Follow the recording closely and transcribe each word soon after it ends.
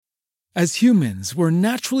As humans, we're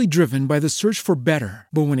naturally driven by the search for better.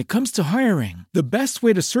 But when it comes to hiring, the best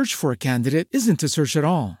way to search for a candidate isn't to search at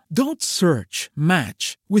all. Don't search,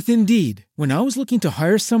 match with Indeed. When I was looking to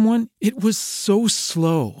hire someone, it was so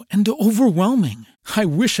slow and overwhelming. I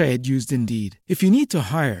wish I had used Indeed. If you need to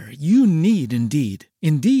hire, you need Indeed.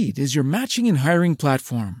 Indeed is your matching and hiring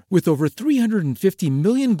platform with over 350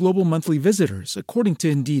 million global monthly visitors, according to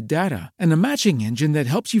Indeed data, and a matching engine that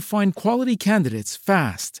helps you find quality candidates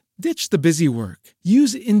fast. Ditch the busy work.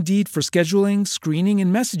 Use Indeed for scheduling, screening,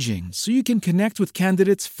 and messaging so you can connect with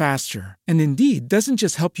candidates faster. And Indeed doesn't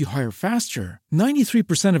just help you hire faster.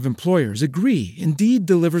 93% of employers agree Indeed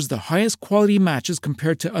delivers the highest quality matches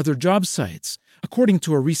compared to other job sites, according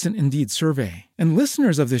to a recent Indeed survey. And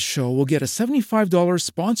listeners of this show will get a $75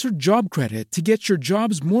 sponsored job credit to get your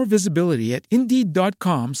jobs more visibility at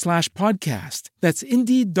Indeed.com/podcast. That's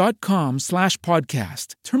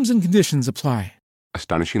Indeed.com/podcast. Terms and conditions apply.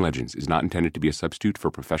 Astonishing Legends is not intended to be a substitute for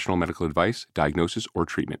professional medical advice, diagnosis, or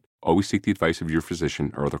treatment. Always seek the advice of your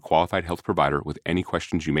physician or other qualified health provider with any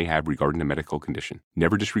questions you may have regarding a medical condition.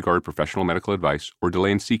 Never disregard professional medical advice or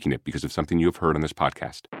delay in seeking it because of something you have heard on this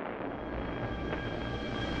podcast.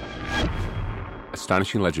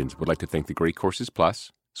 Astonishing Legends would like to thank the Great Courses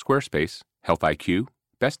Plus, Squarespace, Health IQ,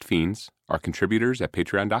 Best Fiends, our contributors at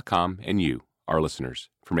patreon.com, and you, our listeners,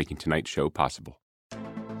 for making tonight's show possible.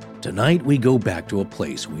 Tonight we go back to a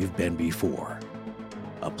place we've been before.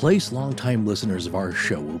 A place longtime listeners of our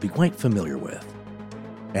show will be quite familiar with.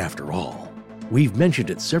 After all, we've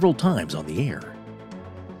mentioned it several times on the air.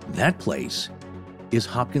 That place is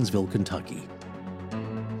Hopkinsville, Kentucky.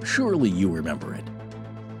 Surely you remember it.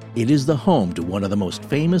 It is the home to one of the most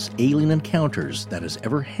famous alien encounters that has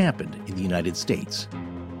ever happened in the United States,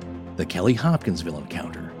 the Kelly Hopkinsville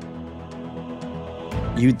encounter.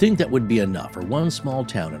 You'd think that would be enough for one small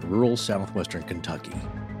town in rural southwestern Kentucky.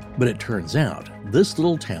 But it turns out this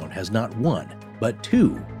little town has not one, but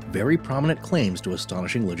two very prominent claims to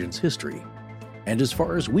Astonishing Legends history. And as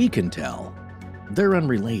far as we can tell, they're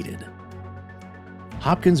unrelated.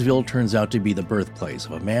 Hopkinsville turns out to be the birthplace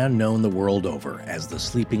of a man known the world over as the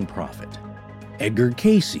Sleeping Prophet. Edgar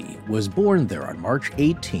Cayce was born there on March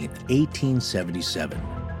 18, 1877.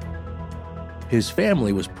 His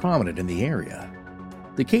family was prominent in the area.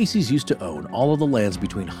 The Cayces used to own all of the lands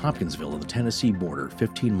between Hopkinsville and the Tennessee border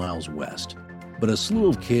 15 miles west, but a slew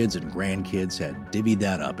of kids and grandkids had divvied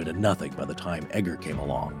that up into nothing by the time Edgar came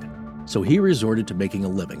along, so he resorted to making a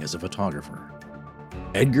living as a photographer.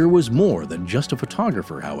 Edgar was more than just a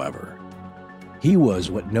photographer, however. He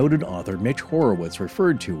was what noted author Mitch Horowitz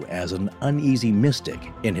referred to as an uneasy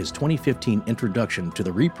mystic in his 2015 introduction to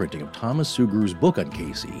the reprinting of Thomas Sugrew's book on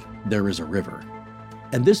Cayce, There Is a River.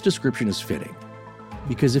 And this description is fitting,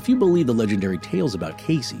 because if you believe the legendary tales about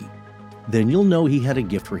Cayce, then you'll know he had a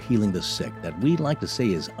gift for healing the sick that we'd like to say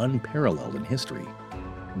is unparalleled in history.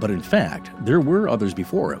 But in fact, there were others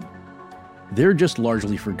before him. They're just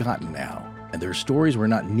largely forgotten now, and their stories were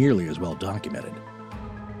not nearly as well documented.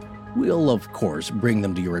 We'll, of course, bring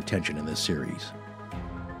them to your attention in this series.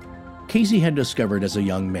 Cayce had discovered as a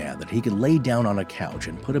young man that he could lay down on a couch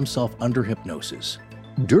and put himself under hypnosis,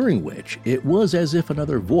 during which it was as if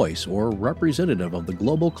another voice or representative of the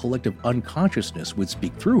global collective unconsciousness would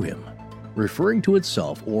speak through him, referring to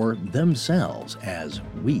itself or themselves as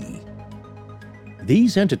we.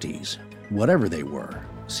 These entities, whatever they were,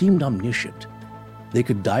 seemed omniscient. They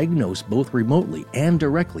could diagnose both remotely and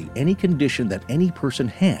directly any condition that any person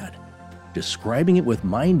had, describing it with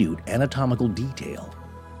minute anatomical detail.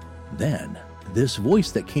 Then, this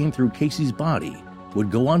voice that came through Cayce's body would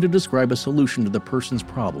go on to describe a solution to the person's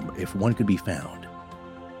problem if one could be found.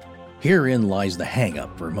 Herein lies the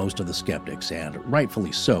hang-up for most of the skeptics, and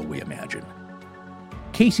rightfully so, we imagine.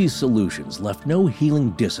 Cayce's solutions left no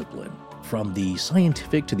healing discipline, from the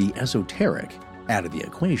scientific to the esoteric, out of the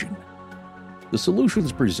equation. The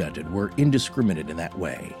solutions presented were indiscriminate in that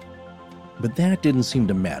way. But that didn't seem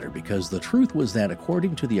to matter because the truth was that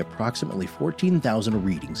according to the approximately 14,000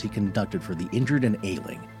 readings he conducted for the injured and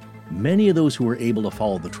ailing, many of those who were able to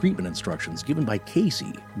follow the treatment instructions given by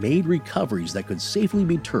Cayce made recoveries that could safely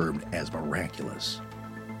be termed as miraculous.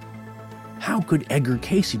 How could Edgar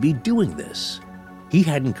Cayce be doing this? He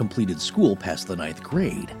hadn't completed school past the 9th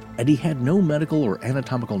grade, and he had no medical or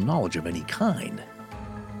anatomical knowledge of any kind.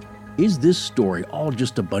 Is this story all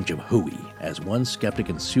just a bunch of hooey, as one skeptic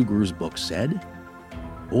in Sugrew's book said?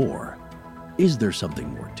 Or is there something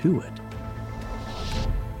more to it?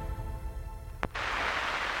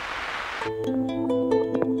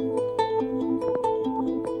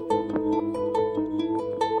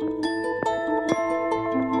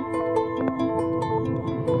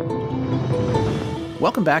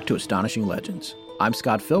 Welcome back to Astonishing Legends. I'm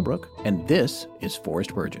Scott Philbrook, and this is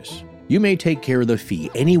Forrest Burgess. You may take care of the fee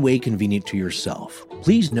any way convenient to yourself.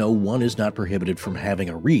 Please know one is not prohibited from having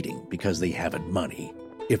a reading because they haven't money.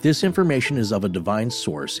 If this information is of a divine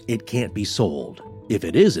source, it can't be sold. If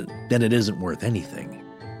it isn't, then it isn't worth anything.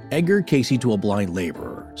 Edgar Cayce to a blind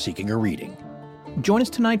laborer seeking a reading. Join us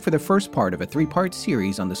tonight for the first part of a 3-part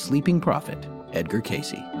series on the sleeping prophet, Edgar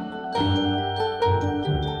Cayce.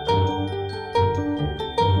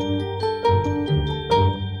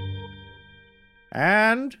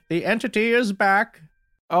 And the entity is back.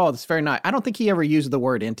 Oh, that's very nice. I don't think he ever used the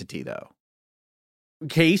word entity, though.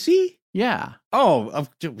 Cayce? Yeah. Oh,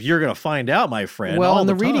 you're going to find out, my friend. Well, in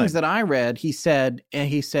the readings that I read, he said,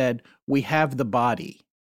 we have the body.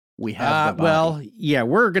 We have the body. Well, yeah,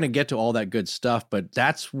 we're going to get to all that good stuff, but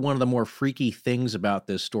that's one of the more freaky things about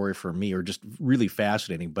this story for me, or just really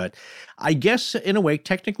fascinating. But I guess, in a way,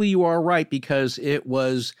 technically you are right, because it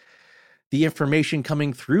was the information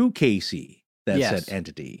coming through Cayce that said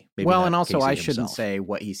entity. Maybe well, and also Cayce I himself. Shouldn't say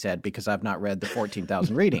what he said because I've not read the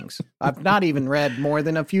 14,000 readings. I've not even read more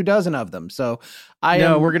than a few dozen of them. So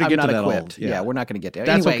we're going to get to that equipped. Yeah, we're not going to get to it.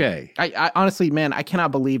 That's anyway, okay. I honestly, man, I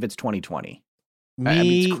cannot believe it's 2020.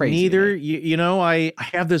 It's crazy, neither. Man. I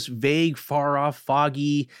have this vague, far-off,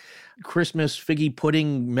 foggy Christmas figgy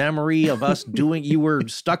pudding memory of us doing. You were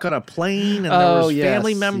stuck on a plane, and there was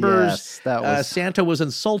family members. Yes, that was... Santa was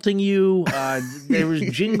insulting you. There was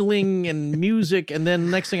jingling and music, and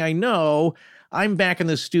then next thing I know, I'm back in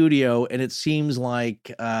the studio, and it seems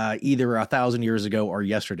like either 1,000 years ago or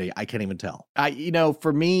yesterday. I can't even tell.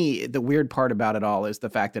 For me, the weird part about it all is the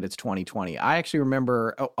fact that it's 2020. I actually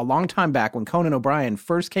remember a long time back when Conan O'Brien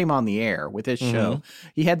first came on the air with his show,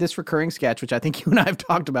 he had this recurring sketch, which I think you and I have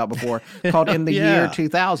talked about before, called In the Year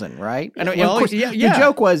 2000, right? And of course, the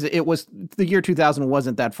joke was the year 2000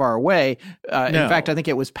 wasn't that far away. In fact, I think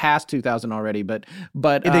it was past 2000 already, but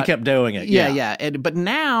they kept doing it. Yeah. But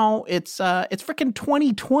now it's freaking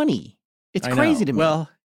 2020. It's crazy to me. Well,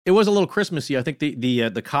 it was a little Christmassy. I think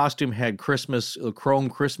the costume had chrome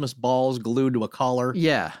Christmas balls glued to a collar.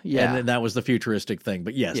 Yeah. And that was the futuristic thing.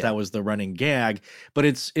 But yes, that was the running gag. But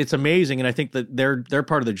it's amazing, and I think that their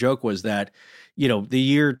part of the joke was that, the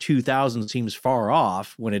year 2000 seems far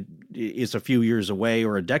off when it is a few years away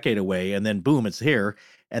or a decade away, and then boom, it's here,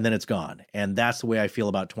 and then it's gone. And that's the way I feel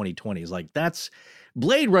about 2020. Is like,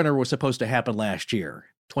 Blade Runner was supposed to happen last year.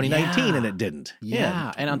 2019, and it didn't.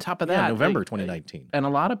 Yeah. And on top of that, November 2019. And a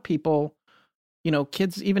lot of people,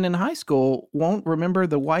 kids even in high school won't remember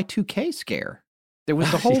the Y2K scare. There was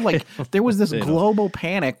the whole, there was this global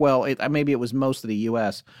panic. Well, maybe it was most of the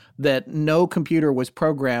U.S. that no computer was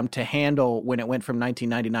programmed to handle when it went from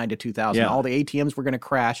 1999 to 2000. All the ATMs were going to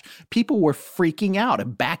crash. People were freaking out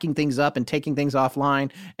and backing things up and taking things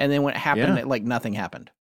offline. And then when it happened, nothing happened.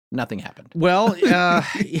 Nothing happened. Well,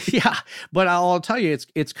 but I'll tell you,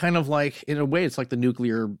 it's kind of like, in a way, it's like the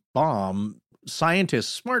nuclear bomb. Scientists,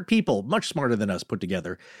 smart people, much smarter than us put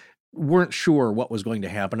together, weren't sure what was going to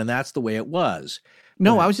happen, and that's the way it was.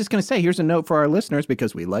 No, I was just going to say, here's a note for our listeners,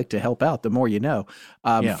 because we like to help out, the more you know.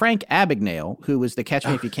 Frank Abagnale, who was the Catch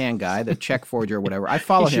Me If You Can guy, the check forger or whatever, I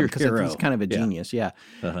follow him because he's kind of a genius,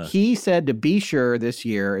 He said to be sure this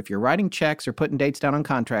year, if you're writing checks or putting dates down on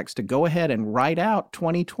contracts, to go ahead and write out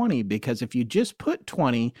 2020, because if you just put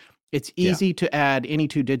 20, it's easy to add any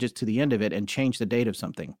 2 digits to the end of it and change the date of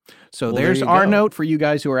something. So there's our note for you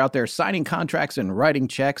guys who are out there signing contracts and writing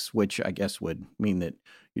checks, which I guess would mean that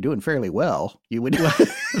you're doing fairly well. You would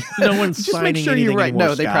no one's just signing make sure you're right. Anymore,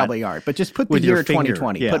 no, they Scott. probably aren't. But just put the With year your finger.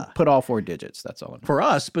 2020. Put all 4 digits. That's all. For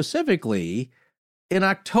us specifically, in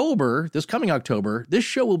October, this coming October, this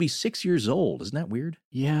show will be 6 years old. Isn't that weird?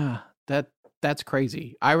 Yeah, that's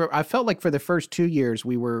crazy. I felt like for the first 2 years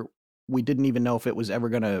we didn't even know if it was ever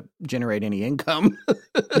going to generate any income.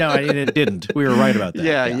 No, it didn't. We were right about that.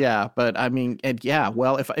 Yeah. But I mean,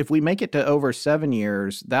 well, if we make it to over 7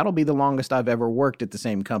 years, that'll be the longest I've ever worked at the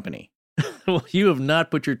same company. Well, you have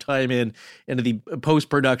not put your time into the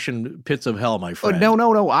post-production pits of hell, my friend.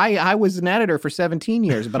 No. I was an editor for 17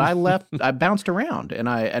 years, but I left. I bounced around and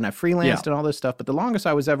I freelanced and all this stuff. But the longest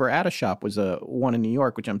I was ever at a shop was one in New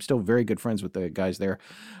York, which I'm still very good friends with the guys there.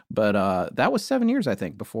 But that was 7 years, I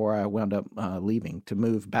think, before I wound up leaving to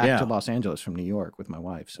move back to Los Angeles from New York with my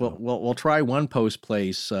wife. So. Well, we'll try one post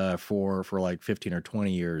place for like 15 or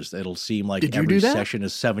 20 years. It'll seem like Did you every do that? session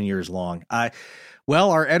is 7 years long.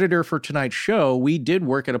 Well, our editor for tonight's show, we did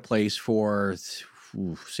work at a place for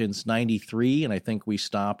since 93, and I think we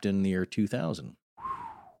stopped in the year 2000.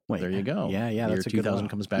 There you go. Yeah, that's a 2000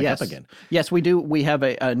 comes back up again. Yes, we do. We have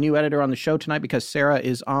a new editor on the show tonight because Sarah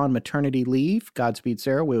is on maternity leave. Godspeed,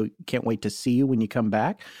 Sarah. We can't wait to see you when you come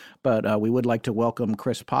back. But we would like to welcome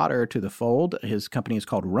Chris Potter to the fold. His company is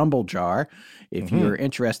called Rumble Jar. If you're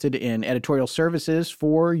interested in editorial services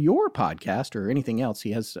for your podcast or anything else,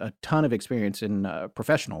 he has a ton of experience in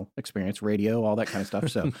professional experience, radio, all that kind of stuff.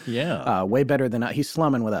 So way better than he's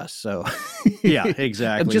slumming with us. So yeah,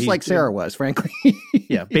 exactly. Just like Sarah was, frankly.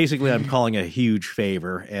 Yeah, basically, I'm calling a huge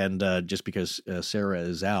favor, and just because Sarah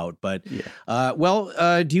is out. But,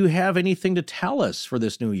 do you have anything to tell us for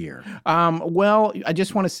this new year? Well, I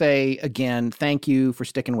just want to say, again, thank you for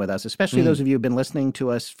sticking with us, especially those of you who have been listening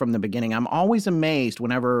to us from the beginning. I'm always amazed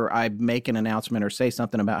whenever I make an announcement or say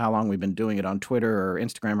something about how long we've been doing it on Twitter or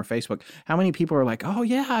Instagram or Facebook, how many people are like, oh,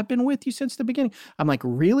 yeah, I've been with you since the beginning. I'm like,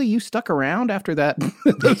 really? You stuck around after that,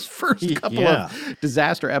 those first couple of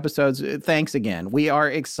disaster episodes? Thanks again. We are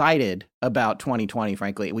excited about 2020,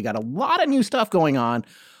 frankly. We got a lot of new stuff going on,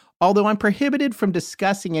 although I'm prohibited from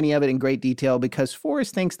discussing any of it in great detail because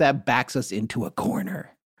Forrest thinks that backs us into a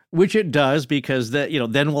corner. Which it does, because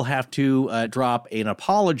then we'll have to drop an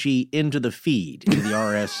apology into the feed, into the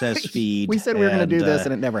RSS feed. We said we were going to do this,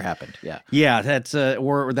 and it never happened. Yeah. That's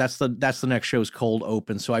the next show's cold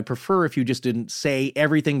open. So I prefer if you just didn't say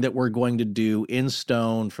everything that we're going to do in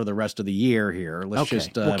stone for the rest of the year here. Let's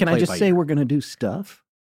just. Well, can I just say we're going to do stuff?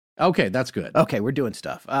 Okay, that's good. Okay, we're doing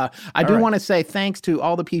stuff. I do want to say thanks to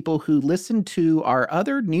all the people who listened to our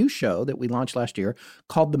other new show that we launched last year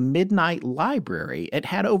called The Midnight Library. It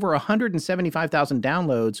had over 175,000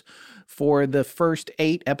 downloads for the first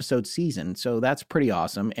 8-episode season, so that's pretty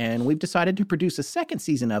awesome. And we've decided to produce a second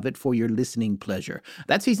season of it for your listening pleasure.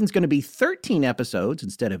 That season's going to be 13 episodes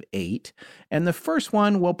instead of 8, and the first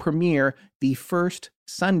one will premiere the first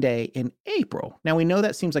Sunday in April. Now, we know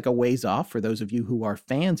that seems like a ways off for those of you who are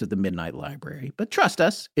fans of the Midnight Library, but trust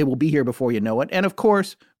us, it will be here before you know it. And of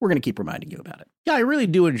course, we're going to keep reminding you about it. Yeah, I really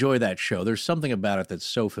do enjoy that show. There's something about it that's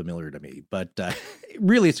so familiar to me, but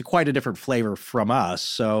really it's quite a different flavor from us,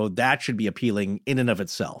 so that should be appealing in and of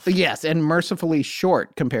itself. Yes, and mercifully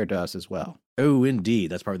short compared to us as well. Oh,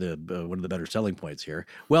 indeed. That's probably one of the better selling points here.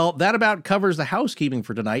 Well, that about covers the housekeeping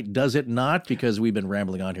for tonight, does it not? Because we've been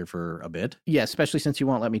rambling on here for a bit. Yeah, especially since you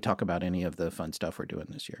won't let me talk about any of the fun stuff we're doing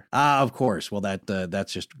this year. Of course. Well,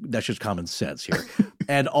 that's just common sense here.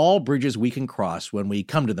 And all bridges we can cross when we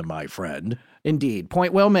come to them, my friend. Indeed.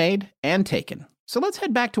 Point well made and taken. So let's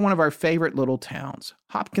head back to one of our favorite little towns,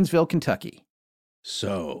 Hopkinsville, Kentucky.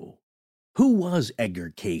 So, who was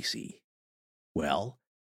Edgar Cayce? Well,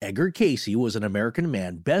 Edgar Cayce was an American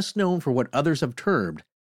man best known for what others have termed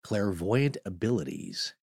clairvoyant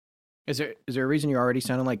abilities. Is there a reason you're already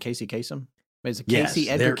sounding like Casey Kasem? Is it Yes, Casey,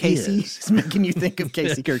 Edgar Cayce? It's making you think of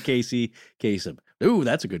Casey. Edgar Cayce Kasem. Ooh,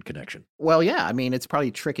 that's a good connection. Well, yeah. I mean, it's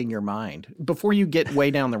probably tricking your mind. Before you get way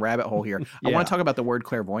down the rabbit hole here, I want to talk about the word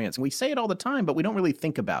clairvoyance. We say it all the time, but we don't really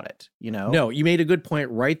think about it, you know? No, you made a good point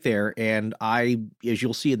right there. And as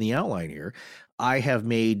you'll see in the outline here, I have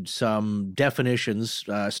made some definitions,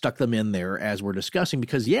 stuck them in there as we're discussing,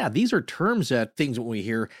 because, these are terms that things when we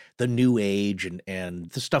hear the new age and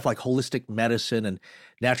the stuff like holistic medicine and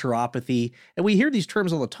naturopathy, and we hear these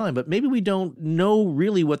terms all the time, but maybe we don't know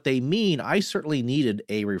really what they mean. I certainly needed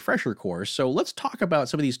a refresher course. So let's talk about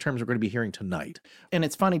some of these terms we're going to be hearing tonight. And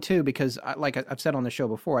it's funny, too, because like I've said on the show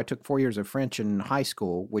before, I took 4 years of French in high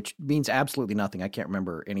school, which means absolutely nothing. I can't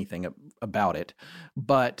remember anything about it.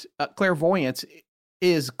 But clairvoyance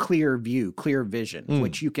is clear view, clear vision,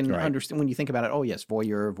 which you can understand when you think about it. Oh, yes,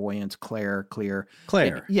 voyeur, voyance, clear.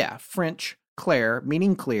 French, clair,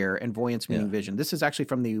 meaning clear, and voyance meaning vision. This is actually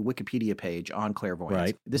from the Wikipedia page on clairvoyance.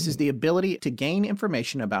 Right. This is the ability to gain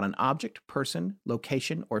information about an object, person,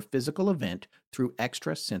 location, or physical event through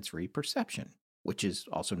extrasensory perception, which is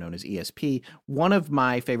also known as ESP. One of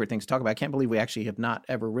my favorite things to talk about. I can't believe we actually have not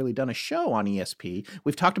ever really done a show on ESP.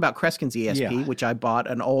 We've talked about Kreskin's ESP, which I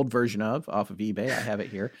bought an old version of off of eBay. I have it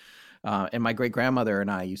here. And my great-grandmother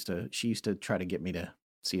and I she used to try to get me to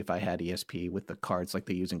see if I had ESP with the cards like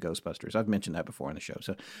they use in Ghostbusters. I've mentioned that before on the show.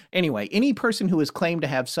 So anyway, any person who is claimed to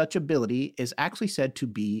have such ability is actually said to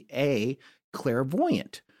be a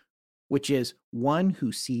clairvoyant, which is one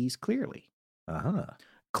who sees clearly.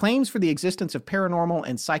 Claims for the existence of paranormal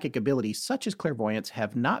and psychic abilities such as clairvoyance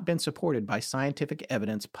have not been supported by scientific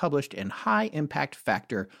evidence published in high-impact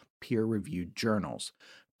factor peer-reviewed journals.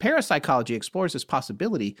 Parapsychology explores this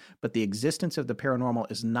possibility, but the existence of the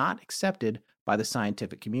paranormal is not accepted by the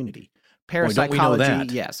scientific community. Parapsychology,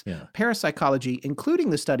 Parapsychology,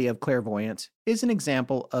 including the study of clairvoyance, is an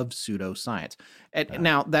example of pseudoscience.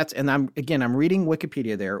 Now, I'm reading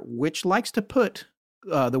Wikipedia there, which likes to put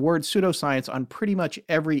the word pseudoscience on pretty much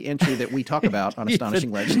every entry that we talk about on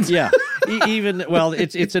Astonishing Legends. Yeah. Even, well,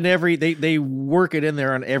 it's in every, they work it in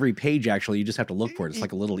there on every page, actually. You just have to look for it. It's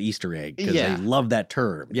like a little Easter egg because they love that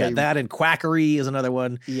term. Yeah, that and quackery is another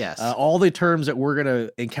one. Yes. All the terms that we're going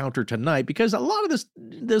to encounter tonight, because a lot of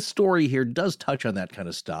this story here does touch on that kind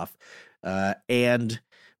of stuff. And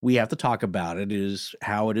we have to talk about it, is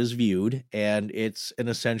how it is viewed, and it's an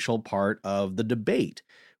essential part of the debate,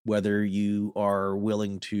 whether you are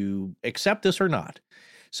willing to accept this or not.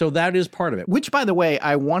 So that is part of it. Which, by the way,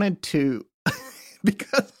 I wanted to,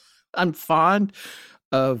 because I'm fond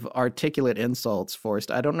of articulate insults, Forrest.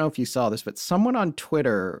 I don't know if you saw this, but someone on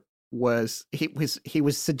Twitter was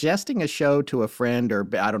suggesting a show to a friend, or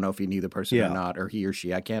I don't know if he knew the person or not, or he or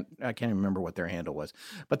she. I can't remember what their handle was,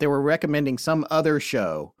 but they were recommending some other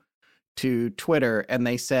show to Twitter, and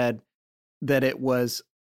they said that it was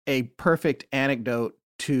a perfect anecdote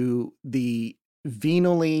to the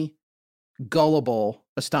venally gullible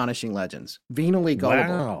Astonishing Legends. Venally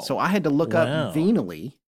gullible. Wow. So I had to look up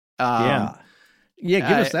venally. Give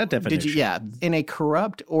us that definition. In a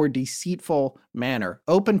corrupt or deceitful manner,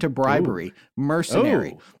 open to bribery,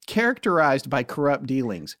 mercenary, characterized by corrupt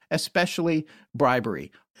dealings, especially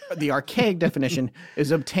bribery. The archaic definition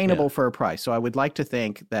is obtainable for a price. So I would like to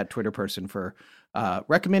thank that Twitter person for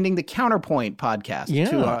recommending the Counterpoint podcast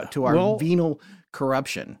to our venal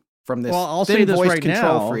corruption from this thin-voiced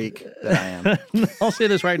control freak that I am. I'll say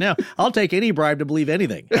this right now. I'll take any bribe to believe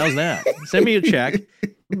anything. How's that? Send me a check,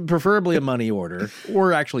 preferably a money order,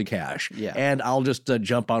 or actually cash, and I'll just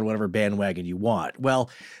jump on whatever bandwagon you want.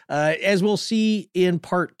 Well, as we'll see in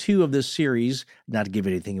part 2 of this series, not to give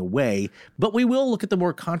anything away, but we will look at the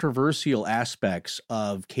more controversial aspects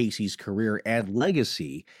of Casey's career and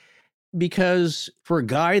legacy, because for a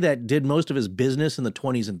guy that did most of his business in the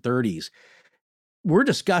 20s and 30s, we're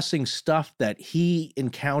discussing stuff that he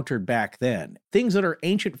encountered back then, things that are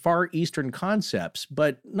ancient Far Eastern concepts,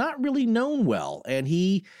 but not really known well. And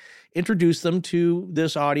he introduced them to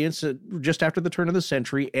this audience just after the turn of the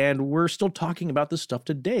century, and we're still talking about this stuff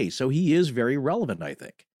today. So he is very relevant, I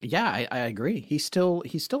think. Yeah, I agree. He's still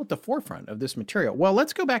at the forefront of this material. Well,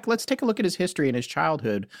 let's go back. Let's take a look at his history and his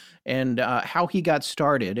childhood and how he got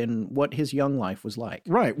started and what his young life was like.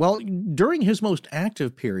 Right. Well, during his most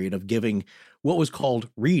active period of giving what was called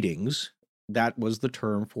readings, that was the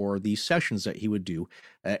term for the sessions that he would do,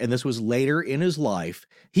 and this was later in his life,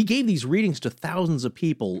 he gave these readings to thousands of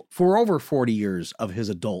people for over 40 years of his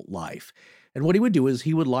adult life. And what he would do is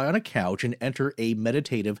he would lie on a couch and enter a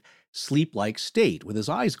meditative, sleep-like state with his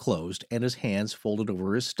eyes closed and his hands folded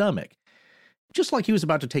over his stomach, just like he was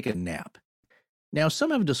about to take a nap. Now,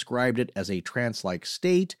 some have described it as a trance-like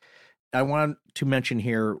state. I want to mention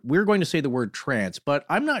here, we're going to say the word trance, but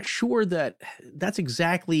I'm not sure that that's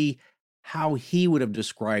exactly how he would have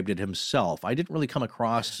described it himself. I didn't really come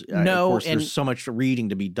across, of course, there's so much reading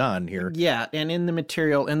to be done here. Yeah, and in the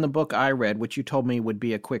material, in the book I read, which you told me would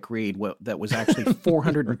be a quick read, that was actually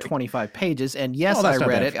 425 pages, and yes, I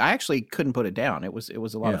read it. I actually couldn't put it down. It was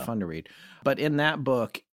a lot of fun to read. But in that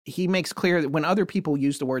book, he makes clear that when other people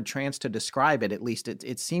use the word trance to describe it, at least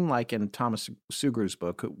it seemed like in Thomas Sugrew's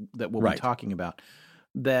book that we'll be talking about,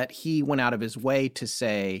 that he went out of his way to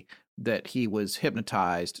say that he was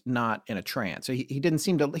hypnotized, not in a trance. So he didn't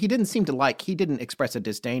express a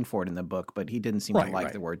disdain for it in the book, but he didn't seem to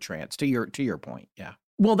like the word trance. To your point, yeah.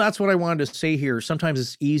 Well, that's what I wanted to say here. Sometimes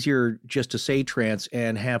it's easier just to say trance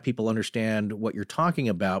and have people understand what you're talking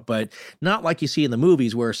about, but not like you see in the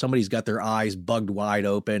movies where somebody's got their eyes bugged wide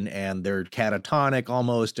open and they're catatonic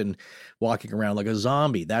almost and walking around like a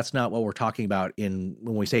zombie. That's not what we're talking about when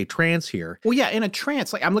we say trance here. Well, yeah, in a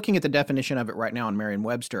trance, like I'm looking at the definition of it right now in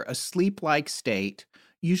Merriam-Webster, a sleep-like state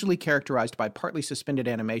usually characterized by partly suspended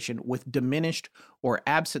animation with diminished or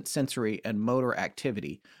absent sensory and motor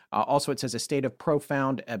activity. Also, it says a state of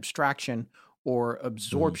profound abstraction or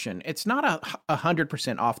absorption. It's not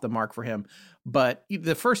 100% off the mark for him, but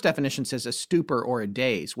the first definition says a stupor or a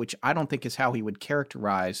daze, which I don't think is how he would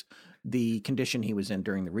characterize the condition he was in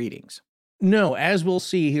during the readings. No, as we'll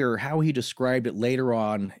see here, how he described it later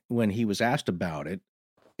on when he was asked about it,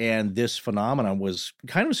 and this phenomenon was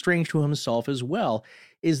kind of strange to himself as well,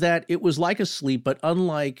 is that it was like a sleep, but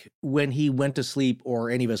unlike when he went to sleep or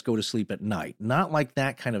any of us go to sleep at night. Not like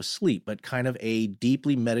that kind of sleep, but kind of a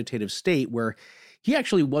deeply meditative state where he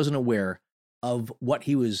actually wasn't aware of what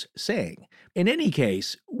he was saying. In any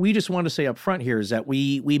case, we just want to say up front here is that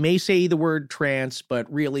we may say the word trance,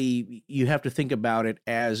 but really you have to think about it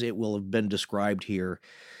as it will have been described here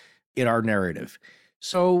in our narrative.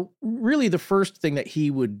 So really the first thing that he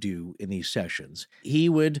would do in these sessions, he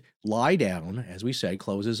would lie down, as we said,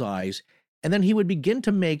 close his eyes, And then he would begin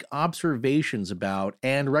to make observations about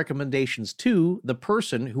and recommendations to the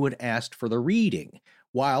person who had asked for the reading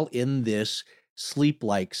while in this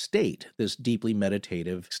sleep-like state, this deeply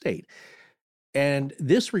meditative state. And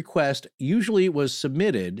this request usually was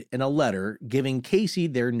submitted in a letter giving Casey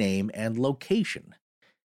their name and location.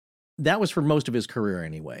 That was for most of his career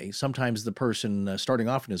anyway. Sometimes the person starting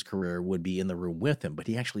off in his career would be in the room with him, but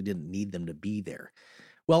he actually didn't need them to be there.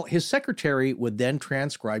 Well, his secretary would then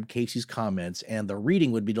transcribe Casey's comments, and the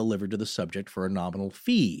reading would be delivered to the subject for a nominal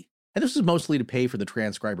fee. And this was mostly to pay for the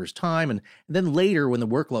transcriber's time, and then later, when the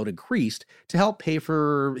workload increased, to help pay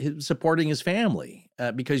for supporting his family,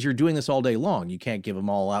 because you're doing this all day long. You can't give them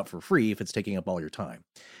all out for free if it's taking up all your time.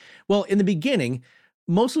 Well, in the beginning,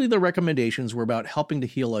 mostly the recommendations were about helping to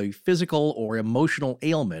heal a physical or emotional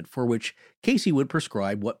ailment for which Casey would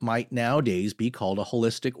prescribe what might nowadays be called a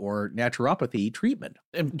holistic or naturopathy treatment.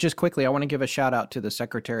 And just quickly, I want to give a shout out to the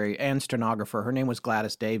secretary and stenographer. Her name was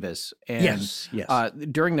Gladys Davis. And yes.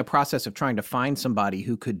 During the process of trying to find somebody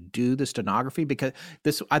who could do the stenography, because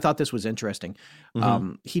I thought this was interesting.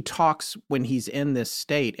 Mm-hmm. He talks when he's in this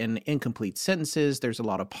state in incomplete sentences. There's a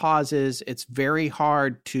lot of pauses. It's very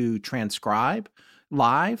hard to transcribe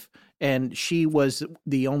live, and she was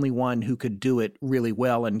the only one who could do it really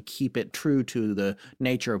well and keep it true to the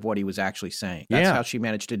nature of what he was actually saying. That's how she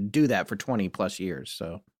managed to do that for 20 plus years.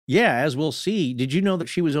 So yeah, as we'll see. Did you know that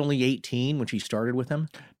she was only 18 when she started with him?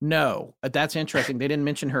 No, that's interesting. They didn't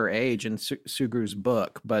mention her age in Sugrew's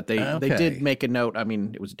book, but they did make a note. I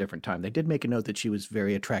mean, it was a different time. They did make a note that she was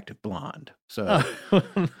very attractive blonde. So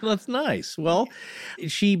that's nice. Well,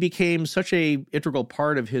 she became such a integral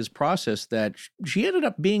part of his process that she ended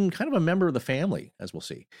up being kind of a member of the family, as we'll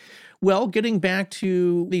see. Well, getting back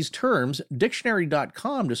to these terms,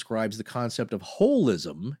 dictionary.com describes the concept of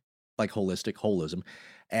holism, like holistic holism,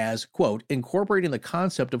 as, quote, incorporating the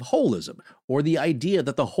concept of holism, or the idea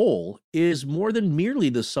that the whole is more than merely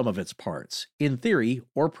the sum of its parts, in theory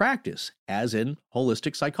or practice, as in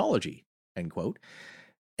holistic psychology, end quote.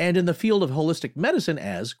 And in the field of holistic medicine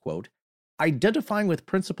as, quote, identifying with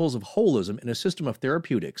principles of holism in a system of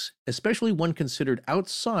therapeutics, especially one considered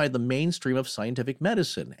outside the mainstream of scientific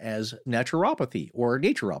medicine as naturopathy, or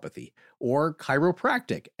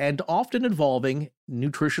chiropractic, and often involving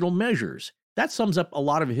nutritional measures. That sums up a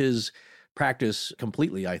lot of his practice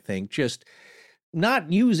completely, I think, just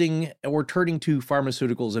not using or turning to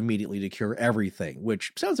pharmaceuticals immediately to cure everything,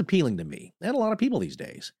 which sounds appealing to me and a lot of people these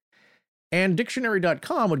days. And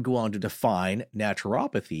dictionary.com would go on to define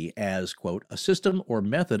naturopathy as, quote, a system or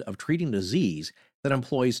method of treating disease that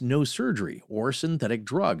employs no surgery or synthetic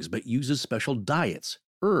drugs, but uses special diets,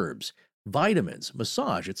 herbs, vitamins,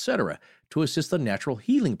 massage, etc., to assist the natural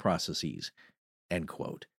healing processes, end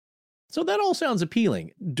quote. So that all sounds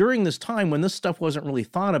appealing. During this time when this stuff wasn't really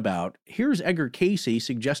thought about, here's Edgar Cayce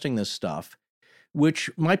suggesting this stuff, which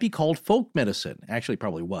might be called folk medicine. Actually,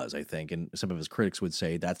 probably was, I think, and some of his critics would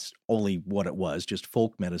say that's only what it was, just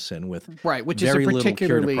folk medicine with which very is a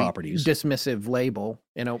particularly properties. Dismissive label,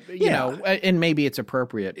 you know, and maybe it's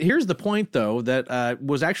appropriate. Here's the point, though, that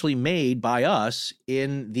was actually made by us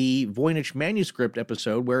in the Voynich manuscript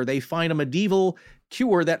episode, where they find a medieval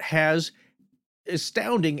cure that has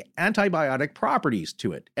astounding antibiotic properties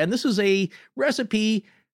to it. And this is a recipe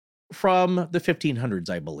from the 1500s,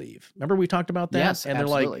 I believe. Remember we talked about that? Yes, and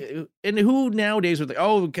absolutely. They're like, and who nowadays would think,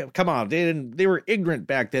 oh, come on, they were ignorant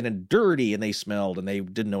back then and dirty and they smelled and they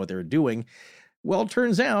didn't know what they were doing. Well, it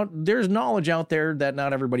turns out there's knowledge out there that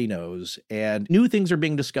not everybody knows, and new things are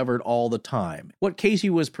being discovered all the time. What Cayce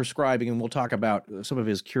was prescribing, and we'll talk about some of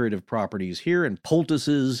his curative properties here and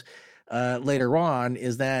poultices later on,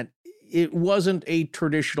 is that it wasn't a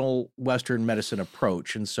traditional Western medicine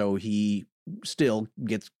approach, and so he still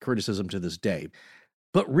gets criticism to this day.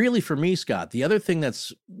 But really, for me, Scott, the other thing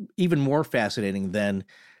that's even more fascinating than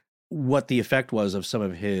what the effect was of some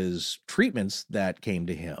of his treatments that came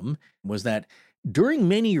to him was that during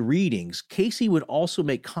many readings, Cayce would also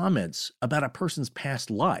make comments about a person's past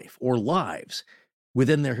life or lives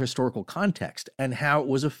within their historical context and how it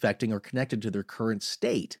was affecting or connected to their current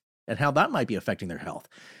state and how that might be affecting their health.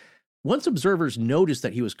 Once observers noticed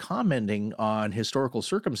that he was commenting on historical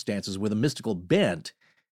circumstances with a mystical bent,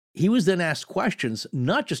 he was then asked questions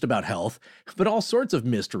not just about health, but all sorts of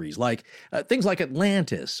mysteries, like things like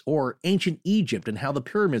Atlantis or ancient Egypt and how the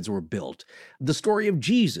pyramids were built, the story of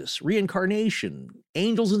Jesus, reincarnation,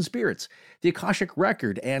 angels and spirits, the Akashic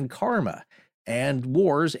record and karma, and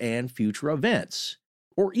wars and future events.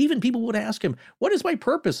 Or even people would ask him, what is my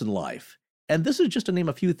purpose in life? And this is just to name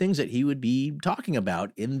a few things that he would be talking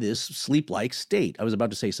about in this sleep-like state. I was about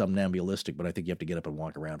to say somnambulistic, but I think you have to get up and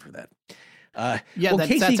walk around for that.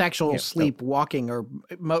 That's actual sleepwalking or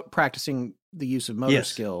practicing the use of motor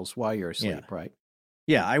skills while you're asleep, right?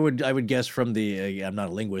 Yeah, I would guess from the I'm not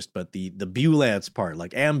a linguist, but the bulance part,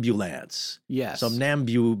 like ambulance. Yes. So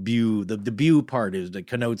the bu part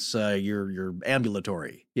connotes your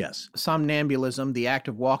ambulatory. Yes. Somnambulism, the act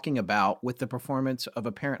of walking about with the performance of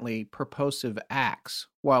apparently purposive acts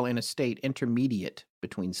while in a state intermediate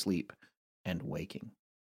between sleep and waking.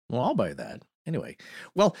 Well, I'll buy that. Anyway,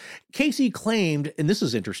 well, Casey claimed, and this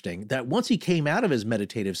is interesting, that once he came out of his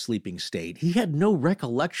meditative sleeping state, he had no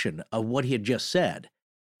recollection of what he had just said,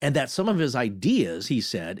 and that some of his ideas, he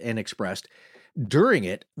said and expressed during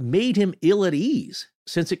it, made him ill at ease,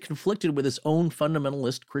 since it conflicted with his own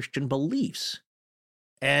fundamentalist Christian beliefs.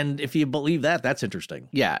 And if you believe that, that's interesting.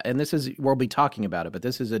 Yeah, and we'll be talking about it, but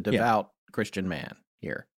this is a devout Christian man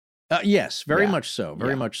here. Yes, very much so,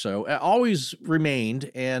 very much so. Always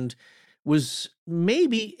remained and was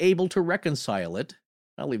maybe able to reconcile it.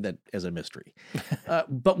 I'll leave that as a mystery.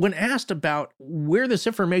 But when asked about where this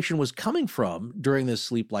information was coming from during this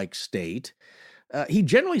sleep-like state, he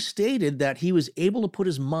generally stated that he was able to put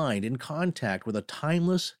his mind in contact with a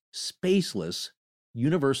timeless, spaceless,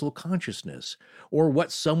 universal consciousness, or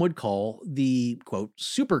what some would call the, quote,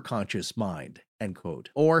 superconscious mind, end quote,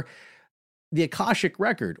 or the Akashic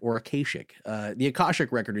record, or Akashic. The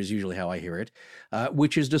Akashic record is usually how I hear it,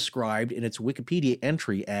 which is described in its Wikipedia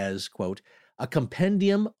entry as, quote, a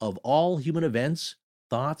compendium of all human events,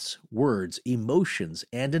 thoughts, words, emotions,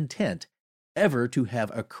 and intent ever to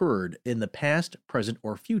have occurred in the past, present,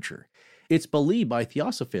 or future. It's believed by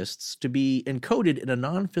theosophists to be encoded in a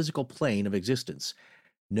non-physical plane of existence,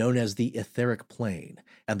 known as the etheric plane,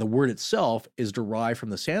 and the word itself is derived from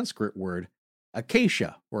the Sanskrit word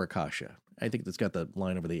Akasha, or Akasha. I think that's got the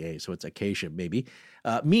line over the A, so it's Akasha, maybe,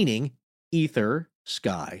 meaning ether,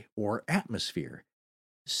 sky, or atmosphere.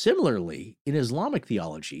 Similarly, in Islamic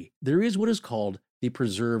theology, there is what is called the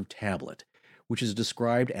preserved tablet, which is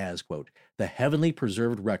described as, quote, the heavenly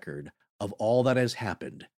preserved record of all that has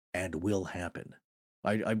happened and will happen.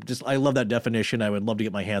 I love that definition. I would love to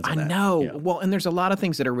get my hands on that. I know. Yeah. Well, and there's a lot of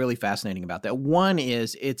things that are really fascinating about that. One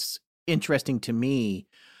is it's interesting to me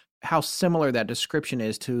how similar that description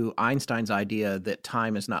is to Einstein's idea that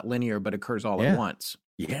time is not linear but occurs all at once.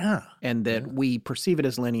 Yeah. And that we perceive it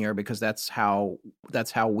as linear because that's how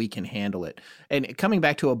we can handle it. And coming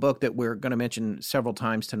back to a book that we're going to mention several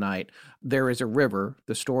times tonight, There Is a River,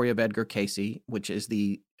 The Story of Edgar Cayce, which is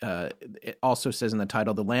it also says in the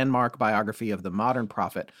title, The Landmark Biography of the Modern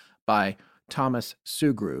Prophet by Thomas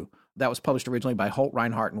Sugrue. That was published originally by Holt,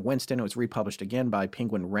 Reinhardt, and Winston. It was republished again by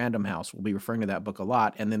Penguin Random House. We'll be referring to that book a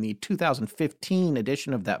lot. And then the 2015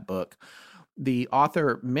 edition of that book, the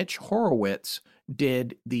author Mitch Horowitz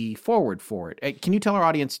did the foreword for it. Can you tell our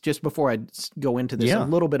audience, just before I go into this, a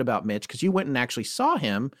little bit about Mitch? Because you went and actually saw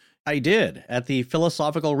him. I did, at the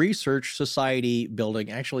Philosophical Research Society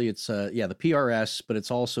building. Actually, it's the PRS, but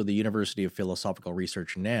it's also the University of Philosophical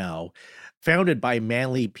Research now, founded by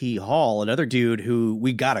Manly P. Hall, another dude who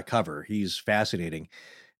we got to cover. He's fascinating.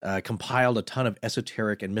 Compiled a ton of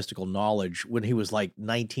esoteric and mystical knowledge when he was like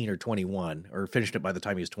 19 or 21, or finished it by the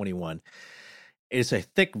time he was 21. It's a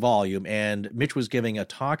thick volume, and Mitch was giving a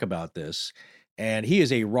talk about this, and he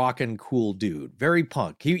is a rockin' cool dude, very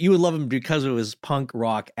punk. You would love him because of his punk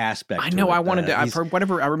rock aspect. I know. I wanted to. I've heard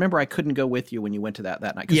whatever. I remember I couldn't go with you when you went to that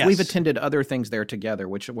night because we've attended other things there together,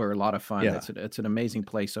 which were a lot of fun. Yeah. It's an amazing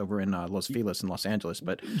place over in Los Feliz in Los Angeles.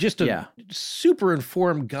 But just a super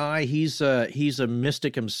informed guy. He's a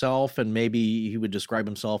mystic himself, and maybe he would describe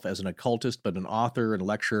himself as an occultist, but an author and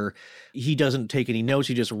lecturer. He doesn't take any notes.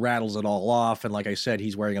 He just rattles it all off. And like I said,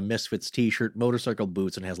 he's wearing a Misfits t-shirt, motorcycle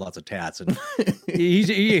boots, and has lots of tats. And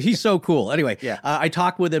he's so cool. Anyway, I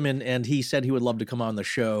talked with him, and he said he would love to come on the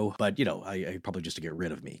show, but I probably just to get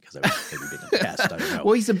rid of me because I was maybe being a pest. I don't know.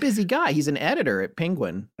 Well, he's a busy guy. He's an editor at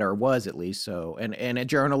Penguin, or was at least so, and a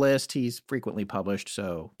journalist. He's frequently published.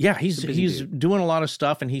 So yeah, he's doing a lot of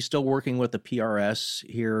stuff, and he's still working with the PRS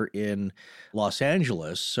here in Los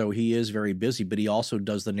Angeles. So he is very busy, but he also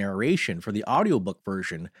does the narration for the audiobook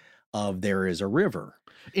version of There Is a River.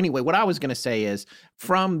 Anyway, what I was going to say is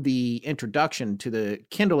from the introduction to the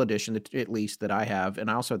Kindle edition, at least that I have,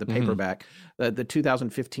 and also the paperback, the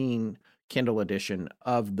 2015 Kindle edition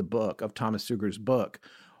of the book, of Thomas Sugrue's book,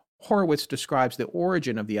 Horowitz describes the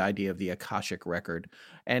origin of the idea of the Akashic record,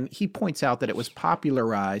 and he points out that it was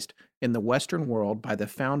popularized in the Western world by the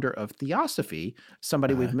founder of Theosophy,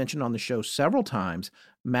 somebody we've mentioned on the show several times,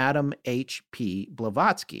 Madame H.P.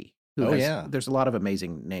 Blavatsky. There's a lot of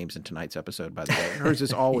amazing names in tonight's episode, by the way. Hers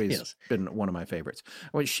has always been one of my favorites.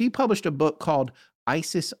 She published a book called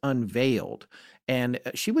ISIS Unveiled. And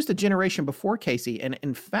she was the generation before Casey. And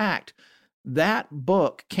in fact, that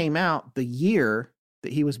book came out the year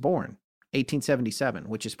that he was born, 1877,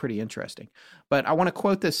 which is pretty interesting. But I want to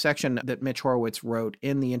quote this section that Mitch Horowitz wrote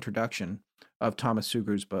in the introduction of Thomas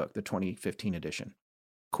Sugrew's book, the 2015 edition.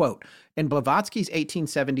 Quote, in Blavatsky's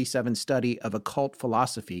 1877 study of occult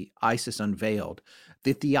philosophy, ISIS Unveiled,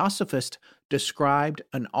 the theosophist described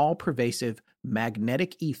an all-pervasive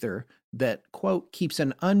magnetic ether that, quote, keeps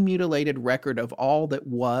an unmutilated record of all that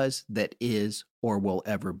was, that is, or will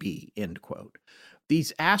ever be, end quote.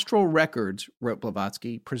 These astral records, wrote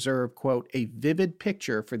Blavatsky, preserve, quote, a vivid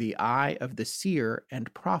picture for the eye of the seer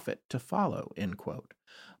and prophet to follow, end quote.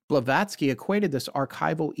 Blavatsky equated this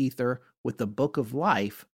archival ether with the Book of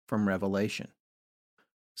Life from Revelation.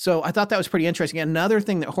 So I thought that was pretty interesting. Another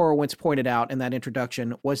thing that Horowitz pointed out in that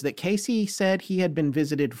introduction was that Casey said he had been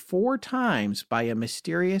visited 4 times by a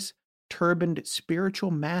mysterious, turbaned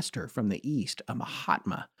spiritual master from the East, a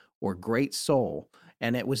Mahatma, or great soul.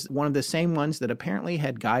 And it was one of the same ones that apparently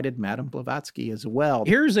had guided Madame Blavatsky as well.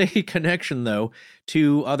 Here's a connection, though,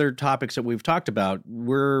 to other topics that we've talked about.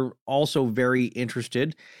 We're also very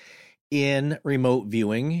interested in remote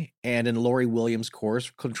viewing, and in Lori Williams'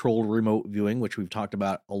 course, Controlled Remote Viewing, which we've talked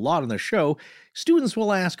about a lot on the show, students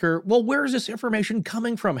will ask her, well, where is this information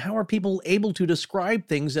coming from? How are people able to describe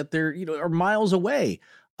things that they're, are miles away,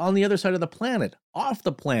 on the other side of the planet, off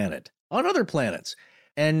the planet, on other planets?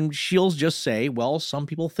 And she'll just say, well, some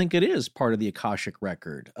people think it is part of the Akashic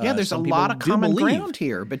record. Yeah, there's a lot of common ground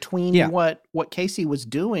here between what Casey was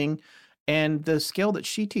doing and the skill that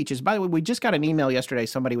she teaches. By the way, we just got an email yesterday.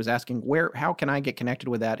 Somebody was asking, how can I get connected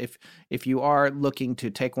with that? If you are looking to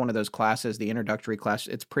take one of those classes, the introductory class,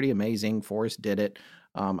 it's pretty amazing. Forrest did it.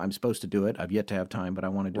 I'm supposed to do it. I've yet to have time, but I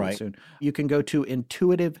want to do it soon. You can go to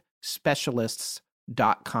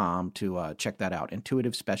intuitivespecialists.com to check that out.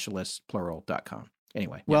 Intuitivespecialists.com.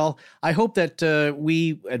 Anyway. Well, I hope that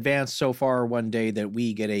we advance so far one day that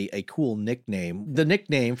we get a cool nickname. The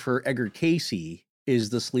nickname for Edgar Casey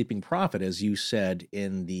is the Sleeping Prophet, as you said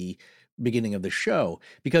in the beginning of the show,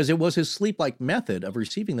 because it was his sleep-like method of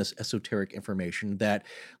receiving this esoteric information that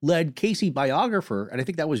led Casey biographer, and I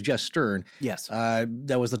think that was Jess Stern. Yes.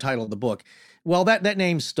 That was the title of the book. Well, that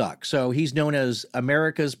name stuck. So he's known as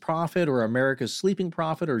America's Prophet or America's Sleeping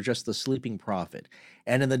Prophet or just the Sleeping Prophet.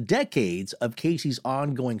 And in the decades of Casey's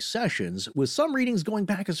ongoing sessions, with some readings going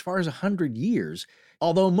back as far as 100 years,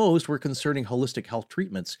 although most were concerning holistic health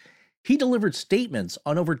treatments, he delivered statements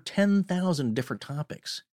on over 10,000 different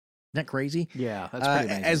topics. Isn't that crazy? Yeah, that's pretty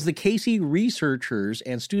amazing. As the Casey researchers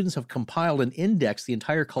and students have compiled and indexed the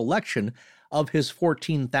entire collection of his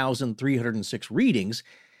 14,306 readings,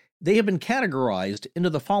 they have been categorized into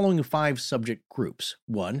the following 5 subject groups.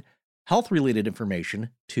 1, health-related information.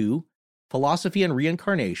 2, philosophy and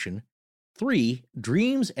reincarnation. 3,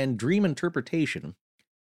 dreams and dream interpretation.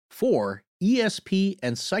 4, ESP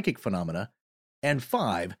and psychic phenomena. And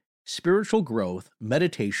 5, spiritual growth,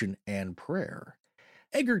 meditation, and prayer.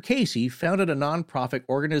 Edgar Casey founded a nonprofit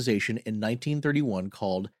organization in 1931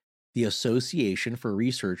 called the Association for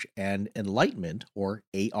Research and Enlightenment, or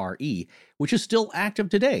ARE, which is still active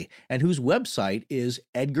today, and whose website is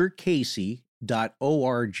edgarcasey.org.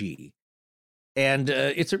 And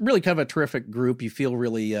it's really kind of a terrific group. You feel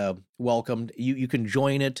really welcomed. You can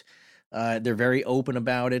join it. They're very open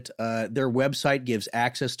about it. Their website gives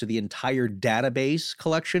access to the entire database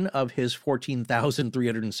collection of his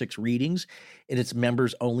 14,306 readings in its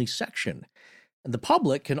members-only section. And the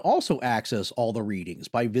public can also access all the readings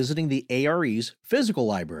by visiting the ARE's physical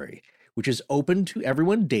library, which is open to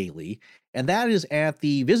everyone daily, and that is at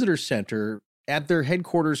the Visitor Center at their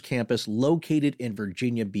headquarters campus located in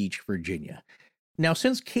Virginia Beach, Virginia. Now,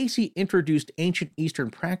 since Casey introduced ancient Eastern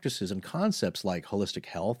practices and concepts like holistic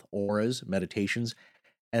health, auras, meditations,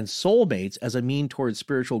 and soulmates as a mean towards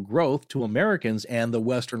spiritual growth to Americans and the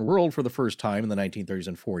Western world for the first time in the 1930s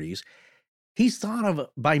and 40s, he's thought of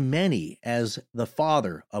by many as the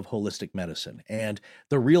father of holistic medicine and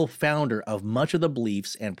the real founder of much of the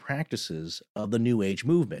beliefs and practices of the New Age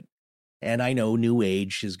movement. And I know New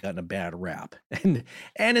Age has gotten a bad rap, and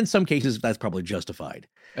in some cases that's probably justified.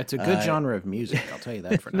 It's a good genre of music, I'll tell you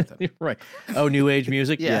that for nothing. Right. Oh, New Age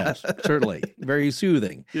music? Yeah. Yes, certainly. Very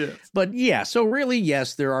soothing. Yes. But yeah, so really,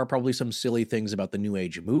 yes, there are probably some silly things about the New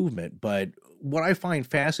Age movement, but what I find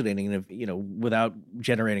fascinating, and without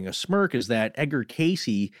generating a smirk, is that Edgar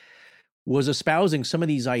Casey was espousing some of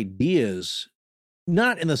these ideas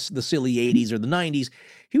not in the silly 80s or the 90s.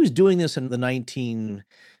 He was doing this in the 1915s,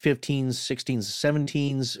 16s,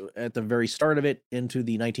 17s, at the very start of it, into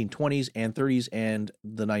the 1920s and 30s and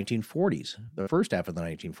the 1940s, the first half of the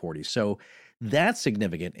 1940s. So That's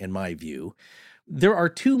significant in my view. There are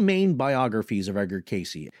two main biographies of Edgar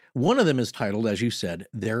Cayce. One of them is titled, as you said,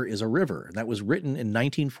 There is a River. That was written in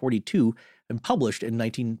 1942 and published in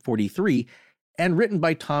 1943 and written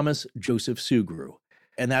by Thomas Joseph Sugrue.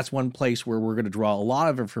 And that's one place where we're going to draw a lot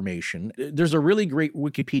of information. There's a really great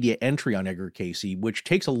Wikipedia entry on Edgar Cayce, which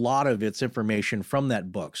takes a lot of its information from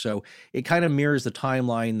that book. So it kind of mirrors the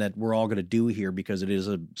timeline that we're all going to do here because it is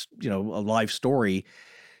a life story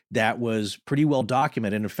that was pretty well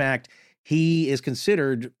documented. In fact, he is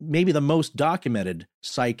considered maybe the most documented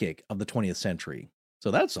psychic of the 20th century.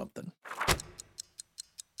 So that's something.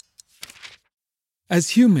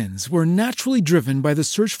 As humans, we're naturally driven by the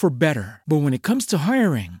search for better. But when it comes to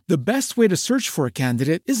hiring, the best way to search for a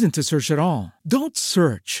candidate isn't to search at all. Don't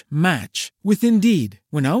search, match with Indeed.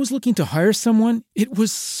 When I was looking to hire someone, it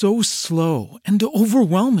was so slow and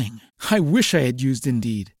overwhelming. I wish I had used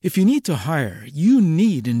Indeed. If you need to hire, you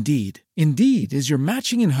need Indeed. Indeed is your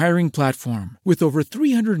matching and hiring platform with over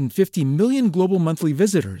 350 million global monthly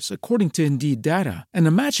visitors, according to Indeed data, and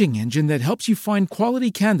a matching engine that helps you find quality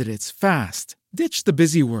candidates fast. Ditch the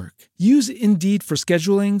busy work. Use Indeed for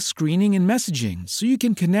scheduling, screening, and messaging so you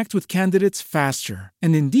can connect with candidates faster.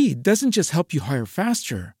 And Indeed doesn't just help you hire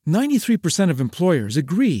faster. 93% of employers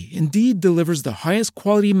agree Indeed delivers the highest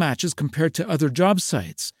quality matches compared to other job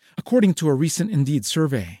sites, according to a recent Indeed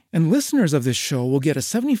survey. And listeners of this show will get a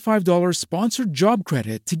 $75 sponsored job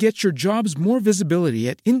credit to get your jobs more visibility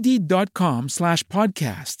at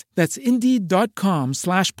Indeed.com/podcast. That's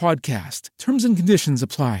Indeed.com/podcast. Terms and conditions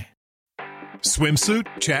apply. Swimsuit?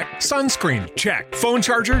 Check. Sunscreen? Check. Phone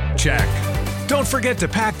charger? Check. Don't forget to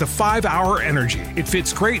pack the 5-Hour Energy. It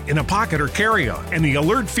fits great in a pocket or carry-on, and the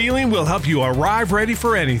alert feeling will help you arrive ready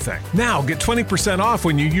for anything. Now get 20% off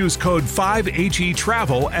when you use code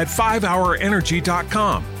 5HETRAVEL at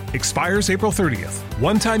 5hourenergy.com. Expires April 30th.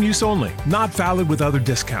 One-time use only. Not valid with other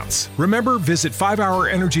discounts. Remember, visit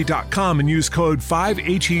 5hourenergy.com and use code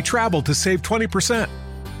 5HETRAVEL to save 20%.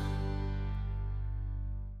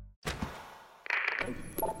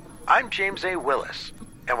 I'm James A. Willis,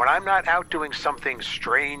 and when I'm not out doing something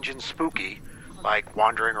strange and spooky, like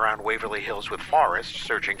wandering around Waverly Hills with Forrest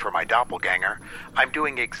searching for my doppelganger, I'm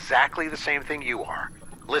doing exactly the same thing you are,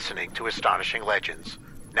 listening to Astonishing Legends.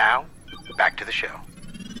 Now, back to the show.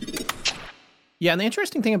 Yeah, and the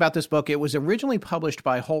interesting thing about this book, it was originally published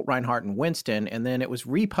by Holt, Rinehart, and Winston, and then it was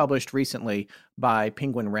republished recently by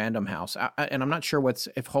Penguin Random House. And I'm not sure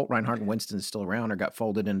if Holt, Rinehart, and Winston is still around or got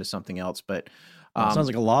folded into something else, but... sounds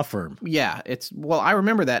like a law firm. Yeah, I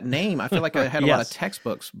remember that name. I feel like I had a lot of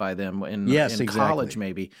textbooks by them in college,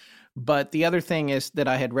 maybe. But the other thing is that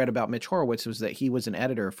I had read about Mitch Horowitz was that he was an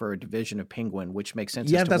editor for a division of Penguin, which makes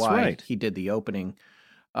sense as to why he did the opening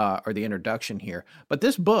or the introduction here. But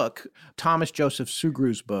this book, Thomas Joseph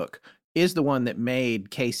Sugrue's book, is the one that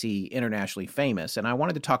made Cayce internationally famous. And I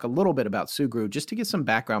wanted to talk a little bit about Sugrue just to get some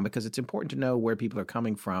background because it's important to know where people are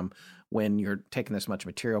coming from when you're taking this much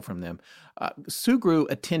material from them. Sugrue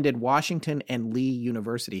attended Washington and Lee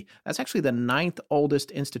University. That's actually the 9th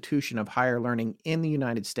oldest institution of higher learning in the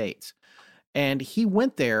United States. And he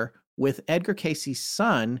went there with Edgar Cayce's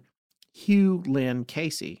son, Hugh Lynn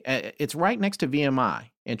Cayce. It's right next to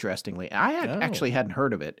VMI, interestingly. I actually hadn't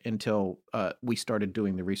heard of it until we started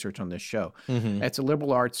doing the research on this show. Mm-hmm. It's a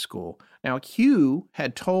liberal arts school. Now, Hugh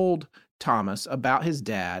had told Thomas about his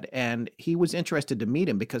dad, and he was interested to meet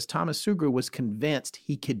him because Thomas Sugrue was convinced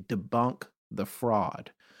he could debunk the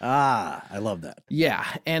fraud. Ah, I love that. Yeah,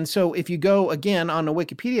 and so if you go again on the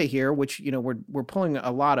Wikipedia here, which we're pulling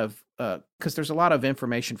a lot of because there's a lot of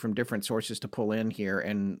information from different sources to pull in here,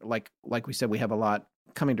 and like we said, we have a lot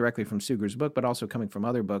coming directly from Sugrue's book, but also coming from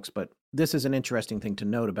other books. But this is an interesting thing to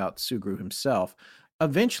note about Sugrue himself.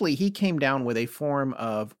 Eventually, he came down with a form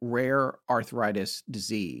of rare arthritis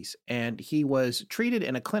disease, and he was treated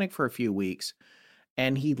in a clinic for a few weeks,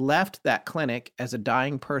 and he left that clinic as a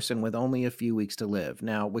dying person with only a few weeks to live.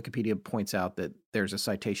 Now, Wikipedia points out that there's a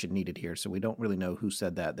citation needed here, so we don't really know who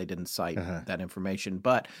said that. They didn't cite that information,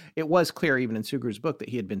 but it was clear even in Sugrue's book that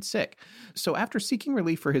he had been sick. So after seeking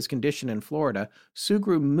relief for his condition in Florida,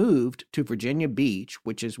 Sugrue moved to Virginia Beach,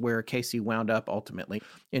 which is where Cayce wound up ultimately,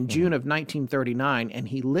 in June of 1939, and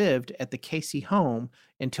he lived at the Cayce home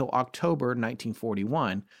until October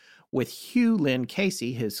 1941, with Hugh Lynn Cayce,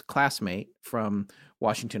 his classmate from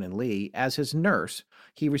Washington and Lee, as his nurse.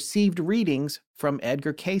 He received readings from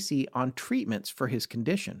Edgar Cayce on treatments for his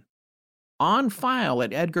condition. On file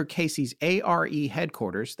at Edgar Cayce's ARE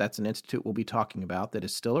headquarters, that's an institute we'll be talking about that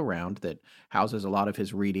is still around, that houses a lot of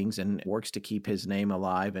his readings and works to keep his name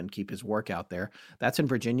alive and keep his work out there. That's in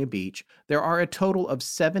Virginia Beach. There are a total of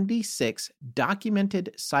 76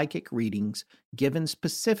 documented psychic readings given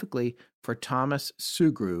specifically for Thomas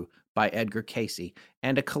Sugrue by Edgar Cayce,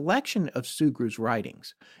 and a collection of Sugrue's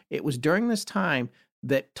writings. It was during this time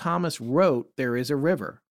that Thomas wrote There Is a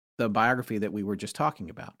River, the biography that we were just talking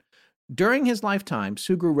about. During his lifetime,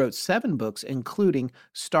 Sugrue wrote 7 books, including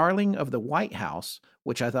Starling of the White House,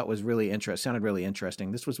 which I thought was sounded really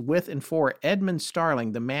interesting. This was with and for Edmund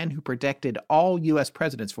Starling, the man who protected all U.S.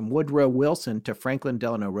 presidents from Woodrow Wilson to Franklin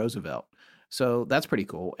Delano Roosevelt. So that's pretty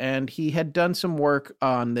cool. And he had done some work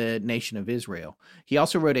on the nation of Israel. He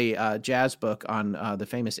also wrote a jazz book on the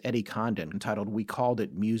famous Eddie Condon entitled We Called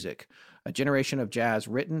It Music, a generation of jazz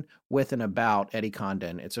written with and about Eddie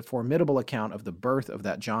Condon. It's a formidable account of the birth of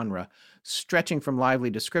that genre, stretching from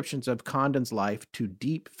lively descriptions of Condon's life to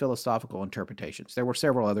deep philosophical interpretations. There were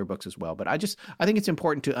several other books as well, but I think it's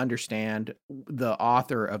important to understand the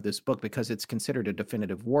author of this book because it's considered a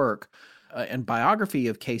definitive work and biography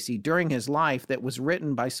of Cayce during his life that was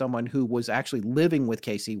written by someone who was actually living with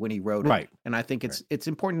Cayce when he wrote it. And I think it's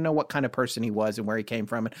important to know what kind of person he was and where he came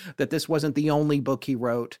from, and that this wasn't the only book he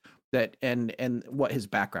wrote, that and what his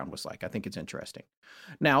background was like. I think it's interesting.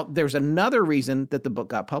 Now, there's another reason that the book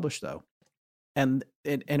got published, though. And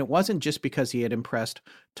it wasn't just because he had impressed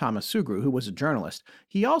Thomas Sugrue, who was a journalist.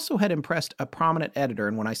 He also had impressed a prominent editor,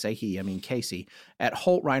 and when I say he, I mean Cayce, at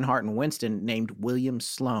Holt, Rinehart, and Winston named William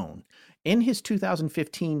Sloane. In his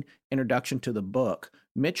 2015 introduction to the book,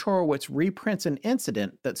 Mitch Horowitz reprints an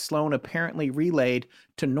incident that Sloane apparently relayed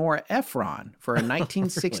to Nora Ephron for a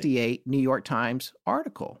 1968 New York Times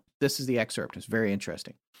article. This is the excerpt. It's very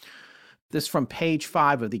interesting. This is from page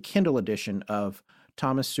 5 of the Kindle edition of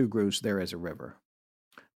Thomas Sugrue's There Is a River.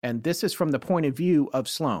 And this is from the point of view of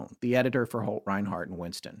Sloane, the editor for Holt, Rinehart, and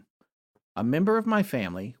Winston. A member of my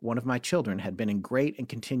family, one of my children, had been in great and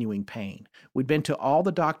continuing pain. We'd been to all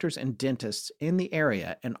the doctors and dentists in the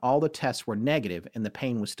area, and all the tests were negative, and the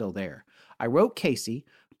pain was still there. I wrote Cayce,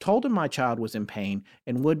 told him my child was in pain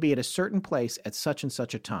and would be at a certain place at such and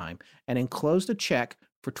such a time, and enclosed a check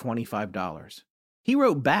for $25. He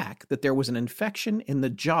wrote back that there was an infection in the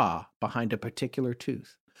jaw behind a particular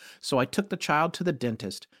tooth. So I took the child to the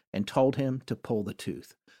dentist and told him to pull the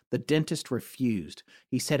tooth. The dentist refused.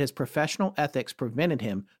 He said his professional ethics prevented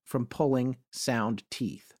him from pulling sound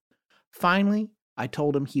teeth. Finally, I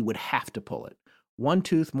told him he would have to pull it. One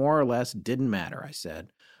tooth more or less didn't matter, I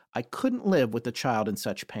said. I couldn't live with the child in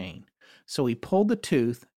such pain. So he pulled the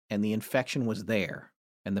tooth, and the infection was there,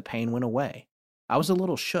 and the pain went away. I was a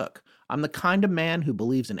little shook. I'm the kind of man who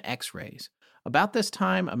believes in x-rays. About this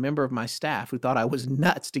time, a member of my staff who thought I was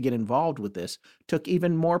nuts to get involved with this took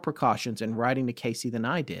even more precautions in writing to Cayce than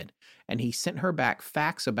I did, and he sent her back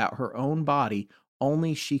facts about her own body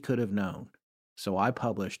only she could have known. So I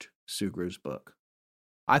published Sugrue's book.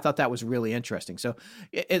 I thought that was really interesting. So,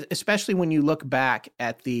 especially when you look back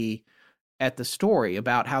at the story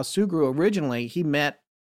about how Sugrue originally, he met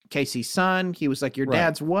Cayce's son. He was like, your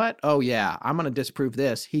dad's what? Oh, yeah, I'm going to disprove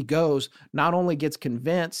this. He goes, not only gets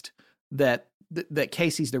convinced that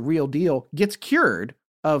Cayce's the real deal, gets cured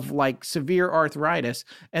of like severe arthritis.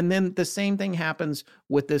 And then the same thing happens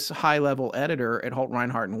with this high-level editor at Holt,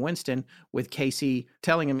 Rinehart, and Winston with Cayce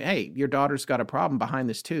telling him, hey, your daughter's got a problem behind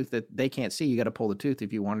this tooth that they can't see. You got to pull the tooth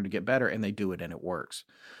if you want her to get better. And they do it and it works.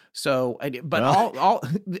 So,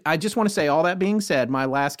 I just want to say, all that being said, my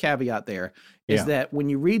last caveat there is that when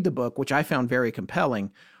you read the book, which I found very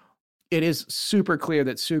compelling, it is super clear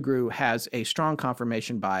that Sugrue has a strong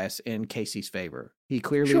confirmation bias in Cayce's favor. He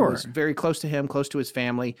clearly was very close to him, close to his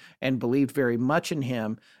family, and believed very much in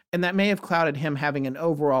him. And that may have clouded him having an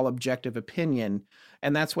overall objective opinion.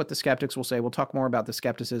 And that's what the skeptics will say. We'll talk more about the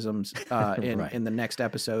skepticisms in the next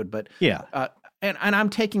episode. But and I'm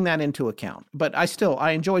taking that into account. But I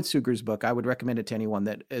enjoyed Sugrue's book. I would recommend it to anyone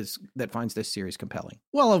that finds this series compelling.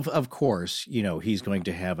 Well, of course, he's going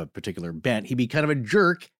to have a particular bent. He'd be kind of a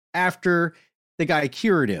jerk after the guy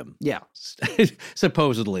cured him. Yeah.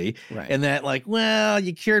 Supposedly. Right. And that well,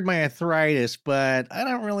 you cured my arthritis, but I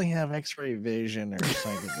don't really have x-ray vision or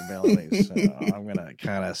psychic abilities. So I'm going to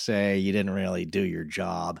kind of say you didn't really do your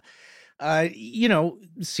job.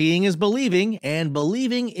 Seeing is believing, and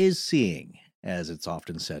believing is seeing, as it's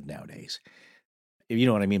often said nowadays. If you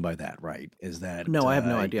know what I mean by that, right? Is that no? I have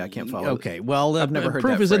no idea. I can't follow. Okay, well, I've never heard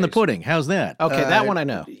proof that is in the phrase. pudding. How's that? Okay, that one I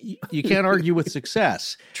know. You can't argue with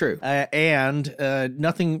success. True. And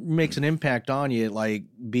nothing makes an impact on you like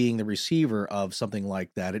being the receiver of something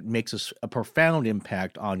like that. It makes a profound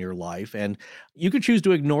impact on your life, and you could choose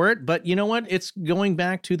to ignore it. But you know what? It's going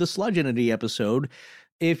back to the sludge entity episode.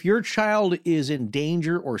 If your child is in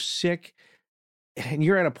danger or sick, and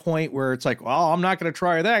you're at a point where it's like, well, I'm not going to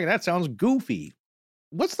try that. That sounds goofy.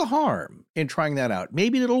 What's the harm in trying that out?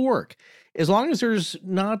 Maybe it'll work. As long as there's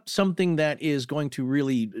not something that is going to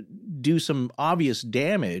really do some obvious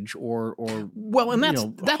damage or well, and that's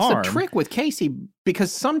harm. The trick with Casey,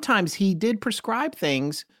 because sometimes he did prescribe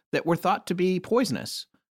things that were thought to be poisonous,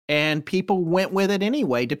 and people went with it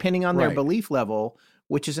anyway, depending on their belief level,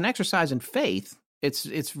 which is an exercise in faith.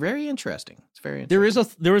 It's very interesting. It's very interesting.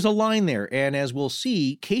 There is a line there, and as we'll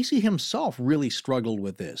see, Casey himself really struggled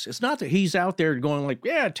with this. It's not that he's out there going like,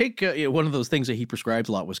 yeah, take one of those things that he prescribes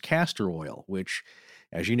a lot was castor oil, which,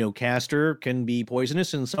 as you know, castor can be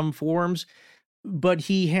poisonous in some forms, but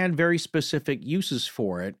he had very specific uses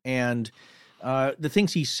for it, and the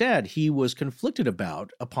things he said he was conflicted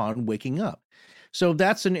about upon waking up. So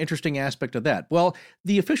that's an interesting aspect of that. Well,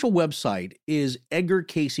 the official website is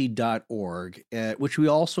edgarcayce.org, which we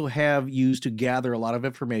also have used to gather a lot of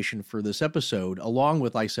information for this episode, along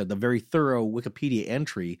with, like I said, the very thorough Wikipedia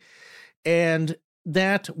entry. And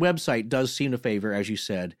that website does seem to favor, as you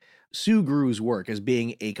said, Sue Gru's work as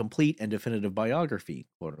being a complete and definitive biography,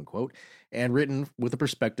 quote unquote, and written with the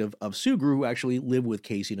perspective of Sue Gru, who actually lived with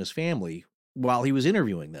Casey and his family while he was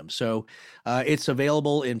interviewing them. So it's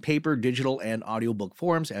available in paper, digital, and audiobook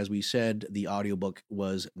forms. As we said, the audiobook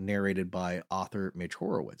was narrated by author Mitch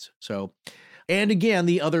Horowitz. So, and again,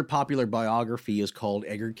 the other popular biography is called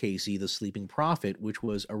Edgar Cayce, The Sleeping Prophet, which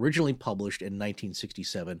was originally published in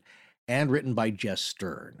 1967 and written by Jess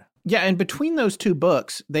Stern. Yeah, and between those two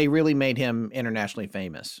books, they really made him internationally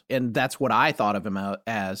famous. And that's what I thought of him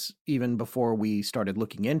as even before we started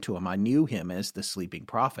looking into him. I knew him as the Sleeping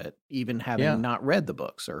Prophet, even having not read the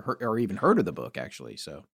books or even heard of the book, actually.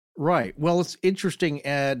 So Right. Well, it's interesting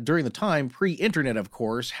during the time, pre-internet, of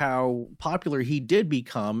course, how popular he did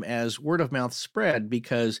become as word of mouth spread,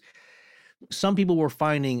 because some people were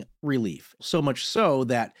finding relief, so much so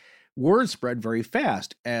that word spread very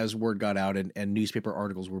fast as word got out and newspaper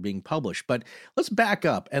articles were being published. But let's back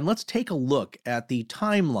up and let's take a look at the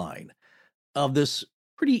timeline of this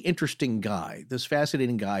pretty interesting guy, this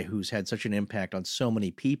fascinating guy who's had such an impact on so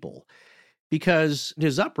many people, because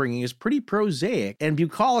his upbringing is pretty prosaic and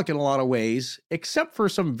bucolic in a lot of ways, except for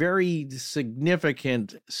some very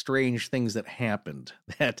significant, strange things that happened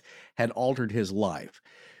that had altered his life.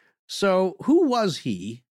 So who was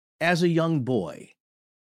he as a young boy?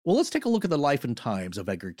 Well, let's take a look at the life and times of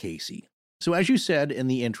Edgar Cayce. So as you said in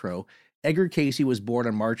the intro, Edgar Cayce was born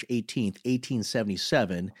on March 18th,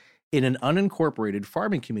 1877, in an unincorporated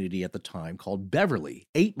farming community at the time called Beverly,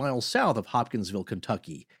 8 miles south of Hopkinsville,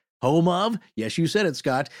 Kentucky, home of, yes, you said it,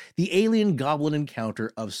 Scott, the alien goblin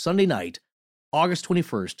encounter of Sunday night, August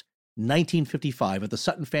 21st, 1955, at the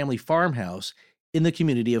Sutton family farmhouse in the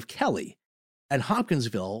community of Kelly. And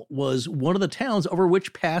Hopkinsville was one of the towns over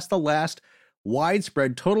which passed the last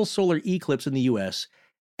widespread total solar eclipse in the U.S.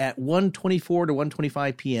 at 1:24 to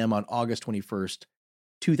 1:25 p.m. on August 21st,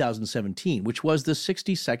 2017, which was the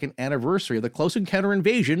 62nd anniversary of the Close Encounter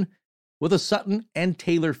invasion with the Sutton and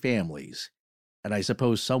Taylor families. And I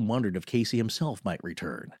suppose some wondered if Cayce himself might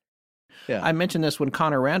return. Yeah. I mentioned this when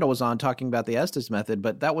Connor Randall was on talking about the Estes method,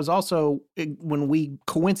 but that was also when we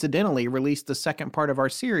coincidentally released the second part of our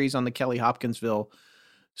series on the Kelly Hopkinsville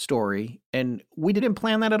story, and we didn't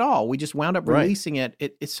plan that at all. We just wound up releasing it.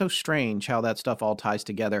 It's so strange how that stuff all ties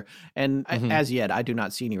together. And as yet, I do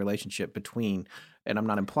not see any relationship between, and I'm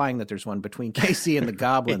not implying that there's one between Cayce and the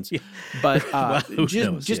goblins, but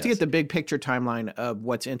just to get the big picture timeline of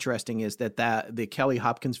what's interesting is that the Kelly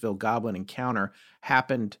Hopkinsville goblin encounter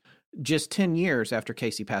happened just 10 years after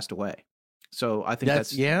Cayce passed away. So I think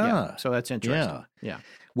that's so that's interesting. Yeah.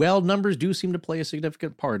 Well, numbers do seem to play a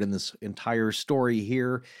significant part in this entire story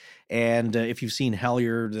here. And if you've seen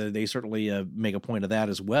Hellier, they certainly make a point of that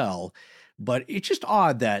as well. But it's just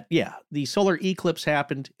odd that, the solar eclipse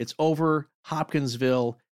happened. It's over.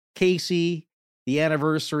 Hopkinsville, Cayce, the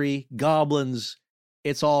anniversary, goblins.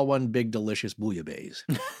 It's all one big delicious bouillabaisse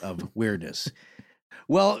of weirdness.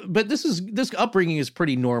 Well, but this upbringing is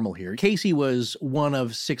pretty normal here. Cayce was one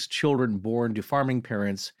of 6 children born to farming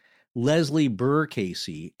parents, Leslie Burr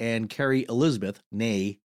Cayce and Carrie Elizabeth,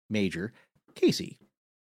 née Major, Cayce.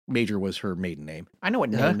 Major was her maiden name. I know what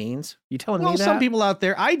name means. You telling me that? Well, some people out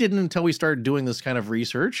there, I didn't until we started doing this kind of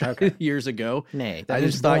research years ago. Nay, I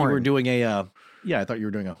just thought you were doing I thought you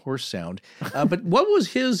were doing a horse sound. But what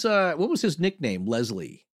was his nickname?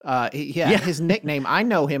 Leslie. His nickname, I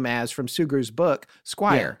know him as from Sugrew's book,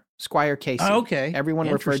 Squire. Yeah. Squire Casey. Oh, okay. Everyone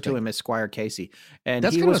referred to him as Squire Casey. And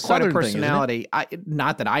That's he was quite a personality.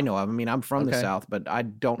 Not that I know of. I mean, I'm from the South, but I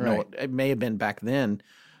don't know. It may have been back then.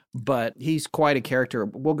 But he's quite a character.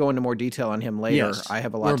 We'll go into more detail on him later. Yes. I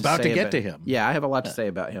have a lot to say. We're about to get to him. Yeah, I have a lot to say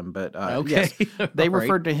about him. But okay. Yes, they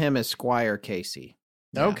referred to him as Squire Casey.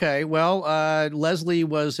 Yeah. Okay, well, Leslie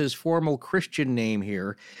was his formal Christian name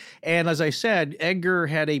here. And as I said, Edgar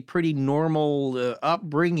had a pretty normal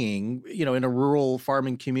upbringing, in a rural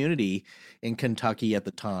farming community in Kentucky at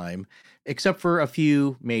the time, except for a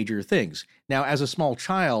few major things. Now, as a small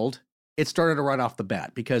child, it started to run off the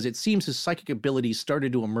bat because it seems his psychic abilities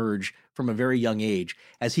started to emerge from a very young age,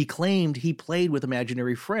 as he claimed he played with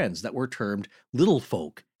imaginary friends that were termed little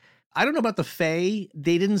folk. I don't know about the Fae.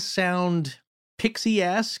 They didn't sound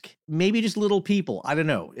pixie-esque, maybe just little people. I don't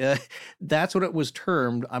know. That's what it was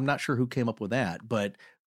termed. I'm not sure who came up with that, but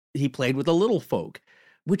he played with the little folk,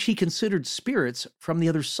 which he considered spirits from the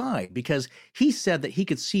other side because he said that he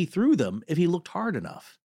could see through them if he looked hard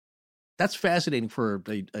enough. That's fascinating for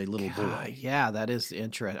a little boy. Yeah, that is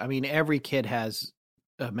interesting. I mean, every kid has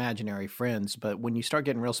imaginary friends, but when you start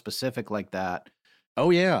getting real specific like that, oh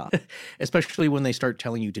yeah, especially when they start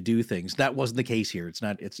telling you to do things. That wasn't the case here. It's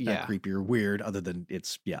not creepy or weird, other than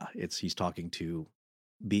he's talking to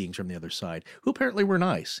beings from the other side who apparently were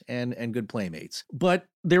nice and good playmates. But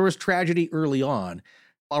there was tragedy early on.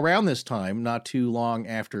 Around this time, not too long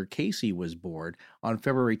after Casey was born, on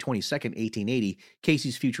February 22nd, 1880,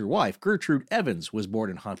 Casey's future wife, Gertrude Evans, was born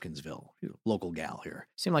in Hopkinsville, local gal here.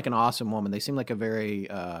 Seemed like an awesome woman. They seemed like a very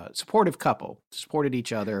supportive couple, supported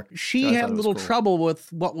each other. She had a little trouble with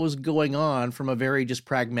what was going on from a very just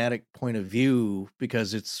pragmatic point of view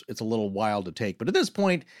because it's a little wild to take. But at this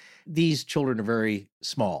point, these children are very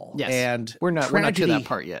small. Yes. And we're not to that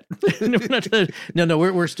part yet.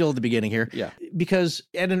 We're still at the beginning here. Yeah. Because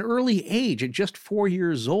at an early age, at just 4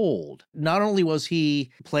 years old, not only was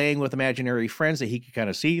he playing with imaginary friends that he could kind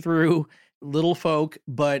of see through, little folk,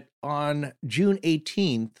 but on June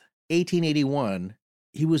 18th, 1881,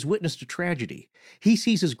 he was witness to tragedy. He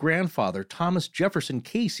sees his grandfather, Thomas Jefferson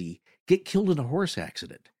Casey, get killed in a horse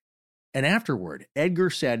accident. And afterward, Edgar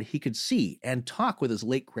said he could see and talk with his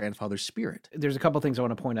late grandfather's spirit. There's a couple things I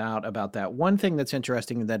want to point out about that. One thing that's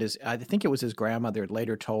interesting that is, I think it was his grandmother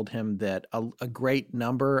later told him that a great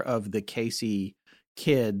number of the Casey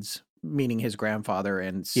kids, meaning his grandfather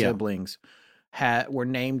and siblings, were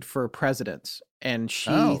named for presidents. And she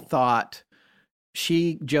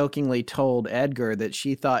jokingly told Edgar that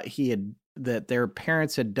she thought that their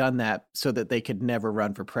parents had done that so that they could never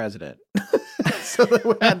run for president. So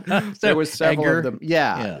there was several Edgar? of them.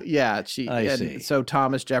 Yeah. I see. So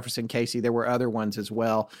Thomas Jefferson Casey, there were other ones as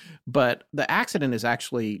well. But the accident is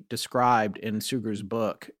actually described in Sugrew's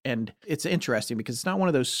book. And it's interesting because it's not one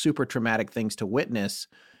of those super traumatic things to witness.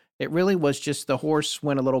 It really was just the horse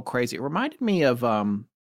went a little crazy. It reminded me of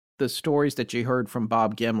the stories that you heard from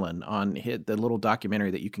Bob Gimlin on the little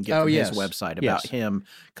documentary that you can get from his website about him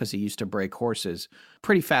because he used to break horses.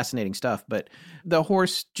 Pretty fascinating stuff. But the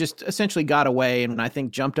horse just essentially got away and I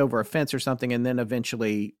think jumped over a fence or something and then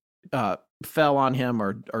eventually fell on him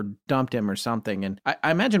or dumped him or something. And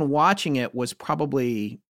I imagine watching it was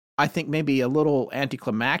probably, I think, maybe a little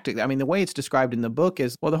anticlimactic. I mean, the way it's described in the book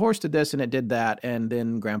is, well, the horse did this and it did that, and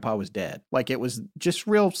then Grandpa was dead. Like, it was just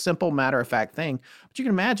real simple, matter-of-fact thing. But you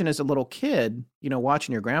can imagine as a little kid,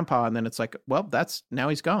 watching your grandpa, and then it's like, well, now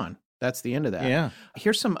he's gone. That's the end of that. Yeah.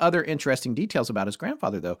 Here's some other interesting details about his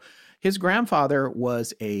grandfather, though. His grandfather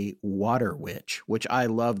was a water witch, which I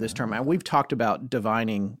love this term. And we've talked about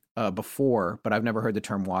divining before, but I've never heard the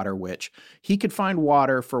term water witch. He could find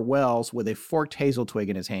water for wells with a forked hazel twig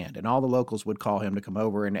in his hand, and all the locals would call him to come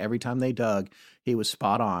over, and every time they dug, he was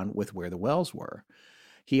spot on with where the wells were.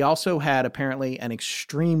 He also had apparently an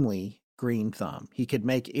extremely green thumb. He could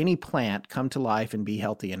make any plant come to life and be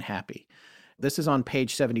healthy and happy. This is on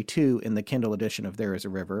page 72 in the Kindle edition of There is a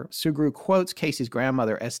River. Sugrew quotes Casey's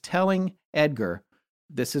grandmother as telling Edgar,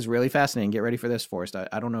 this is really fascinating. Get ready for this, Forrest.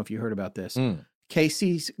 I don't know if you heard about this.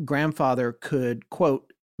 Casey's grandfather could,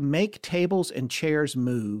 quote, make tables and chairs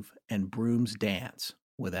move and brooms dance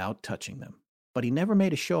without touching them. But he never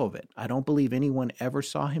made a show of it. I don't believe anyone ever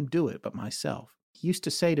saw him do it but myself. He used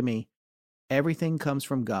to say to me, everything comes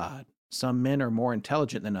from God. Some men are more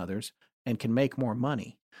intelligent than others and can make more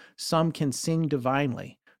money. Some can sing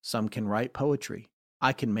divinely. Some can write poetry.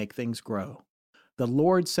 I can make things grow. The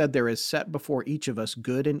Lord said there is set before each of us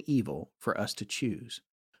good and evil for us to choose.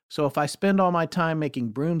 So if I spend all my time making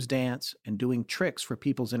brooms dance and doing tricks for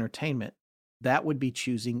people's entertainment, that would be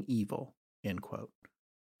choosing evil, end quote.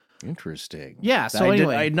 Interesting. Yeah, so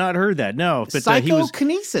anyway. I had not heard that, no. But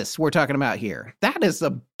psychokinesis we're talking about here. That is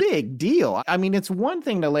a big deal. I mean, it's one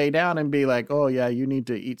thing to lay down and be like, oh, yeah, you need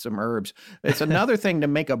to eat some herbs. It's another thing to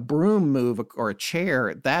make a broom move or a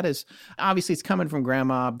chair. That is, obviously, it's coming from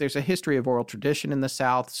Grandma. There's a history of oral tradition in the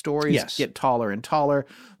South. Stories get taller and taller.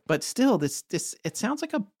 But still, this it sounds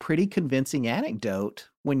like a pretty convincing anecdote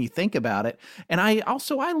when you think about it. And I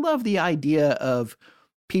love the idea of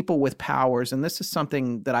people with powers, and this is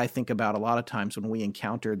something that I think about a lot of times when we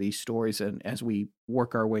encounter these stories and as we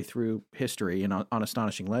work our way through history and on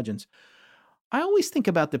Astonishing Legends. I always think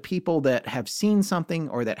about the people that have seen something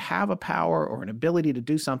or that have a power or an ability to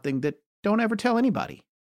do something that don't ever tell anybody.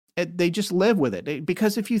 They just live with it.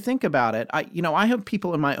 Because if you think about it, I have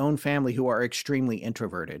people in my own family who are extremely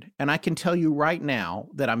introverted, and I can tell you right now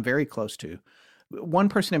that I'm very close to. One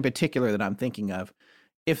person in particular that I'm thinking of,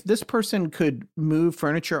 if this person could move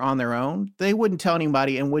furniture on their own, they wouldn't tell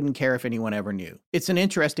anybody and wouldn't care if anyone ever knew. It's an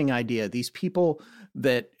interesting idea. These people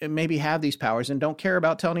that maybe have these powers and don't care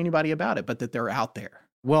about telling anybody about it, but that they're out there.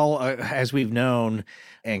 Well, as we've known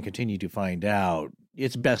and continue to find out,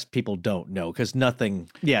 it's best people don't know because nothing.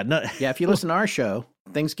 Yeah, if you listen to our show,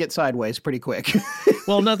 things get sideways pretty quick.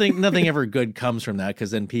 Well, nothing ever good comes from that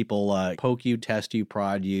because then people poke you, test you,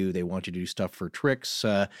 prod you. They want you to do stuff for tricks,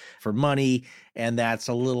 for money, and that's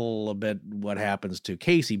a little bit what happens to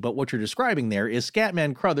Casey. But what you're describing there is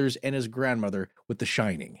Scatman Crothers and his grandmother with The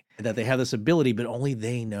Shining, that they have this ability, but only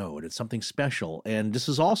they know it. It's something special. And this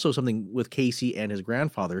is also something with Casey and his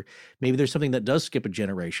grandfather. Maybe there's something that does skip a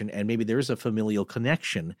generation, and maybe there's a familial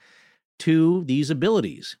connection to these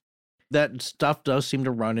abilities. That stuff does seem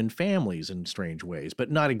to run in families in strange ways,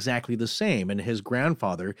 but not exactly the same. And his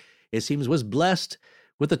grandfather, it seems, was blessed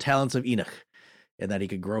with the talents of Enoch and that he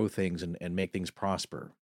could grow things and make things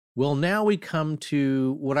prosper. Well, now we come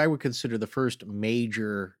to what I would consider the first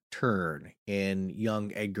major turn in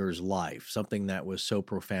young Edgar's life, something that was so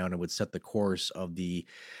profound and would set the course of the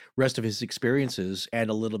rest of his experiences and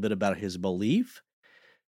a little bit about his belief.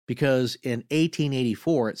 Because in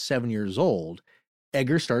 1884, at 7 years old,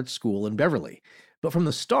 Edgar starts school in Beverly. But from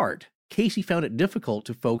the start, Casey found it difficult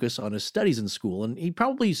to focus on his studies in school, and he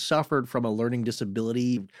probably suffered from a learning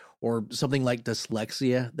disability or something like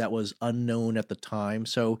dyslexia that was unknown at the time.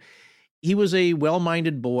 So he was a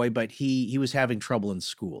well-minded boy, but he was having trouble in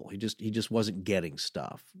school. He just wasn't getting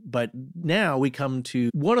stuff. But now we come to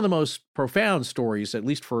one of the most profound stories, at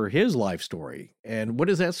least for his life story. And what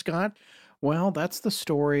is that, Scott? Well, that's the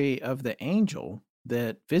story of the angel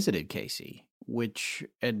that visited Casey.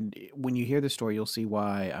 And when you hear the story, you'll see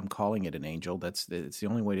why I'm calling it an angel. It's the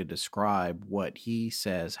only way to describe what he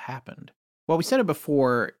says happened. Well, we said it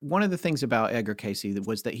before. One of the things about Edgar Casey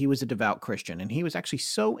was that he was a devout Christian, and he was actually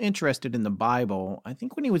so interested in the Bible. I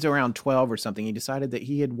think when he was around 12 or something, he decided that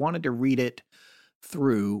he had wanted to read it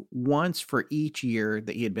through once for each year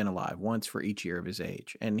that he had been alive, once for each year of his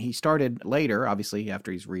age. And he started later, obviously,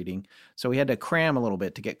 after he's reading. So he had to cram a little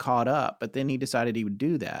bit to get caught up, but then he decided he would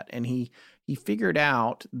do that. And he figured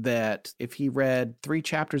out that if he read 3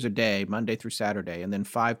 chapters a day, Monday through Saturday, and then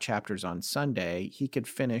 5 chapters on Sunday, he could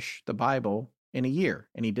finish the Bible in a year.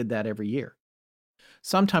 And he did that every year.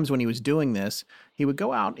 Sometimes when he was doing this, he would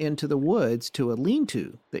go out into the woods to a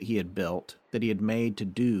lean-to that he had built, that he had made to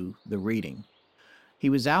do the reading. He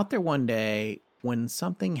was out there one day when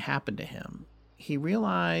something happened to him. He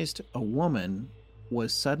realized a woman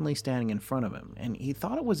was suddenly standing in front of him, and he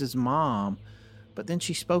thought it was his mom, but then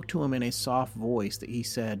she spoke to him in a soft voice that he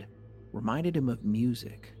said reminded him of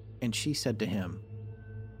music. And she said to him,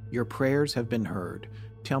 "Your prayers have been heard.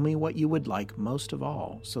 Tell me what you would like most of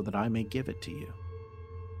all so that I may give it to you."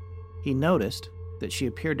 He noticed that she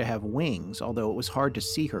appeared to have wings, although it was hard to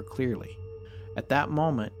see her clearly. At that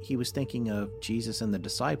moment, he was thinking of Jesus and the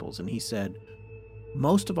disciples, and he said,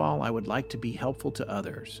 "Most of all, I would like to be helpful to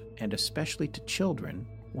others, and especially to children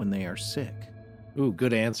when they are sick." Ooh,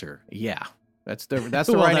 good answer. Yeah, that's the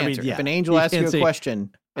right answer. Yeah. If an angel asks you a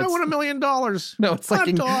question, I want $1 million. No, it's like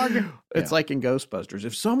like in Ghostbusters.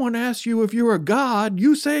 If someone asks you if you're a god,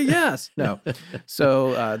 you say yes. No.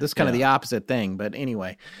 So this is kind of the opposite thing. But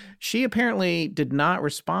anyway, she apparently did not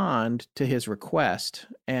respond to his request.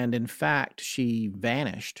 And in fact, she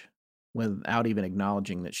vanished without even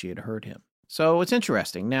acknowledging that she had heard him. So it's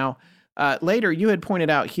interesting. Now, later, you had pointed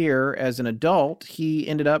out here as an adult, he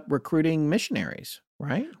ended up recruiting missionaries,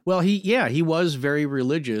 right? Well, he was very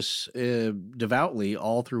religious, devoutly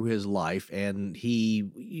all through his life, and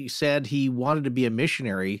he said he wanted to be a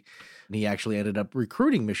missionary, and he actually ended up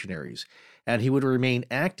recruiting missionaries, and he would remain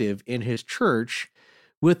active in his church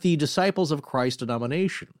with the Disciples of Christ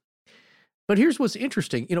denomination. But here's what's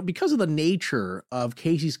interesting, because of the nature of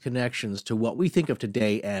Casey's connections to what we think of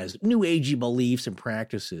today as New Agey beliefs and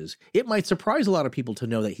practices, it might surprise a lot of people to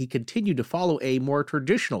know that he continued to follow a more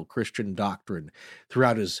traditional Christian doctrine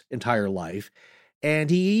throughout his entire life, and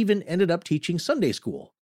he even ended up teaching Sunday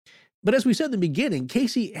school. But as we said in the beginning,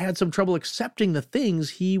 Casey had some trouble accepting the things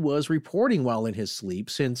he was reporting while in his sleep,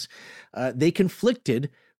 since they conflicted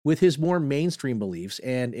with his more mainstream beliefs,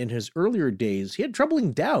 and in his earlier days, he had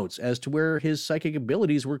troubling doubts as to where his psychic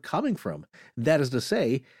abilities were coming from. That is to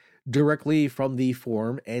say, directly from the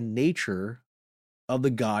form and nature of the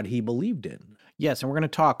God he believed in. Yes, and we're going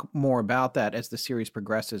to talk more about that as the series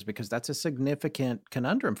progresses, because that's a significant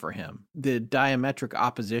conundrum for him. The diametric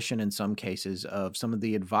opposition in some cases of some of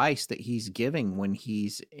the advice that he's giving when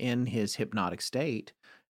he's in his hypnotic state,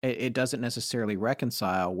 it doesn't necessarily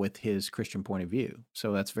reconcile with his Christian point of view.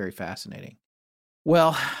 So that's very fascinating.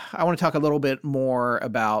 Well, I want to talk a little bit more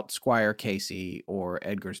about Squire Casey, or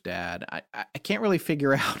Edgar's dad. I can't really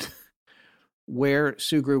figure out where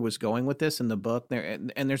Sugrue was going with this in the book.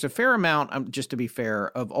 And there's a fair amount, just to be fair,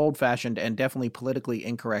 of old-fashioned and definitely politically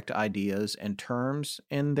incorrect ideas and terms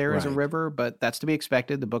in There Is a River, but that's to be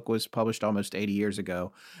expected. The book was published almost 80 years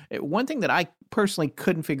ago. One thing that I personally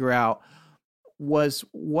couldn't figure out was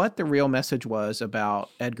what the real message was about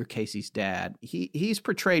Edgar Casey's dad. He's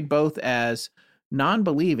portrayed both as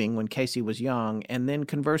non-believing when Casey was young, and then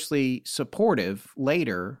conversely supportive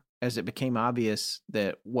later as it became obvious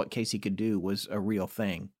that what Casey could do was a real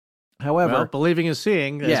thing. However, believing is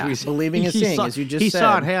seeing. Believing is seeing, as you just said. He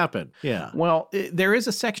saw it happen. Yeah. Well, there is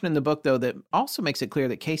a section in the book, though, that also makes it clear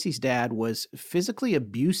that Casey's dad was physically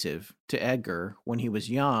abusive to Edgar when he was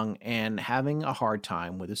young and having a hard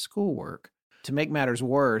time with his schoolwork. To make matters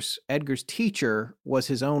worse, Edgar's teacher was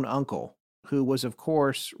his own uncle, who was, of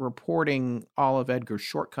course, reporting all of Edgar's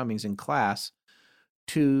shortcomings in class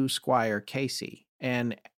to Squire Casey.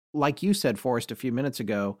 And like you said, Forrest, a few minutes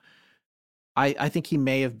ago, I think he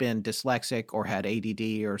may have been dyslexic or had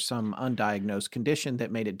ADD or some undiagnosed condition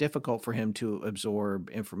that made it difficult for him to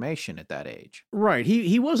absorb information at that age. Right.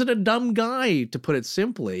 He wasn't a dumb guy, to put it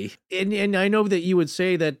simply. And I know that you would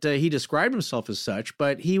say that he described himself as such,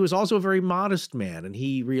 but he was also a very modest man, and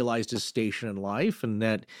he realized his station in life, and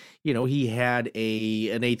that, he had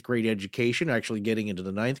an 8th grade education, actually getting into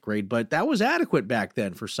the 9th grade, but that was adequate back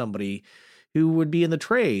then for somebody who would be in the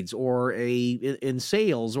trades or in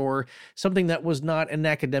sales or something that was not an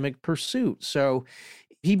academic pursuit. So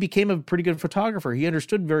he became a pretty good photographer. He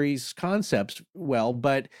understood various concepts well,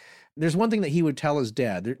 but there's one thing that he would tell his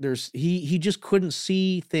dad. He just couldn't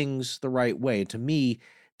see things the right way. To me,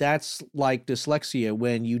 that's like dyslexia,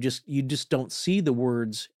 when you just don't see the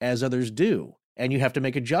words as others do, and you have to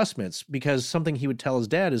make adjustments, because something he would tell his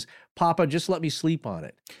dad is, "Papa, just let me sleep on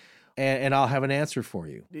it, and I'll have an answer for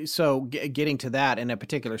you." So getting to that, in a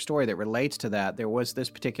particular story that relates to that, there was this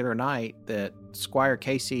particular night that Squire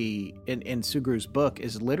Casey in Sugrue's book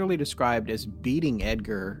is literally described as beating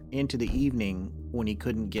Edgar into the evening when he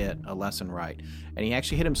couldn't get a lesson right. And he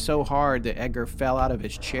actually hit him so hard that Edgar fell out of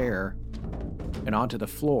his chair and onto the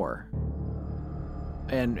floor.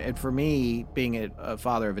 And for me, being a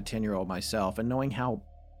father of a 10-year-old myself, and knowing how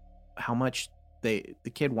much the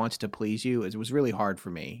kid wants to please you, it was really hard for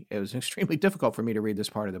me. It was extremely difficult for me to read this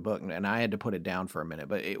part of the book, and I had to put it down for a minute.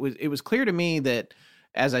 But it was clear to me that,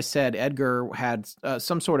 as I said, Edgar had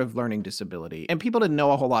some sort of learning disability, and people didn't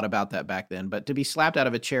know a whole lot about that back then. But to be slapped out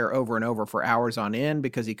of a chair over and over for hours on end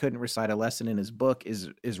because he couldn't recite a lesson in his book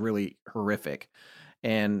is really horrific.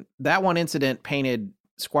 And that one incident painted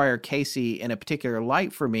Squire Casey in a particular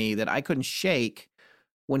light for me that I couldn't shake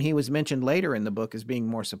when he was mentioned later in the book as being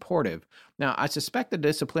more supportive. Now, I suspect the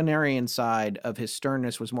disciplinarian side of his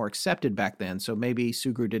sternness was more accepted back then, so maybe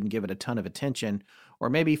Sugrue didn't give it a ton of attention, or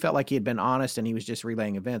maybe he felt like he had been honest and he was just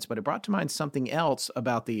relaying events, but it brought to mind something else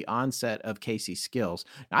about the onset of Casey's skills.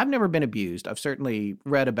 Now, I've never been abused. I've certainly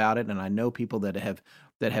read about it, and I know people that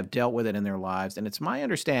have dealt with it in their lives, and it's my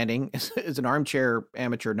understanding, as an armchair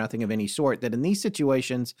amateur, nothing of any sort, that in these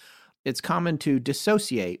situations, it's common to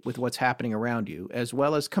dissociate with what's happening around you, as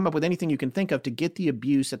well as come up with anything you can think of to get the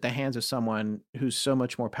abuse at the hands of someone who's so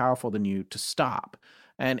much more powerful than you to stop.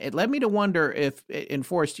 And it led me to wonder if, in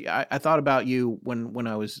Forrest, I thought about you when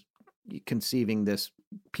I was conceiving this,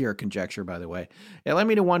 pure conjecture, by the way. It led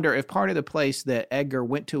me to wonder if part of the place that Edgar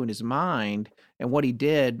went to in his mind and what he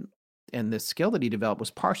did and the skill that he developed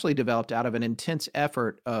was partially developed out of an intense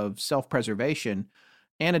effort of self-preservation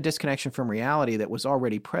and a disconnection from reality that was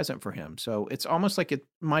already present for him. So it's almost like it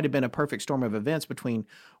might have been a perfect storm of events between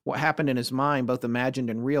what happened in his mind, both imagined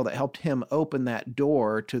and real, that helped him open that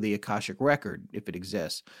door to the Akashic record, if it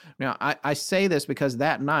exists. Now, I say this because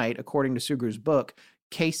that night, according to Sugrew's book,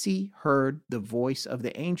 Casey heard the voice of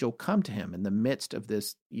the angel come to him in the midst of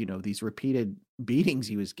this, these repeated beatings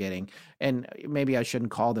he was getting. And maybe I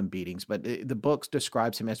shouldn't call them beatings, but the book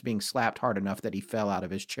describes him as being slapped hard enough that he fell out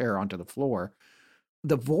of his chair onto the floor.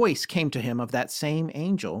 The voice came to him of that same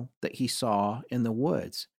angel that he saw in the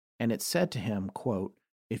woods. And it said to him, quote,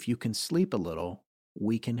 "If you can sleep a little,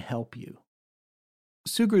 we can help you."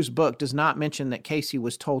 Sugrew's book does not mention that Casey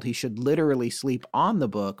was told he should literally sleep on the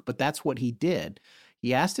book, but that's what he did.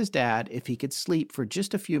 He asked his dad if he could sleep for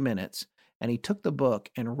just a few minutes, and he took the book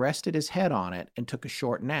and rested his head on it and took a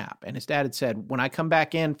short nap. And his dad had said, when I come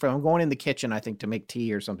back in I'm going in the kitchen, I think, to make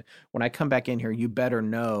tea or something. When I come back in here, you better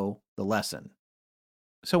know the lesson.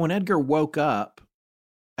 So when Edgar woke up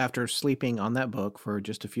after sleeping on that book for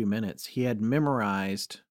just a few minutes, he had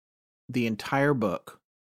memorized the entire book,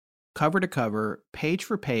 cover to cover, page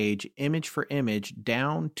for page, image for image,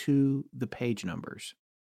 down to the page numbers.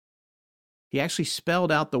 He actually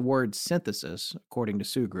spelled out the word synthesis, according to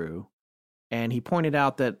Sugrew, and he pointed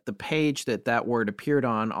out that the page that word appeared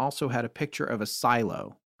on also had a picture of a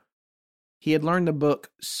silo. He had learned the book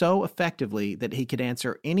so effectively that he could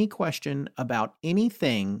answer any question about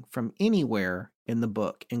anything from anywhere in the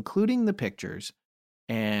book, including the pictures.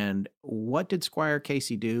 And what did Squire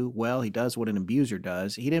Casey do? Well, he does what an abuser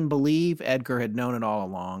does. He didn't believe Edgar had known it all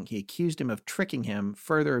along. He accused him of tricking him,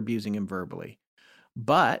 further abusing him verbally.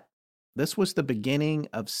 But this was the beginning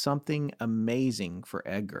of something amazing for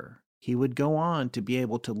Edgar. He would go on to be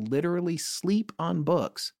able to literally sleep on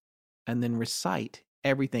books and then recite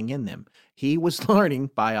everything in them. He was learning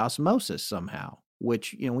by osmosis somehow,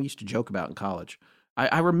 which, we used to joke about in college.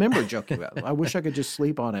 I remember joking about it. I wish I could just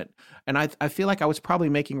sleep on it. And I feel like I was probably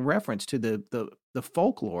making reference to the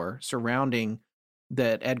folklore surrounding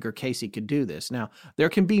that Edgar Casey could do this. Now, there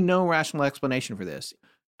can be no rational explanation for this.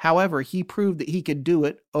 However, he proved that he could do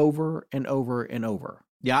it over and over and over.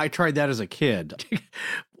 Yeah, I tried that as a kid.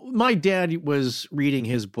 My dad was reading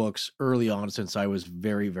his books early on since I was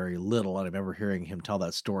very, very little. And I remember hearing him tell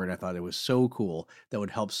that story, and I thought it was so cool. That would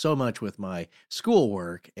help so much with my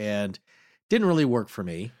schoolwork, and didn't really work for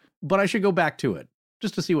me. But I should go back to it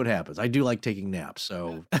just to see what happens. I do like taking naps,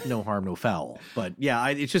 so no harm, no foul. But yeah,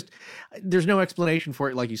 it's just, there's no explanation for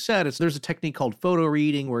it. Like you said, there's a technique called photo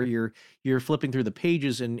reading where you're flipping through the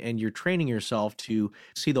pages and you're training yourself to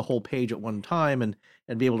see the whole page at one time and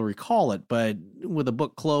be able to recall it. But with a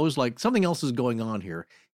book closed, like, something else is going on here.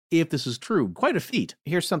 If this is true, quite a feat.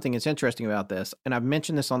 Here's something that's interesting about this, and I've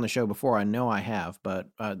mentioned this on the show before. I know I have, but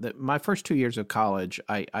my first 2 years of college,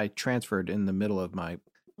 I transferred in the middle of my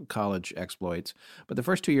college exploits. But the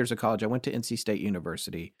first 2 years of college, I went to NC State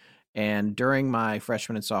University. And during my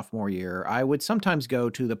freshman and sophomore year, I would sometimes go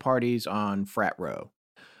to the parties on Frat Row,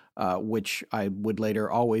 which I would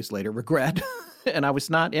always later regret. And I was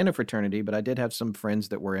not in a fraternity, but I did have some friends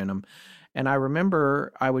that were in them. And I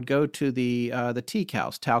remember I would go to the Teak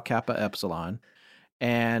House, Tau Kappa Epsilon.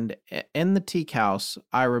 And in the Teak House,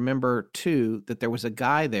 I remember, too, that there was a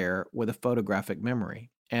guy there with a photographic memory.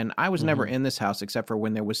 And I was never in this house except for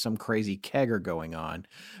when there was some crazy kegger going on.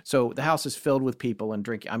 So the house is filled with people and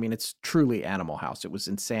drinking. I mean, it's truly Animal House. It was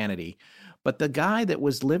insanity. But the guy that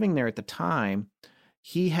was living there at the time,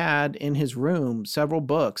 he had in his room several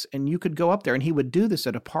books, and you could go up there, and he would do this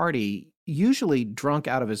at a party, usually drunk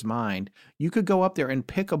out of his mind. You could go up there and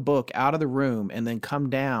pick a book out of the room and then come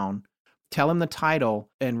down, tell him the title,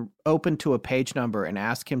 and open to a page number and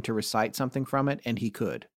ask him to recite something from it, and he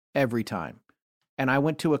could every time. And I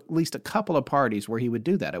went to at least a couple of parties where he would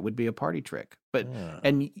do that. It would be a party trick. But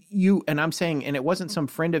and I'm saying, and it wasn't some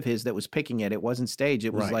friend of his that was picking it. It wasn't staged.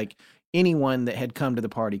 It was like anyone that had come to the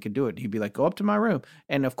party could do it. He'd be like, go up to my room.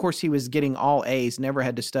 And of course he was getting all A's, never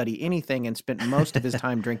had to study anything, and spent most of his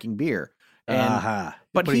time drinking beer. And,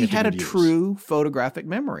 but he had a true photographic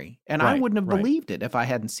memory. And I wouldn't have believed it if I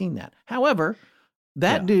hadn't seen that. However,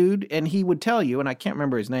 that dude, and he would tell you, and I can't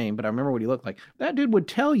remember his name, but I remember what he looked like. That dude would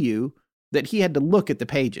tell you that he had to look at the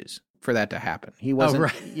pages for that to happen. He wasn't,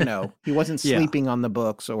 he wasn't sleeping on the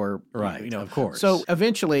books or, of course. So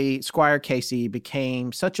eventually Squire Casey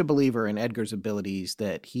became such a believer in Edgar's abilities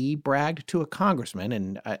that he bragged to a congressman.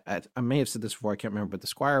 And I may have said this before, I can't remember, but the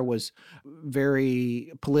Squire was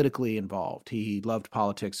very politically involved. He loved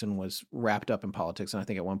politics and was wrapped up in politics. And I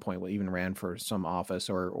think at one point even ran for some office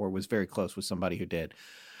or was very close with somebody who did.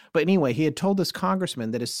 But anyway, he had told this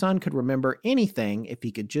congressman that his son could remember anything if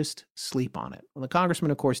he could just sleep on it. Well, the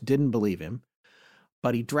congressman, of course, didn't believe him,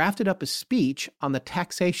 but he drafted up a speech on the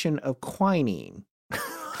taxation of quinine,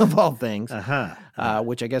 of all things,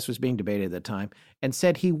 which I guess was being debated at the time, and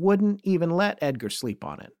said he wouldn't even let Edgar sleep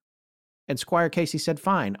on it. And Squire Casey said,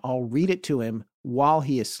 fine, I'll read it to him while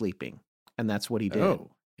he is sleeping. And that's what he did.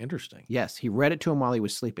 Oh, interesting. Yes, he read it to him while he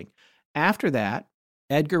was sleeping. After that,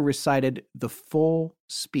 Edgar recited the full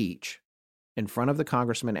speech in front of the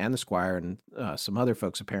congressman and the squire and some other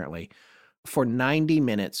folks, apparently, for 90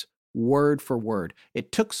 minutes, word for word.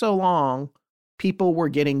 It took so long, people were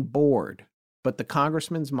getting bored, but the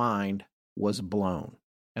congressman's mind was blown.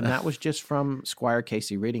 And that was just from Squire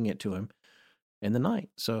Casey reading it to him in the night.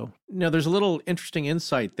 So now there's a little interesting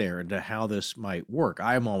insight there into how this might work.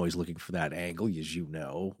 I'm always looking for that angle, as you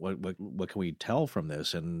know. What can we tell from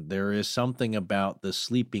this? And there is something about the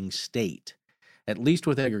sleeping state, at least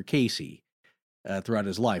with Edgar Casey, throughout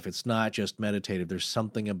his life. It's not just meditative. There's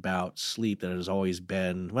something about sleep that has always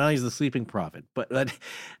been, well, he's the sleeping prophet, but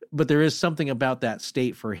there is something about that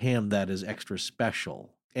state for him that is extra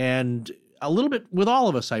special. And a little bit with all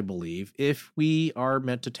of us, I believe, if we are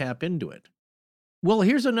meant to tap into it. Well,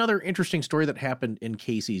 here's another interesting story that happened in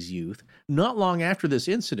Casey's youth. Not long after this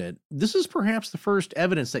incident, this is perhaps the first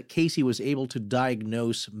evidence that Casey was able to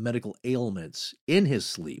diagnose medical ailments in his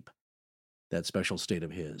sleep, that special state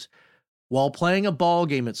of his. While playing a ball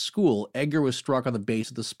game at school, Edgar was struck on the base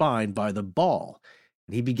of the spine by the ball.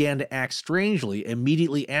 And he began to act strangely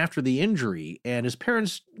immediately after the injury, and his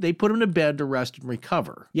parents, they put him to bed to rest and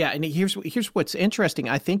recover. Yeah, and here's what's interesting.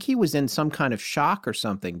 I think he was in some kind of shock or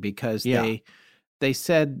something because they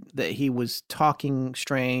said that he was talking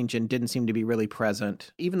strange and didn't seem to be really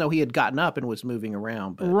present, even though he had gotten up and was moving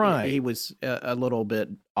around. But he was a little bit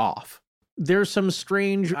off. There's some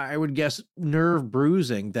strange, I would guess, nerve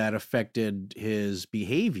bruising that affected his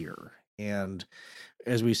behavior. And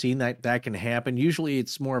as we've seen, that can happen. Usually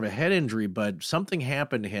it's more of a head injury, but something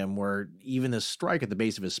happened to him where even this strike at the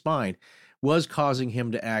base of his spine was causing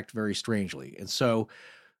him to act very strangely. And so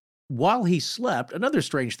while he slept, another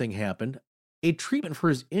strange thing happened. A treatment for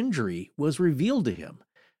his injury was revealed to him,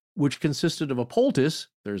 which consisted of a poultice.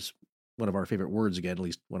 There's one of our favorite words again, at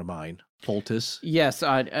least one of mine, poultice. Yes.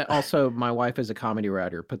 Also, my wife is a comedy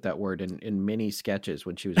writer, put that word in many sketches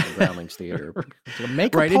when she was in Groundlings Theater. So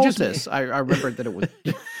make a poultice. I remembered that it was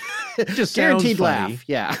it just guaranteed funny. Laugh.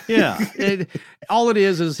 Yeah. Yeah. All it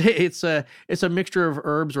is it's a mixture of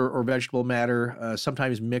herbs or vegetable matter,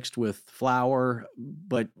 sometimes mixed with flour,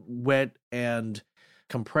 but wet and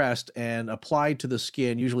compressed and applied to the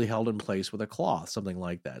skin, usually held in place with a cloth, something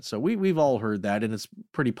like that. So we've all heard that, and it's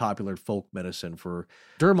pretty popular folk medicine for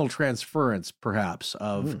dermal transference, perhaps,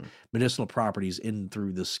 of medicinal properties in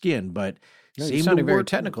through the skin. But you sounded very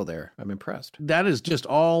technical there. I'm impressed. That is just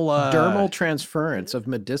all dermal transference of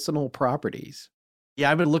medicinal properties.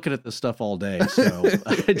 Yeah, I've been looking at this stuff all day, so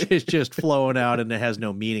it's just flowing out, and it has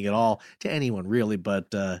no meaning at all to anyone, really.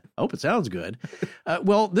 But I hope it sounds good.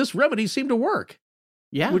 Well, this remedy seemed to work.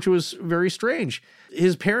 Yeah. Which was very strange.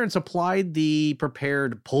 His parents applied the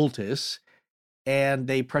prepared poultice, and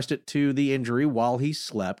they pressed it to the injury while he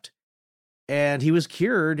slept. And he was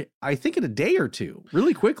cured, I think, in a day or two,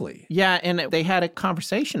 really quickly. Yeah, and they had a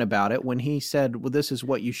conversation about it when he said, well, this is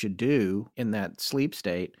what you should do in that sleep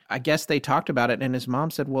state. I guess they talked about it, and his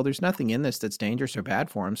mom said, well, there's nothing in this that's dangerous or bad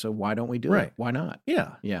for him, so why don't we do it? Why not?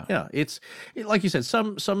 Yeah. It's like you said,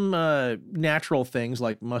 some natural things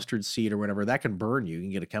like mustard seed or whatever, that can burn you. You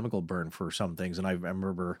can get a chemical burn for some things. And I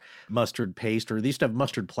remember mustard paste, or they used to have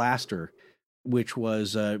mustard plaster, which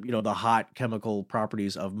was, the hot chemical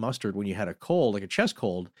properties of mustard. When you had a cold, like a chest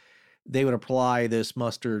cold, they would apply this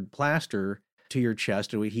mustard plaster to your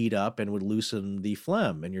chest. It would heat up and would loosen the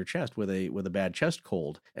phlegm in your chest with a bad chest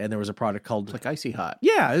cold. And there was a product called like Icy Hot.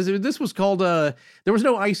 Yeah, this was called. There was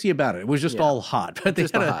no icy about it. It was just all hot. But they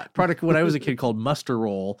had a product when I was a kid called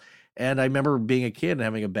Muster-Roll. And I remember being a kid and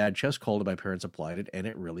having a bad chest cold, and my parents applied it, and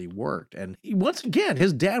it really worked. And once again,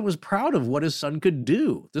 his dad was proud of what his son could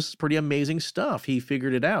do. This is pretty amazing stuff. He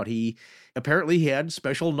figured it out. He had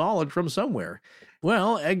special knowledge from somewhere.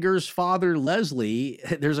 Well, Edgar's father, Leslie,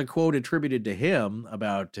 there's a quote attributed to him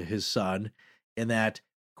about his son in that,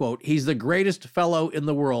 quote, he's the greatest fellow in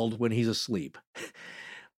the world when he's asleep.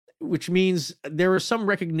 Which means there was some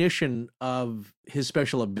recognition of his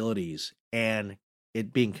special abilities and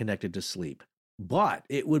it being connected to sleep. But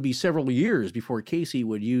it would be several years before Casey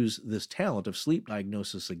would use this talent of sleep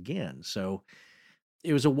diagnosis again. So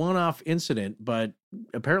it was a one-off incident, but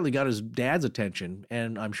apparently got his dad's attention,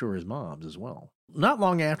 and I'm sure his mom's as well. Not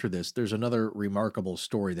long after this, there's another remarkable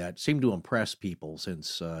story that seemed to impress people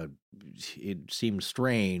since it seemed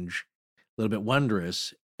strange, a little bit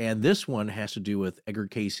wondrous, and this one has to do with Edgar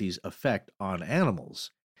Cayce's effect on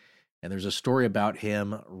animals. And there's a story about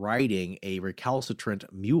him riding a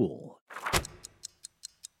recalcitrant mule.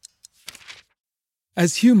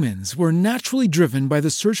 As humans, we're naturally driven by the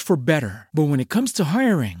search for better. But when it comes to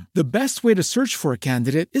hiring, the best way to search for a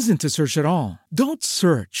candidate isn't to search at all. Don't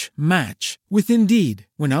search, match with Indeed.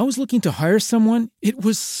 When I was looking to hire someone, it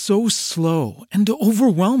was so slow and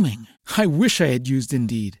overwhelming. I wish I had used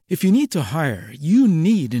Indeed. If you need to hire, you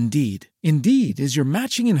need Indeed. Indeed is your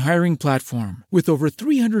matching and hiring platform with over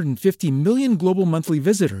 350 million global monthly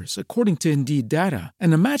visitors, according to Indeed data,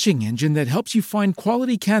 and a matching engine that helps you find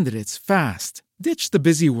quality candidates fast. Ditch the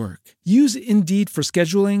busy work. Use Indeed for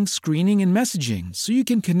scheduling, screening, and messaging so you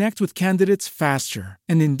can connect with candidates faster.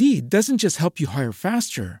 And Indeed doesn't just help you hire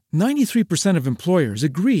faster. 93% of employers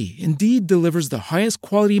agree Indeed delivers the highest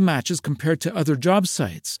quality matches compared to other job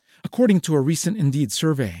sites, according to a recent Indeed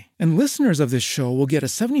survey. And listeners of this show will get a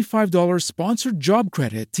 $75 sponsored job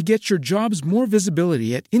credit to get your jobs more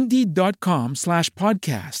visibility at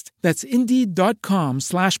Indeed.com/podcast. That's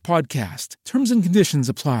Indeed.com/podcast. Terms and conditions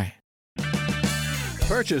apply.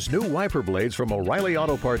 Purchase new wiper blades from O'Reilly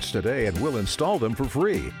Auto Parts today and we'll install them for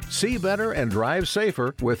free. See better and drive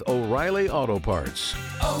safer with O'Reilly Auto Parts.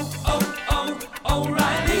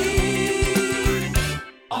 O'Reilly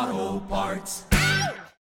Auto Parts.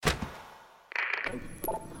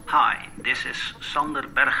 Hi, this is Sander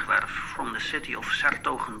Bergwerf from the city of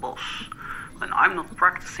 's-Hertogenbosch. When I'm not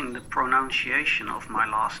practicing the pronunciation of my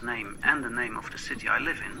last name and the name of the city I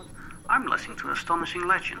live in, I'm listening to Astonishing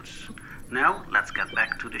Legends. Now, let's get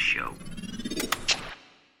back to the show.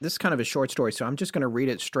 This is kind of a short story, so I'm just going to read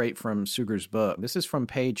it straight from Suger's book. This is from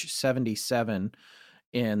page 77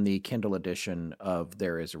 in the Kindle edition of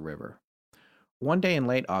There Is a River. One day in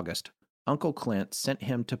late August, Uncle Clint sent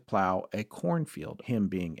him to plow a cornfield, him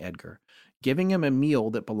being Edgar, giving him a mule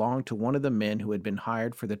that belonged to one of the men who had been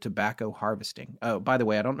hired for the tobacco harvesting. Oh, by the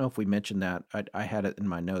way, I don't know if we mentioned that. I had it in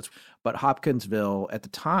my notes. But Hopkinsville at the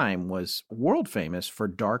time was world famous for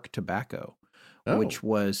dark tobacco, which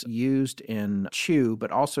was used in chew,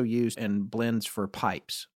 but also used in blends for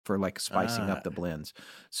pipes, for like spicing up the blends.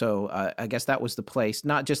 So I guess that was the place,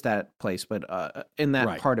 not just that place, but in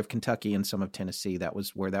that part of Kentucky and some of Tennessee, that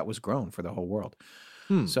was where that was grown for the whole world.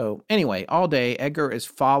 So anyway, all day, Edgar is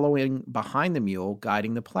following behind the mule,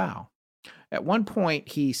 guiding the plow. At one point,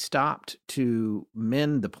 he stopped to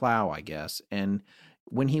mend the plow, I guess, and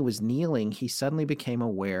when he was kneeling, he suddenly became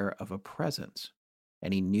aware of a presence,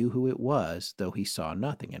 and he knew who it was, though he saw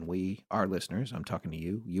nothing. And we, our listeners, I'm talking to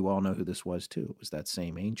you, you all know who this was too. It was that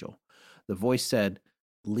same angel. The voice said,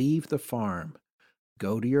 "Leave the farm.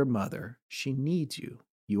 Go to your mother. She needs you.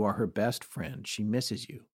 You are her best friend. She misses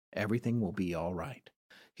you. Everything will be all right."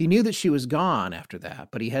 He knew that she was gone after that,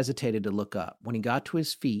 but he hesitated to look up. When he got to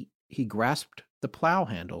his feet, he grasped the plow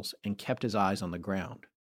handles and kept his eyes on the ground.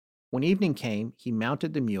 When evening came, he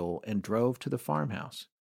mounted the mule and drove to the farmhouse.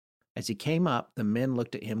 As he came up, the men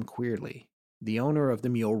looked at him queerly. The owner of the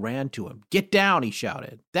mule ran to him. "Get down," he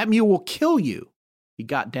shouted. "That mule will kill you." He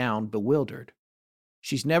got down, bewildered.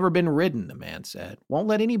 "She's never been ridden," the man said. "Won't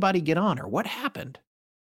let anybody get on her. What happened?"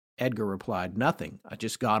 Edgar replied, "Nothing. I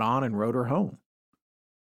just got on and rode her home."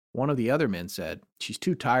 One of the other men said, "She's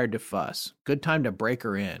too tired to fuss. Good time to break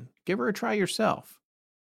her in. Give her a try yourself."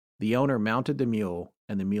 The owner mounted the mule,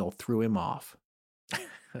 and the mule threw him off.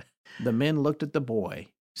 The men looked at the boy.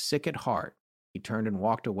 Sick at heart, he turned and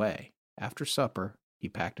walked away. After supper, he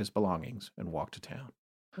packed his belongings and walked to town.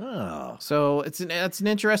 Oh, so it's an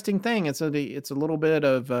interesting thing. It's a little bit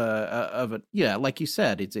of a like you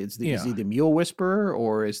said. Is he the mule whisperer,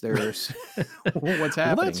 or is there what's happening?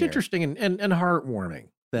 Well, that's here? Interesting and heartwarming.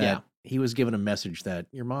 That he was given a message that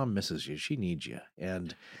your mom misses you, she needs you,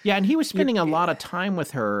 and he was spending a lot of time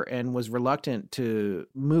with her and was reluctant to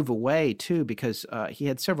move away too because he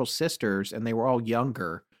had several sisters and they were all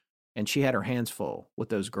younger, and she had her hands full with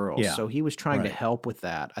those girls. So he was trying to help with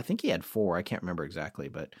that. I think he had 4. I can't remember exactly,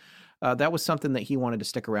 but that was something that he wanted to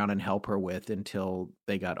stick around and help her with until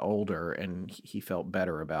they got older, and he felt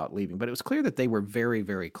better about leaving. But it was clear that they were very,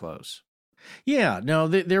 very close. Yeah, no,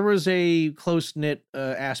 there was a close-knit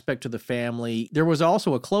aspect to the family. There was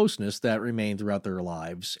also a closeness that remained throughout their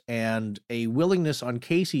lives and a willingness on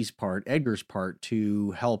Cayce's part, Edgar's part, to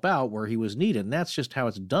help out where he was needed. And that's just how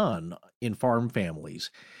it's done in farm families.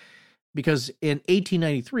 Because in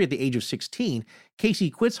 1893, at the age of 16, Cayce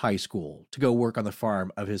quits high school to go work on the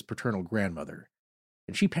farm of his paternal grandmother.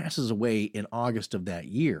 And she passes away in August of that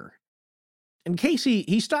year. And Casey,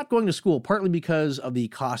 he stopped going to school partly because of the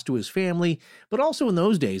cost to his family, but also in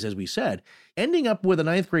those days, as we said, ending up with a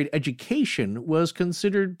 9th grade education was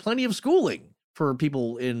considered plenty of schooling for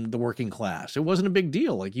people in the working class. It wasn't a big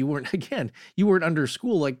deal. Like you weren't under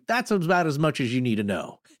school. Like that's about as much as you need to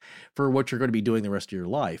know for what you're going to be doing the rest of your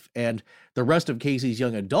life. And the rest of Casey's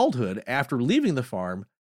young adulthood after leaving the farm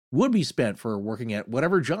would be spent for working at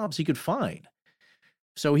whatever jobs he could find.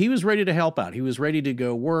 So he was ready to help out. He was ready to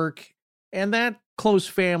go work. And that close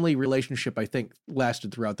family relationship, I think,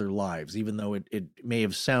 lasted throughout their lives, even though it may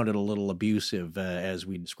have sounded a little abusive, as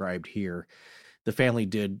we described here. The family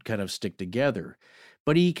did kind of stick together.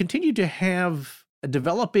 But he continued to have a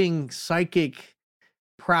developing psychic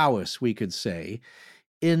prowess, we could say.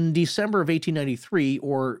 In December of 1893,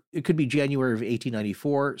 or it could be January of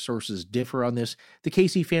 1894, sources differ on this, the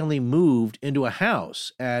Casey family moved into a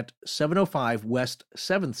house at 705 West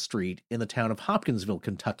 7th Street in the town of Hopkinsville,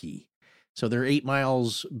 Kentucky. So they're 8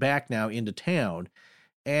 miles back now into town,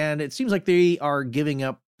 and it seems like they are giving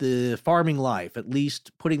up the farming life, at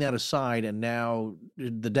least putting that aside, and now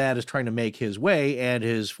the dad is trying to make his way and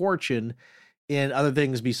his fortune in other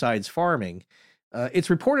things besides farming. It's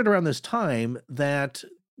reported around this time that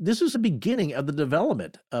this is the beginning of the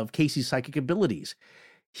development of Casey's psychic abilities.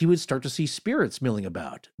 He would start to see spirits milling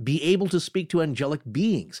about, be able to speak to angelic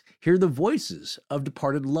beings, hear the voices of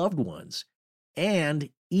departed loved ones, and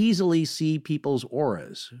easily see people's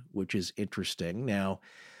auras, which is interesting. Now,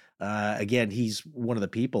 again, he's one of the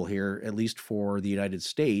people here, at least for the United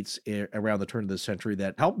States, around the turn of the century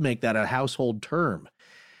that helped make that a household term.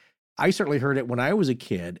 I certainly heard it when I was a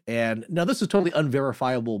kid, and now this is totally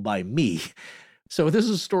unverifiable by me. So this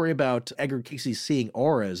is a story about Edgar Casey seeing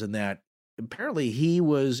auras, and that apparently he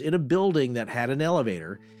was in a building that had an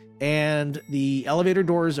elevator, and the elevator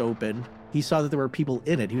doors open. He saw that there were people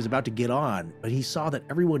in it. He was about to get on, but he saw that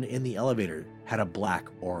everyone in the elevator had a black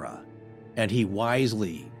aura. And he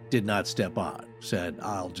wisely did not step on, said,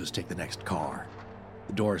 I'll just take the next car.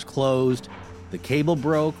 The doors closed, the cable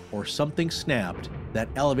broke, or something snapped, that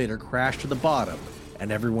elevator crashed to the bottom, and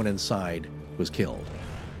everyone inside was killed.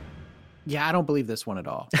 Yeah, I don't believe this one at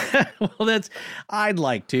all. Well, I'd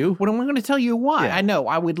like to. Well, I'm going to tell you why. Yeah. I know,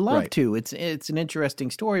 I would love Right. to. It's an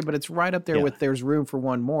interesting story, but it's right up there with There's Room for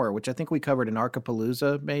One More, which I think we covered in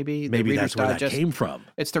Archipalooza, maybe. Maybe that's where that came from.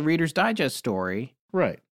 It's the Reader's Digest story.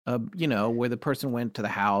 Right. Where the person went to the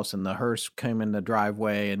house and the hearse came in the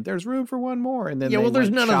driveway and there's room for one more. And then there's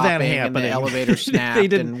none of that happening. And the elevator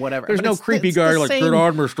snapped and whatever. There's no creepy guy like, get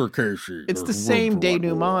on, Mr. Casey. It's the same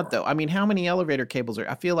denouement, though. I mean, how many elevator cables are?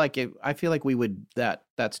 I feel like we would that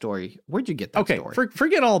story. Where'd you get that story? Okay,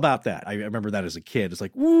 forget all about that. I remember that as a kid. It's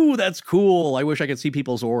like, ooh, that's cool. I wish I could see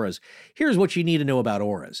people's auras. Here's what you need to know about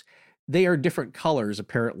auras. They are different colors,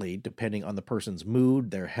 apparently, depending on the person's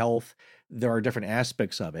mood, their health. There are different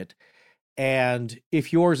aspects of it. And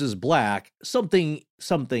if yours is black, something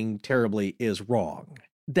terribly is wrong.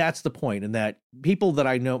 That's the point. And that people that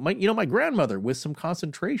I know, my grandmother with some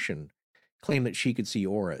concentration claimed that she could see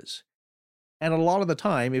auras. And a lot of the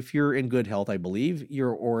time, if you're in good health, I believe,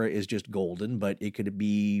 your aura is just golden, but it could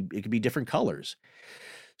be different colors.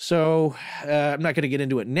 So I'm not going to get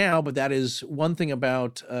into it now, but that is one thing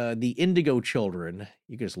about the indigo children.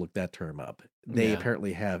 You can just look that term up. They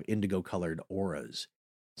apparently have indigo-colored auras.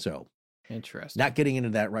 So interesting. Not getting into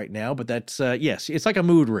that right now, but that's, yes, it's like a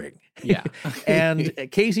mood ring. Yeah. And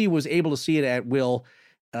Casey was able to see it at will,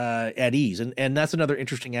 at ease. And that's another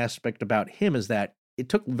interesting aspect about him is that it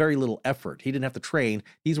took very little effort. He didn't have to train.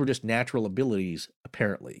 These were just natural abilities,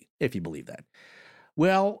 apparently, if you believe that.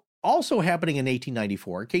 Well, also happening in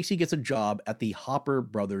 1894, Casey gets a job at the Hopper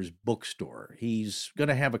Brothers bookstore. He's going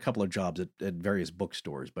to have a couple of jobs at various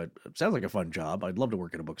bookstores, but it sounds like a fun job. I'd love to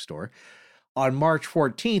work at a bookstore. On March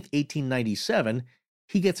 14th, 1897,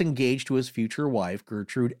 he gets engaged to his future wife,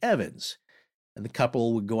 Gertrude Evans. And the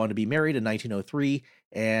couple would go on to be married in 1903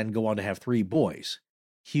 and go on to have 3 boys.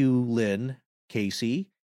 Hugh Lynn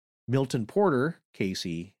Casey, Milton Porter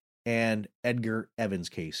Casey, and Edgar Evans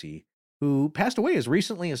Casey, who passed away as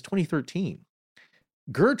recently as 2013.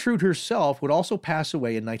 Gertrude herself would also pass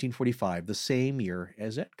away in 1945, the same year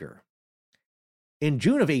as Edgar. In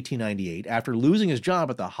June of 1898, after losing his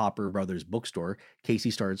job at the Hopper Brothers bookstore,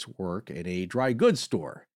 Casey starts work in a dry goods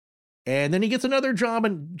store. And then he gets another job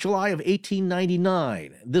in July of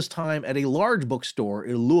 1899, this time at a large bookstore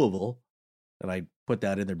in Louisville. And I put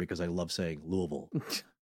that in there because I love saying Louisville.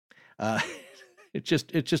 It's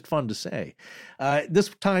just fun to say. This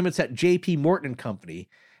time it's at J.P. Morton and Company.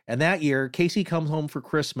 And that year, Casey comes home for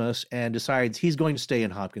Christmas and decides he's going to stay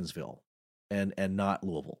in Hopkinsville and not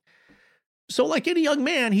Louisville. So like any young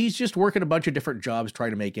man, he's just working a bunch of different jobs trying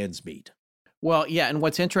to make ends meet. Well, yeah, and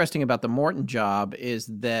what's interesting about the Morton job is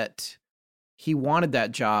that he wanted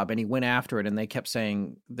that job and he went after it, and they kept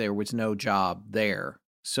saying there was no job there.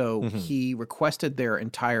 So he requested their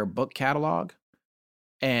entire book catalog,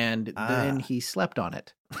 and then he slept on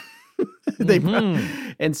it.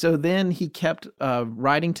 And so then he kept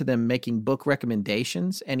writing to them, making book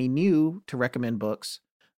recommendations, and he knew to recommend books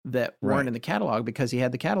that weren't in the catalog because he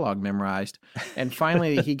had the catalog memorized. And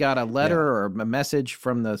finally, he got a letter or a message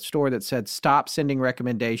from the store that said, "Stop sending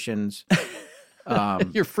recommendations."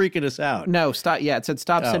 You're freaking us out. No, stop. Yeah, it said,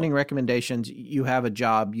 "Stop sending recommendations. You have a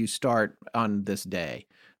job. You start on this day."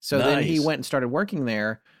 So then he went and started working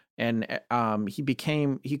there, and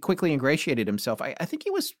he quickly ingratiated himself. I think he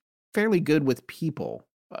was fairly good with people.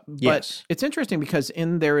 But it's interesting because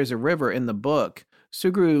in There Is a River in the book,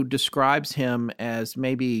 Sugru describes him as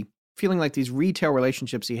maybe feeling like these retail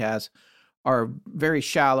relationships he has are very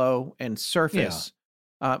shallow and surface,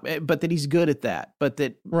 but that he's good at that. But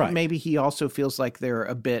that maybe he also feels like they're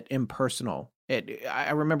a bit impersonal.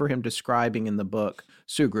 I remember him describing in the book,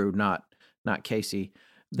 Sugru, not Casey,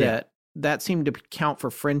 that seemed to count for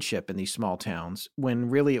friendship in these small towns when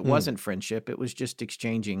really it wasn't friendship. It was just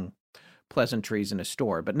exchanging pleasantries in a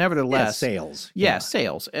store. But nevertheless, sales.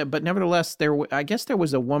 Sales. But nevertheless, I guess there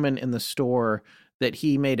was a woman in the store that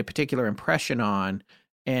he made a particular impression on,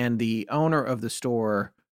 and the owner of the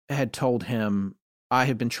store had told him, "I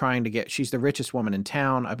have been trying to get, she's the richest woman in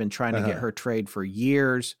town. I've been trying to get her trade for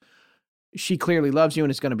years. She clearly loves you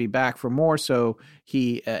and is going to be back for more." So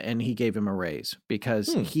he gave him a raise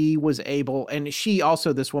because he was able, and she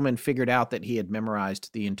also, this woman figured out that he had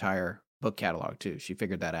memorized the entire book catalog too. She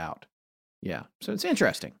figured that out. Yeah. So it's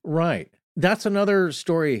interesting. Right. That's another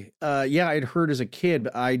story. I'd heard as a kid,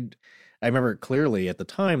 but I remember it clearly at the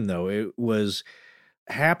time though. It was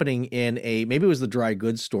happening in maybe it was the dry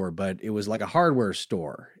goods store, but it was like a hardware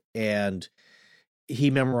store, and he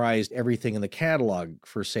memorized everything in the catalog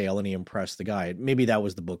for sale, and he impressed the guy. Maybe that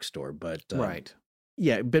was the bookstore, but right.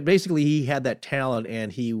 Yeah, but basically he had that talent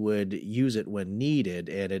and he would use it when needed,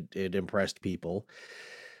 and it impressed people.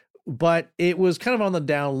 But it was kind of on the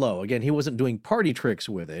down low. Again, he wasn't doing party tricks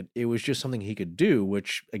with it. It was just something he could do,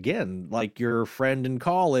 which, again, like your friend in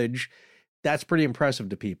college, that's pretty impressive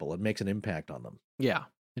to people. It makes an impact on them. Yeah,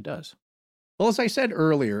 it does. Well, as I said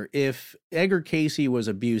earlier, if Edgar Cayce was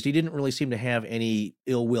abused, he didn't really seem to have any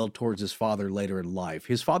ill will towards his father later in life.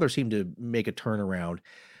 His father seemed to make a turnaround,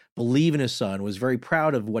 believe in his son, was very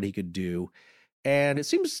proud of what he could do. And it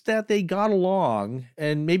seems that they got along,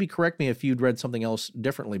 and maybe correct me if you'd read something else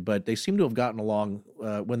differently, but they seem to have gotten along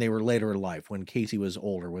when they were later in life, when Cayce was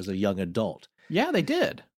older, was a young adult. Yeah, they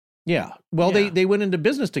did. Yeah. Well, they went into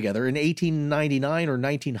business together in 1899 or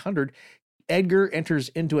 1900. Edgar enters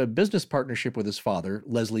into a business partnership with his father,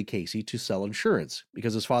 Leslie Cayce, to sell insurance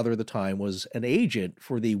because his father at the time was an agent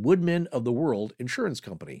for the Woodmen of the World Insurance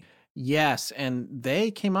Company. Yes, and they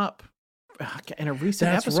came up in a recent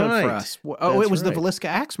episode for us. Oh, it was the Villisca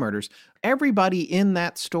Axe murders. Everybody in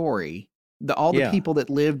that story, all the people that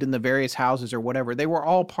lived in the various houses or whatever, they were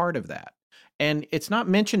all part of that. And it's not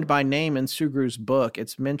mentioned by name in Sugru's book.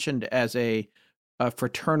 It's mentioned as a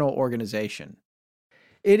fraternal organization.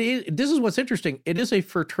 It is. This is what's interesting. It is a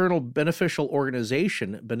fraternal beneficent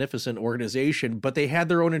organization, but they had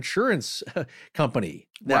their own insurance company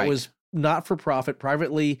that was not for profit,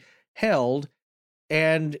 privately held.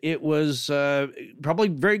 And it was probably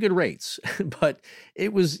very good rates, but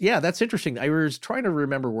it was, that's interesting. I was trying to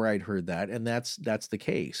remember where I'd heard that, and that's the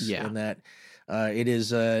case. Yeah. And that it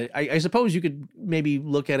is, I suppose you could maybe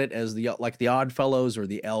look at it as the Oddfellows or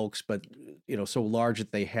the Elks, but, so large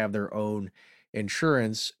that they have their own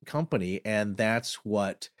insurance company. And that's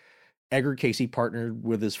what Edgar Cayce partnered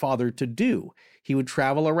with his father to do. He would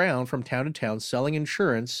travel around from town to town selling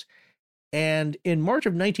insurance. And in March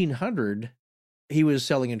of 1900, he was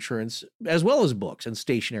selling insurance as well as books and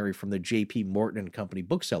stationery from the J.P. Morton and Company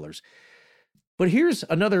booksellers. But here's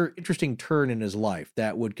another interesting turn in his life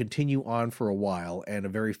that would continue on for a while, and a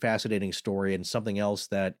very fascinating story, and something else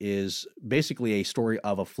that is basically a story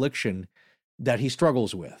of affliction that he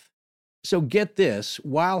struggles with. So get this,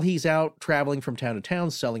 while he's out traveling from town to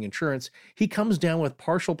town selling insurance, he comes down with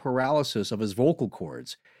partial paralysis of his vocal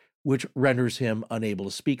cords, which renders him unable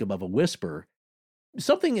to speak above a whisper.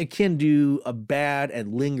 Something akin to a bad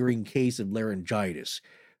and lingering case of laryngitis,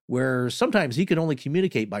 where sometimes he could only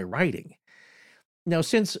communicate by writing. Now,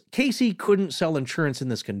 since Cayce couldn't sell insurance in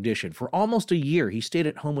this condition, for almost a year he stayed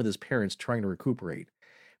at home with his parents trying to recuperate.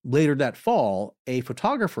 Later that fall, a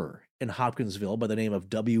photographer in Hopkinsville by the name of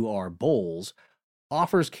W.R. Bowles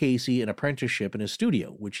offers Cayce an apprenticeship in his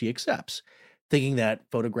studio, which he accepts, thinking that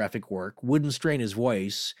photographic work wouldn't strain his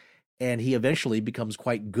voice and he eventually becomes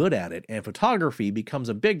quite good at it, and photography becomes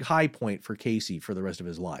a big high point for Casey for the rest of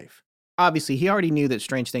his life. Obviously, he already knew that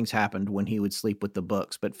strange things happened when he would sleep with the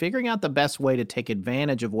books, but figuring out the best way to take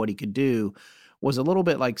advantage of what he could do was a little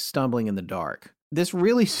bit like stumbling in the dark. This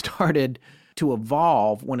really started to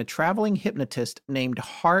evolve when a traveling hypnotist named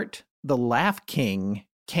Hart the Laugh King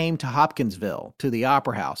came to Hopkinsville, to the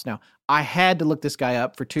Opera House. Now, I had to look this guy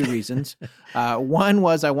up for two reasons. One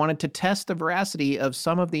was I wanted to test the veracity of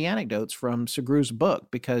some of the anecdotes from Sugrú's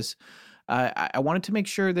book, because I wanted to make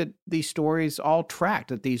sure that these stories all tracked,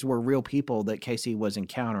 that these were real people that Casey was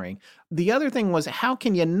encountering. The other thing was, how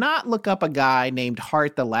can you not look up a guy named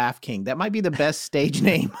Hart the Laugh King? That might be the best stage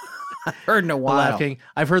name I've heard in a while. The Laugh King.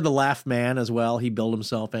 I've heard the Laugh Man as well. He billed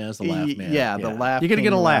himself as the Laugh Man. Yeah, the Laugh. You're going to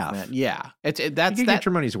get a laugh. Man. Yeah, that's you get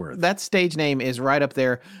your money's worth. That stage name is right up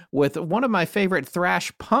there with one of my favorite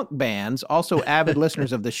thrash punk bands, also avid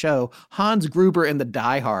listeners of the show, Hans Gruber and the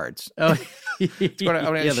Diehards. Oh,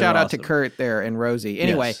 shout out to Kurt there and Rosie.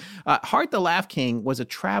 Anyway, yes. Hart the Laugh King was a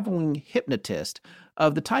traveling hypnotist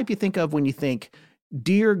of the type you think of when you think,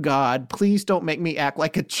 dear God, please don't make me act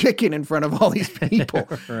like a chicken in front of all these people.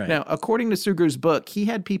 Right. Now, according to Sugrú's book, he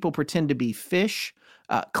had people pretend to be fish,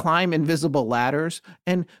 climb invisible ladders,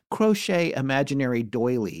 and crochet imaginary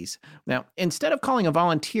doilies. Now, instead of calling a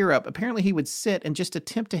volunteer up, apparently he would sit and just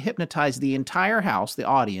attempt to hypnotize the entire house, the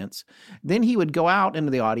audience. Then he would go out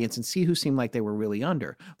into the audience and see who seemed like they were really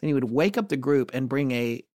under. Then he would wake up the group and bring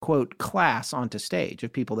a, quote, class onto stage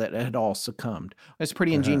of people that had all succumbed. It's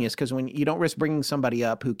pretty ingenious, because when you don't risk bringing somebody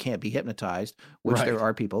up who can't be hypnotized, which there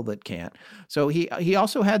are people that can't. So he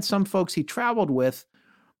also had some folks he traveled with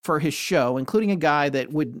for his show, including a guy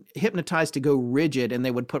that would hypnotize to go rigid, and they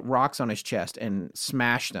would put rocks on his chest and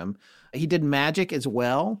smash them. He did magic as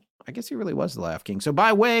well. I guess he really was the Laugh King. So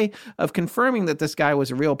by way of confirming that this guy was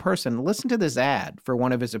a real person, listen to this ad for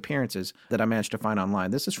one of his appearances that I managed to find online.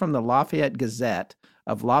 This is from the Lafayette Gazette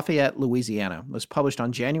of Lafayette, Louisiana. It was published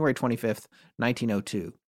on January 25th,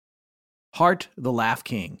 1902. Hart the Laugh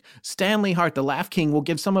King. Stanley Hart the Laugh King will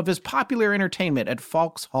give some of his popular entertainment at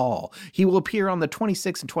Falks Hall. He will appear on the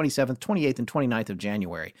 26th and 27th, 28th and 29th of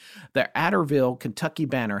January. The Adderville, Kentucky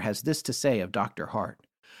Banner has this to say of Dr. Hart.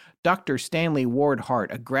 Dr. Stanley Ward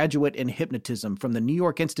Hart, a graduate in hypnotism from the New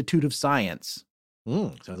York Institute of Science.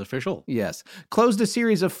 Sounds official. Yes. Closed a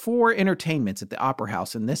series of 4 entertainments at the Opera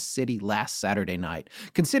House in this city last Saturday night.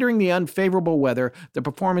 Considering the unfavorable weather, the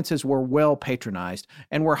performances were well patronized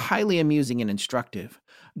and were highly amusing and instructive.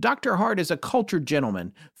 Dr. Hart is a cultured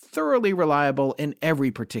gentleman, thoroughly reliable in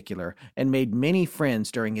every particular, and made many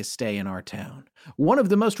friends during his stay in our town. One of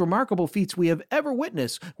the most remarkable feats we have ever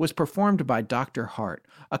witnessed was performed by Dr. Hart.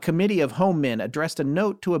 A committee of home men addressed a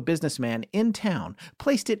note to a businessman in town,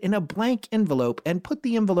 placed it in a blank envelope, and put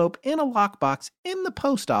the envelope in a lockbox in the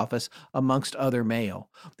post office amongst other mail.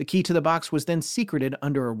 The key to the box was then secreted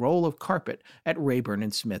under a roll of carpet at Rayburn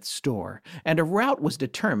and Smith's store, and a route was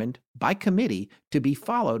determined by committee to be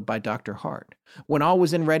followed by Dr. Hart. When all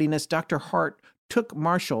was in readiness, Dr. Hart took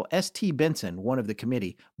Marshal S.T. Benson, one of the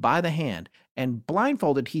committee, by the hand, and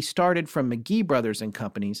blindfolded he started from McGee Brothers and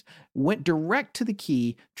Companies, went direct to the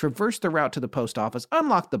key, traversed the route to the post office,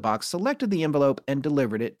 unlocked the box, selected the envelope, and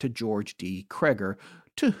delivered it to George D. Kreger,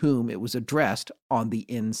 to whom it was addressed on the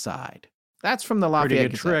inside. That's from the Lafayette Pretty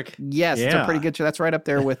good trick. Yes, it's a pretty good trick. That's right up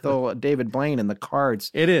there with David Blaine and the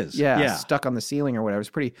cards. It is. Yeah, stuck on the ceiling or whatever. It's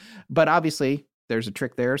pretty, but obviously there's a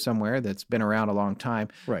trick there somewhere that's been around a long time.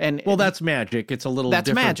 Right. And well, that's magic. It's a little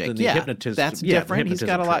different than the hypnotist. That's different. He's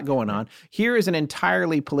got a lot going on. Here is an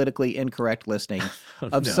entirely politically incorrect listing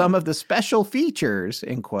of some of the special features,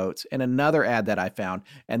 in quotes, in another ad that I found.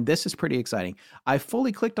 And this is pretty exciting. I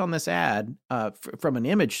fully clicked on this ad from an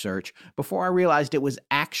image search before I realized it was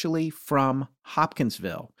actually from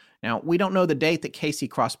Hopkinsville. Now, we don't know the date that Casey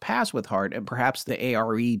crossed paths with Hart, and perhaps the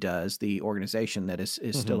ARE does, the organization that is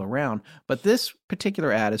still around. But this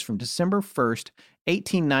particular ad is from December 1st,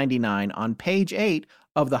 1899, on page 8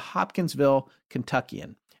 of the Hopkinsville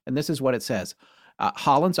Kentuckian. And this is what it says.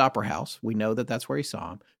 Holland's Opera House, we know that that's where he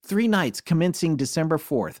saw him. 3 nights commencing December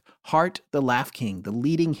 4th. Hart the Laugh King, the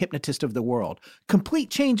leading hypnotist of the world.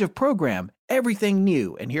 Complete change of program, everything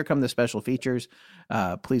new. And here come the special features.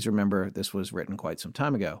 Please remember, this was written quite some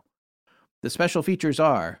time ago. The special features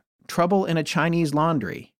are Trouble in a Chinese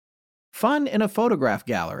Laundry, Fun in a Photograph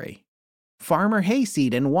Gallery, Farmer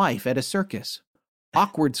Hayseed and Wife at a Circus,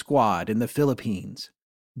 Awkward Squad in the Philippines,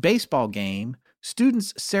 Baseball Game,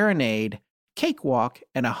 Students Serenade, Cakewalk,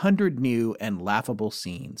 and 100 New and Laughable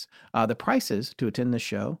Scenes. The prices to attend this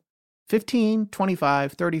show, $15,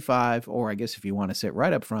 $25, $35, or I guess if you want to sit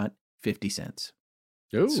right up front, 50 cents.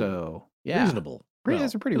 Ooh, so, yeah. Reasonable.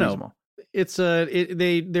 Those are pretty reasonable.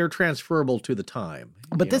 They're transferable to the time.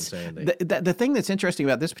 But the thing that's interesting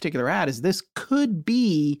about this particular ad is this could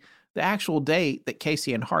be the actual date that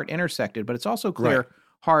Casey and Hart intersected, but it's also clear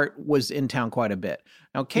Hart was in town quite a bit.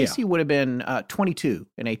 Now, Casey would have been 22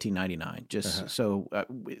 in 1899. So,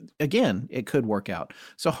 again, it could work out.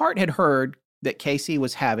 So Hart had heard that Casey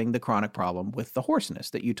was having the chronic problem with the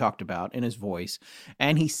hoarseness that you talked about in his voice,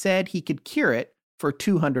 and he said he could cure it for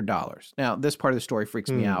 $200. Now, this part of the story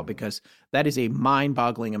freaks me out because that is a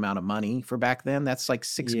mind-boggling amount of money for back then. That's like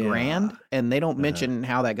 $6,000, and they don't mention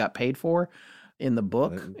how that got paid for in the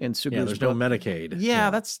book. In Subaru's book. No Medicaid. Yeah,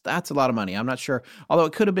 that's a lot of money. I'm not sure. Although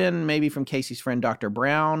it could have been maybe from Casey's friend Dr.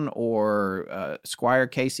 Brown, or Squire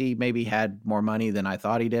Casey maybe had more money than I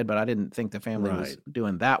thought he did, but I didn't think the family was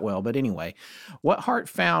doing that well. But anyway, what Hart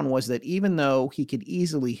found was that even though he could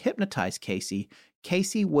easily hypnotize Casey,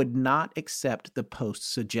 Casey would not accept the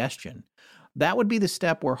post-suggestion. That would be the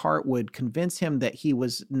step where Hart would convince him that he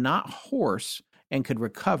was not hoarse and could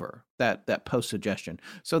recover, that post-suggestion.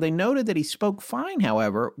 So they noted that he spoke fine,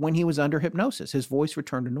 however, when he was under hypnosis. His voice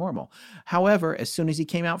returned to normal. However, as soon as he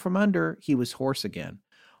came out from under, he was hoarse again.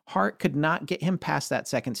 Hart could not get him past that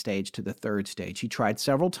second stage to the third stage. He tried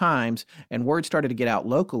several times, and word started to get out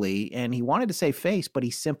locally, and he wanted to save face, but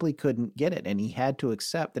he simply couldn't get it, and he had to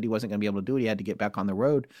accept that he wasn't going to be able to do it. He had to get back on the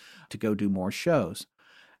road to go do more shows.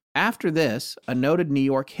 After this, a noted New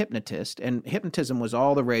York hypnotist, and hypnotism was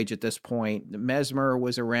all the rage at this point. Mesmer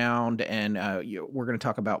was around, and we're going to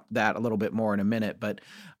talk about that a little bit more in a minute. But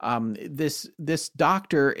this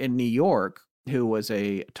doctor in New York, who was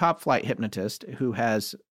a top-flight hypnotist, who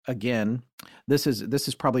has, again, this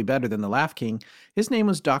is probably better than the Laugh King. His name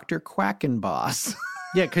was Dr. Quackenboss.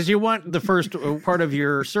 Yeah, because you want the first part of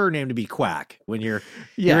your surname to be Quack when you're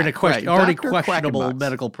in a already questionable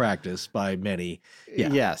medical practice by many.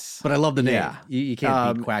 Yeah. Yes. But I love the name. Yeah. You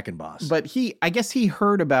can't beat Quackenboss. But I guess he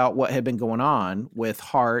heard about what had been going on with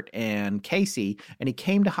Hart and Casey, and he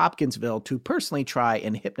came to Hopkinsville to personally try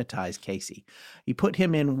and hypnotize Casey. He put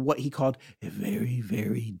him in what he called a very,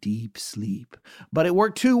 very deep sleep. But it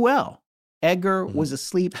worked too well. Edgar was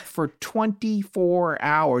asleep for 24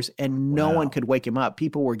 hours, and no one could wake him up.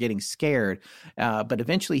 People were getting scared. But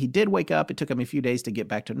eventually he did wake up. It took him a few days to get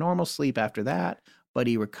back to normal sleep after that, but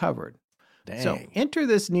he recovered. Dang. So enter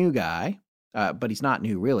this new guy, but he's not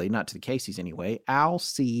new really, not to the Caseys anyway, Al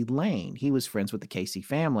C. Lane. He was friends with the Casey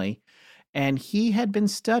family, and he had been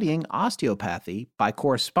studying osteopathy by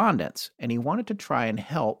correspondence, and he wanted to try and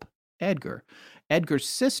help Edgar. Edgar's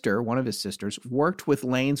sister, one of his sisters, worked with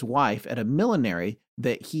Lane's wife at a millinery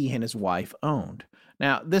that he and his wife owned.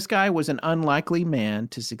 Now, this guy was an unlikely man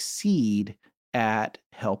to succeed at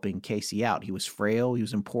helping Casey out. He was frail, he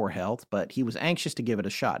was in poor health, but he was anxious to give it a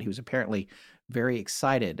shot. He was apparently very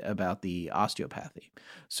excited about the osteopathy.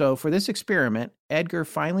 So for this experiment, Edgar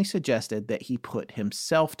finally suggested that he put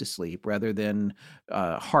himself to sleep rather than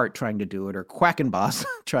Hart trying to do it, or Quackenboss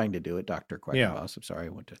trying to do it, Dr. Quackenboss. Yeah. I'm sorry, I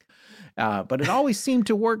went to... but it always seemed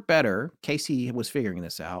to work better, Casey was figuring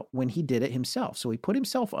this out, when he did it himself. So he put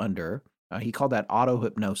himself under, he called that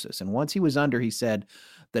auto-hypnosis. And once he was under, he said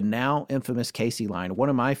the now infamous Casey line, one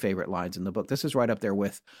of my favorite lines in the book. This is right up there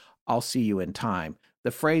with, "I'll see you in time."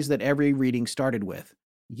 The phrase that every reading started with,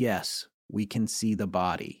 "Yes, we can see the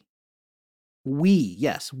body." We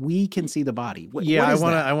can see the body. I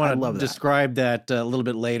want to describe that a little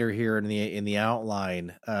bit later here in the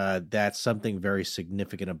outline. That's something very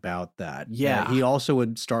significant about that. Yeah. He also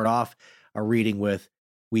would start off a reading with,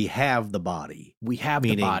 "We have the body." We have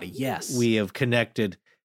the body. Yes. We have connected.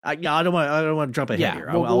 I don't want to jump ahead here.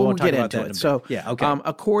 We'll get into it. So,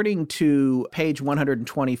 according to page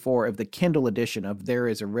 124 of the Kindle edition of There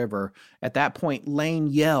Is a River, at that point, Lane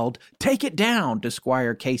yelled, "Take it down," to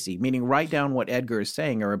Squire Casey, meaning write down what Edgar is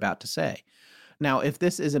saying or about to say. Now, if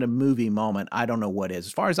this isn't a movie moment, I don't know what is.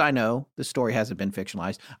 As far as I know, the story hasn't been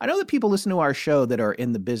fictionalized. I know that people listen to our show that are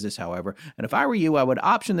in the business, however, and if I were you, I would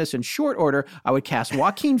option this in short order. I would cast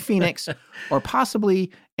Joaquin Phoenix or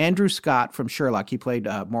possibly Andrew Scott from Sherlock. He played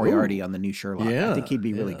Moriarty on the new Sherlock. I think he'd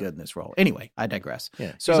be really good in this role. Anyway, I digress.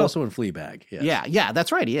 Yeah, so, he's also in Fleabag. Yes. Yeah,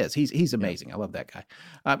 that's right. He is. He's amazing. Yeah. I love that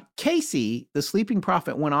guy. Casey, the sleeping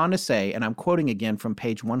prophet, went on to say, and I'm quoting again from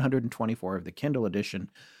page 124 of the Kindle edition,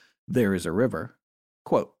 There Is a River,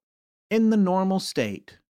 quote, "In the normal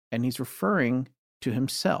state," and he's referring to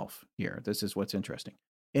himself here. This is what's interesting.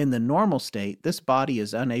 "In the normal state, this body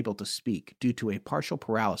is unable to speak due to a partial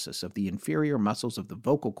paralysis of the inferior muscles of the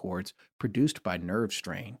vocal cords produced by nerve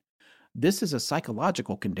strain. This is a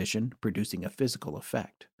psychological condition producing a physical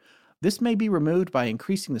effect. This may be removed by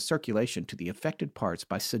increasing the circulation to the affected parts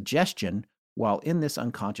by suggestion while in this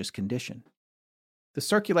unconscious condition. The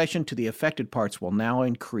circulation to the affected parts will now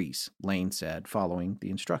increase, Lane said, following the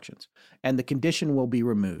instructions, and the condition will be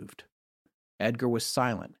removed. Edgar was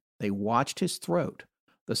silent. They watched his throat.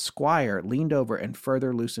 The squire leaned over and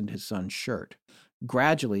further loosened his son's shirt.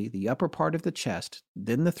 Gradually, the upper part of the chest,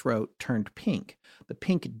 then the throat, turned pink. The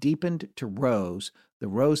pink deepened to rose. The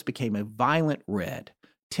rose became a violent red.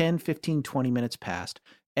 10, 15, 20 minutes passed.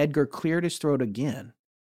 Edgar cleared his throat again.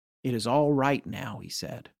 "It is all right now," he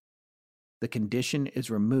said. "The condition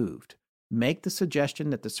is removed. Make the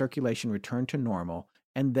suggestion that the circulation return to normal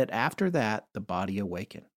and that after that the body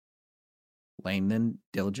awaken." Lane then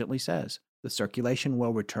diligently says, "The circulation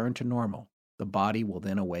will return to normal. The body will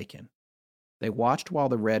then awaken." They watched while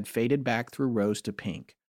the red faded back through rose to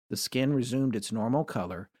pink. The skin resumed its normal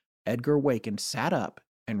color. Edgar wakened, sat up,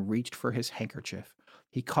 and reached for his handkerchief.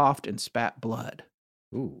 He coughed and spat blood.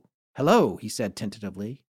 Ooh. "Hello," he said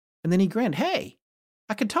tentatively. And then he grinned. "Hey,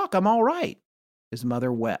 I can talk. I'm all right." His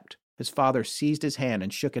mother wept. His father seized his hand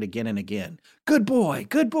and shook it again and again. "Good boy,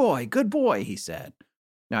 good boy, good boy," he said.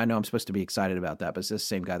 Now, I know I'm supposed to be excited about that, but it's the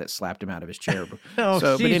same guy that slapped him out of his chair.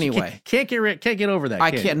 But anyway. Can't get over that. I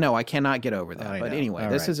cannot get over that. But anyway,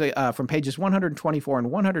 this is from pages 124 and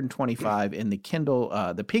 125 in the Kindle,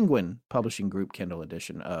 the Penguin Publishing Group Kindle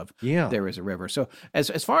edition of There Is a River. So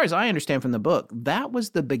as far as I understand from the book, that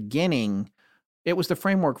was the beginning. It was the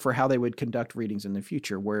framework for how they would conduct readings in the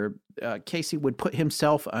future, where Casey would put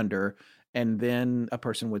himself under, and then a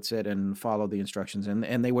person would sit and follow the instructions,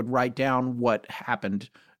 and they would write down what happened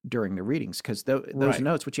during the readings. Because those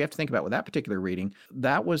notes, which you have to think about with that particular reading,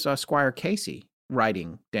 that was Squire Casey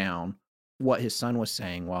writing down what his son was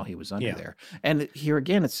saying while he was under there. And here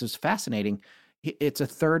again, it's just fascinating. It's a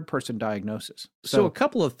third-person diagnosis. So a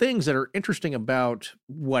couple of things that are interesting about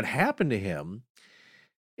what happened to him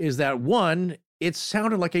is that, one, it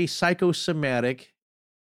sounded like a psychosomatic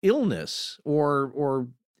illness or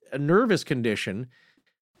a nervous condition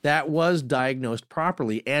that was diagnosed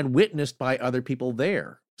properly and witnessed by other people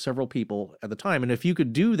there, several people at the time. And if you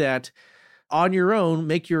could do that on your own,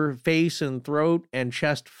 make your face and throat and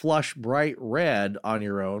chest flush bright red on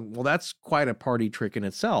your own, well, that's quite a party trick in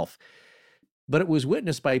itself. But it was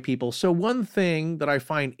witnessed by people. So one thing that I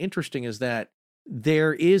find interesting is that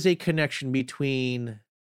there is a connection between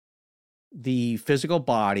the physical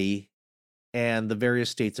body and the various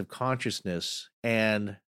states of consciousness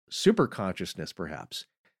and super consciousness, perhaps.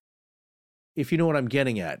 If you know what I'm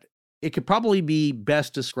getting at, it could probably be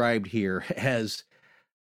best described here as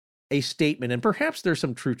a statement, and perhaps there's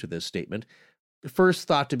some truth to this statement, first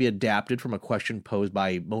thought to be adapted from a question posed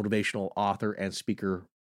by motivational author and speaker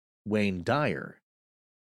Wayne Dyer.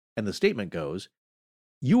 And the statement goes,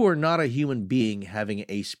 "You are not a human being having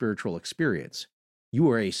a spiritual experience. You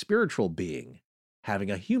are a spiritual being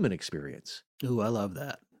having a human experience." Ooh, I love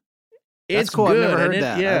that. It's cool. Good, I've never heard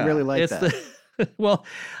that. Yeah, I really like that. Well,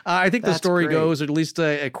 I think the story goes, or at least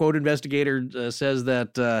a quote investigator says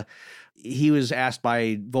that he was asked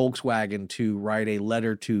by Volkswagen to write a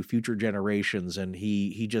letter to future generations, and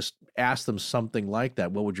he just asked them something like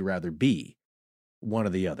that. What would you rather be? One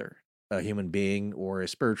or the other, a human being or a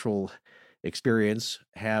spiritual experience,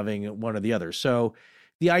 having one or the other. So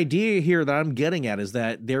the idea here that I'm getting at is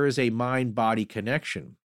that there is a mind-body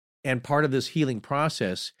connection, and part of this healing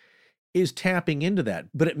process is tapping into that.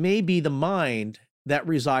 But it may be the mind that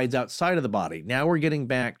resides outside of the body. Now we're getting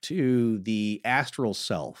back to the astral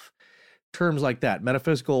self, terms like that,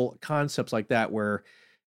 metaphysical concepts like that, where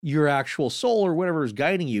your actual soul or whatever is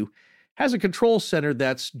guiding you has a control center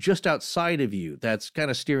that's just outside of you, that's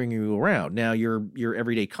kind of steering you around. Now your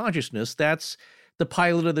everyday consciousness, that's the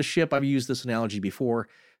pilot of the ship. I've used this analogy before.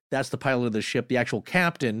 That's the pilot of the ship. The actual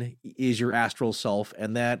captain is your astral self,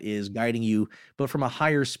 and that is guiding you, but from a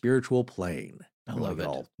higher spiritual plane. I love it.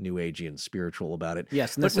 All New Agey and spiritual about it.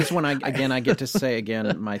 Yes, and this is when I get to say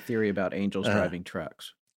my theory about angels driving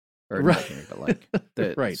trucks. Or not theory,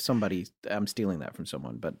 but like somebody, I'm stealing that from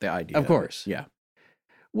someone, but the idea. Of course. Yeah.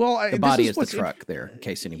 Well, the body is the truck there, in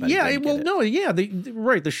case anybody. Yeah,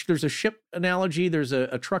 there's a ship analogy, there's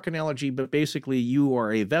a truck analogy, but basically you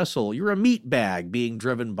are a vessel. You're a meat bag being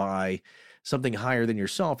driven by something higher than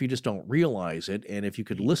yourself. You just don't realize it. And if you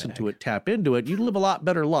could listen to it, tap into it, you'd live a lot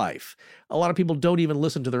better life. A lot of people don't even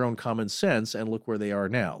listen to their own common sense, and look where they are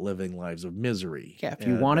now, living lives of misery. Yeah, if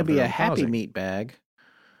you want to be a happy meat bag.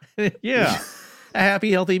 Yeah. A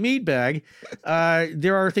happy, healthy meat bag.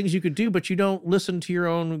 There are things you could do, but you don't listen to your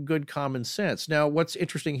own good common sense. Now, what's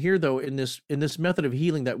interesting here, though, in this method of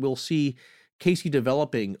healing that we'll see Casey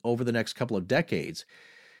developing over the next couple of decades,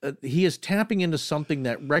 he is tapping into something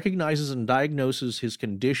that recognizes and diagnoses his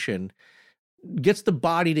condition, gets the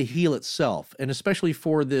body to heal itself, and especially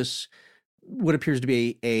for this what appears to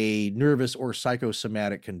be a nervous or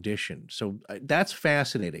psychosomatic condition. So that's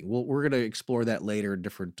fascinating. We're going to explore that later in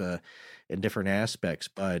different aspects.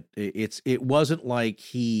 But it wasn't like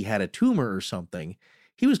he had a tumor or something.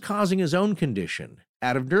 He was causing his own condition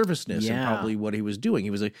out of nervousness and probably what he was doing.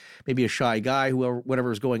 He was maybe a shy guy, whatever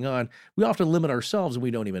was going on. We often limit ourselves and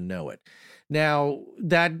we don't even know it. Now,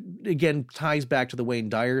 that again ties back to the Wayne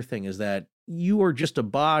Dyer thing, is that you are just a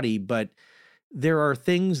body, but there are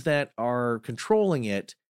things that are controlling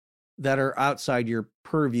it that are outside your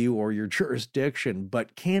purview or your jurisdiction,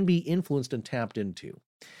 but can be influenced and tapped into.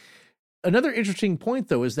 Another interesting point,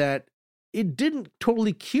 though, is that it didn't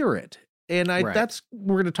totally cure it. And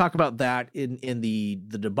we're going to talk about that in the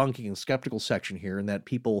debunking and skeptical section here, and that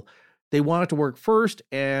people, they want it to work first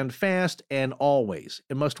and fast and always.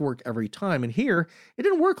 It must work every time. And here, it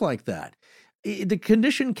didn't work like that. The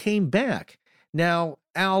condition came back. Now,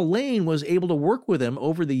 Al Lane was able to work with him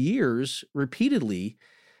over the years repeatedly,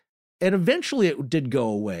 and eventually it did go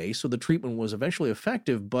away, so the treatment was eventually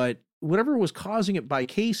effective, but whatever was causing it by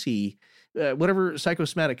Casey, whatever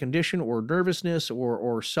psychosomatic condition or nervousness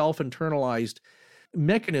or self-internalized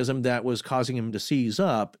mechanism that was causing him to seize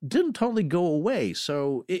up, didn't totally go away.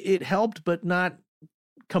 So it helped, but not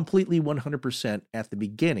completely 100% at the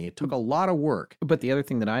beginning. It took a lot of work. But the other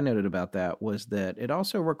thing that I noted about that was that it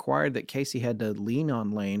also required that Casey had to lean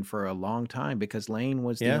on Lane for a long time, because Lane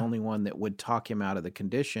was the only one that would talk him out of the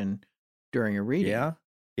condition during a reading.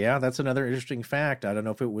 Yeah, that's another interesting fact. I don't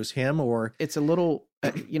know if it was him or... It's a little,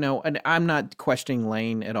 and I'm not questioning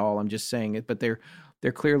Lane at all. I'm just saying it, but there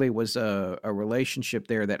clearly was a relationship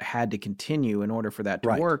there that had to continue in order for that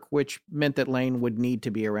to work, which meant that Lane would need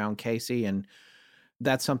to be around Casey, and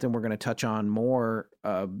that's something we're going to touch on more.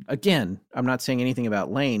 Again, I'm not saying anything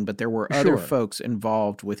about Lane, but there were other folks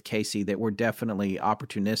involved with Casey that were definitely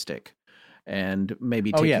opportunistic and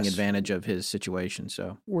maybe taking advantage of his situation.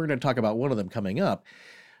 So we're going to talk about one of them coming up.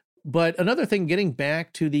 But another thing, getting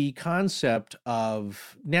back to the concept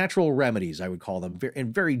of natural remedies, I would call them,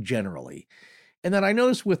 and very generally, and then I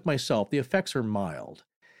noticed with myself, the effects are mild.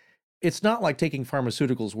 It's not like taking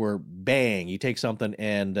pharmaceuticals where, bang, you take something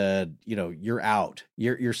and, you're out.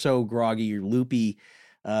 You're so groggy, you're loopy.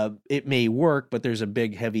 It may work, but there's a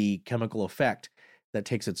big, heavy chemical effect that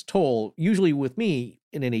takes its toll. Usually with me,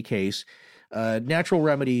 in any case, natural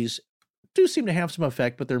remedies do seem to have some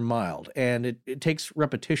effect, but they're mild, and it takes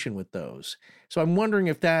repetition with those. So I'm wondering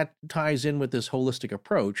if that ties in with this holistic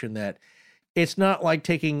approach, in that it's not like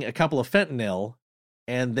taking a couple of fentanyl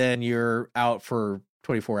and then you're out for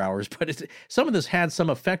 24 hours, but some of this had some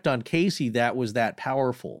effect on Casey that was that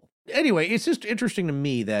powerful. Anyway, it's just interesting to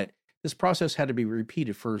me that this process had to be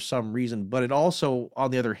repeated for some reason, but it also,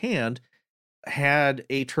 on the other hand, had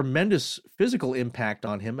a tremendous physical impact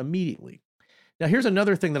on him immediately. Now, here's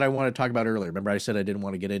another thing that I want to talk about earlier. Remember, I said I didn't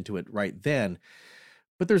want to get into it right then,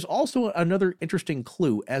 but there's also another interesting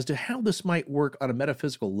clue as to how this might work on a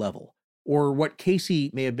metaphysical level, or what Casey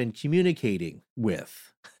may have been communicating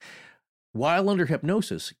with. While under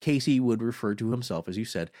hypnosis, Casey would refer to himself, as you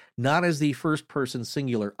said, not as the first person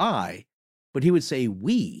singular I, but he would say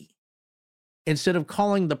we. Instead of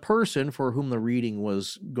calling the person for whom the reading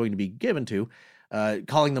was going to be given to,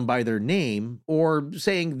 calling them by their name, or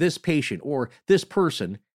saying this patient or this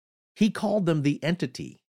person, he called them the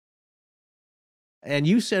entity. And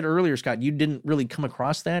you said earlier, Scott, you didn't really come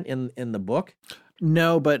across that in the book?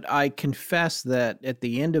 No, but I confess that at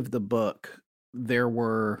the end of the book, there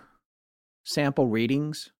were sample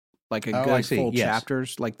readings, like a good full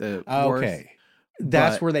chapters, like the worth.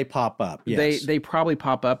 That's where they pop up. Yes. They probably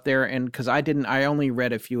pop up there, and because I only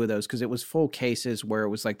read a few of those because it was full cases where it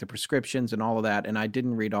was like the prescriptions and all of that, and I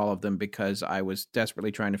didn't read all of them because I was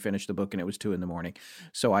desperately trying to finish the book, and it was 2 a.m.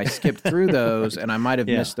 So I skipped through those, and I might have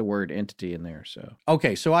missed the word entity in there. So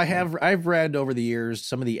so I've read over the years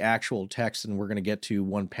some of the actual texts, and we're going to get to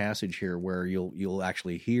one passage here where you'll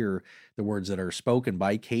actually hear the words that are spoken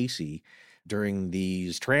by Casey during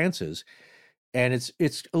these trances. And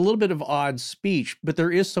it's a little bit of odd speech, but there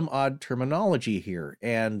is some odd terminology here.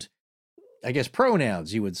 And I guess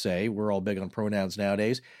pronouns, you would say. We're all big on pronouns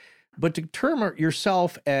nowadays. But to term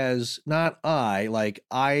yourself as not I, like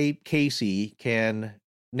I, Casey, can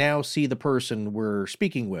now see the person we're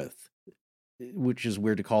speaking with, which is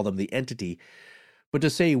weird to call them the entity. But to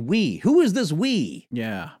say we, who is this we?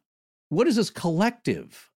 Yeah. What is this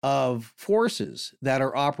collective of forces that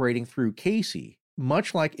are operating through Casey?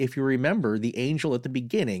 Much like, if you remember, the angel at the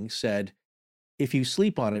beginning said, if you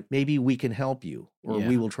sleep on it, maybe we can help you, or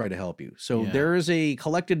we will try to help you. So there is a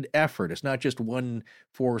collected effort. It's not just one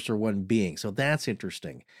force or one being. So that's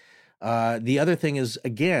interesting. The other thing is,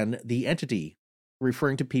 again, the entity.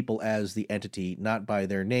 referring to people as the entity, not by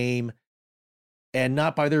their name and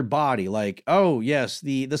not by their body. Like, oh, yes,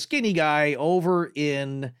 the skinny guy over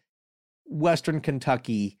in Western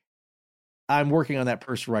Kentucky, I'm working on that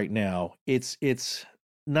person right now. It's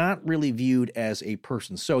not really viewed as a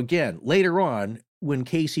person. So again, later on, when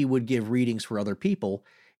Casey would give readings for other people,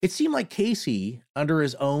 it seemed like Casey, under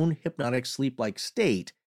his own hypnotic sleep-like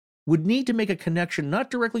state, would need to make a connection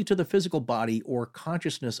not directly to the physical body or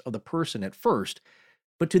consciousness of the person at first,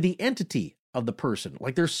 but to the entity of the person,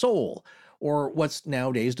 like their soul, or what's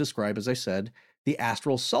nowadays described, as I said, the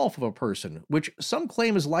astral self of a person, which some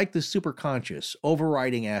claim is like the superconscious,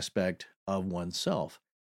 overriding aspect of oneself.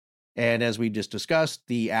 And as we just discussed,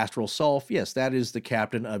 the astral self, yes, that is the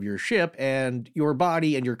captain of your ship, and your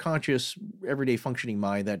body and your conscious, everyday functioning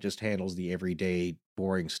mind, that just handles the everyday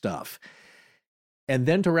boring stuff. And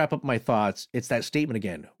then to wrap up my thoughts, it's that statement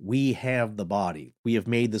again, we have the body. We have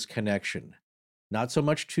made this connection, not so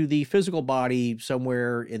much to the physical body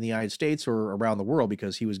somewhere in the United States or around the world,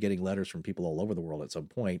 because he was getting letters from people all over the world at some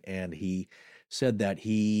point, and he said that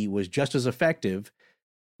he was just as effective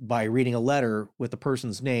by reading a letter with the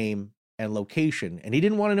person's name and location, and he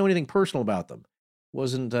didn't want to know anything personal about them. It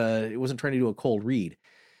wasn't trying to do a cold read.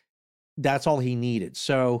 That's all he needed.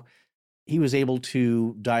 So he was able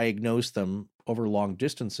to diagnose them over long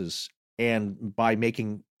distances, and by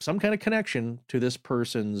making some kind of connection to this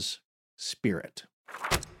person's spirit.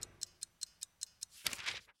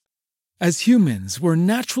 As humans, we're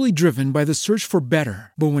naturally driven by the search for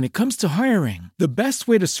better. But when it comes to hiring, the best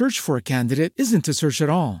way to search for a candidate isn't to search at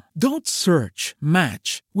all. Don't search,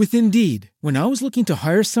 match with Indeed. When I was looking to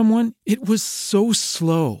hire someone, it was so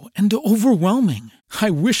slow and overwhelming.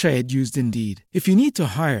 I wish I had used Indeed. If you need to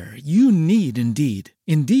hire, you need Indeed.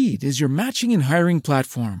 Indeed is your matching and hiring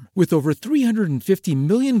platform with over 350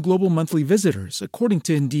 million global monthly visitors, according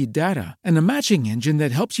to Indeed data, and a matching engine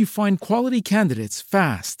that helps you find quality candidates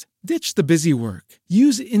fast. Ditch the busy work.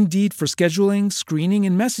 Use Indeed for scheduling, screening,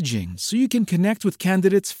 and messaging so you can connect with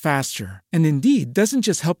candidates faster. And Indeed doesn't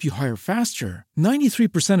just help you hire faster.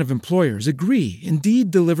 93% of employers agree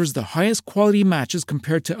Indeed delivers the highest quality matches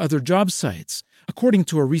compared to other job sites, according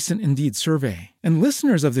to a recent Indeed survey. And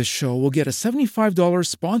listeners of this show will get a $75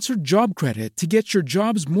 sponsored job credit to get your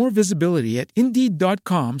jobs more visibility at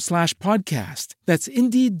Indeed.com/podcast. That's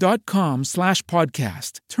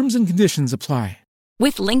Indeed.com/podcast. Terms and conditions apply.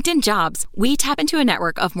 With LinkedIn Jobs, we tap into a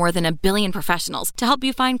network of more than 1 billion professionals to help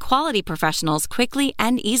you find quality professionals quickly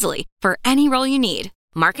and easily for any role you need.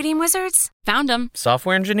 Marketing wizards? Found them.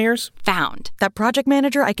 Software engineers? Found. That project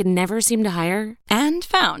manager I could never seem to hire? And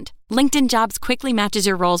found. LinkedIn Jobs quickly matches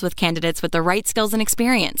your roles with candidates with the right skills and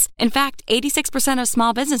experience. In fact, 86% of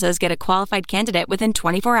small businesses get a qualified candidate within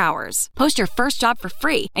 24 hours. Post your first job for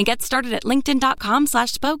free and get started at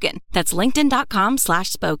linkedin.com/spoken. That's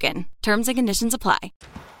linkedin.com/spoken. Terms and conditions apply.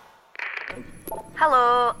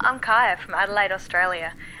 Hello, I'm Kaya from Adelaide,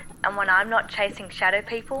 Australia. And when I'm not chasing shadow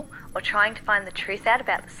people or trying to find the truth out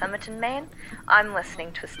about the Somerton Man, I'm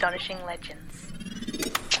listening to Astonishing Legends.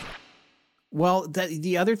 Well,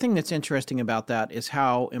 the other thing that's interesting about that is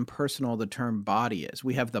how impersonal the term body is.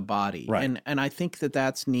 We have the body. Right. And I think that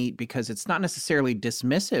that's neat because it's not necessarily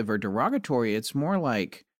dismissive or derogatory. It's more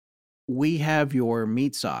like, we have your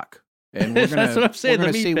meat sock. And we're going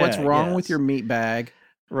to see what's wrong with your meat bag.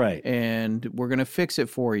 Right. And we're going to fix it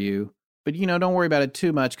for you. But, don't worry about it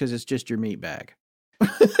too much because it's just your meat bag.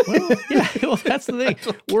 Well, that's the thing.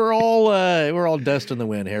 We're all dust in the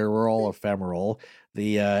wind here. We're all ephemeral.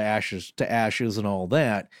 The ashes to ashes and all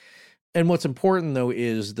that. And what's important, though,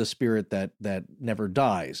 is the spirit that never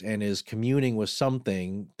dies and is communing with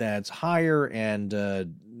something that's higher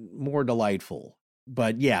and more delightful.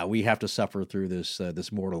 But yeah, we have to suffer through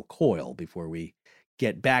this mortal coil before we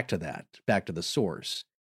get back to the source.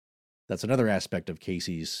 That's another aspect of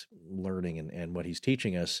Casey's learning and what he's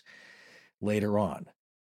teaching us later on.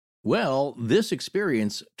 Well, this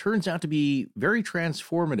experience turns out to be very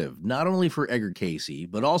transformative, not only for Edgar Cayce,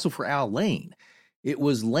 but also for Al Lane. It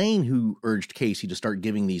was Lane who urged Cayce to start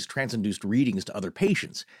giving these trance-induced readings to other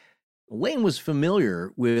patients. Lane was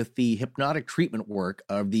familiar with the hypnotic treatment work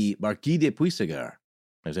of the Marquis de Puysegur.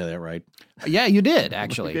 Did I say that right? Yeah, you did,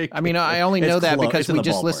 actually. I mean, I only know that because we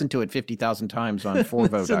just listened to it 50,000 times on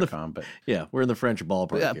forvo.com. But yeah, we're in the French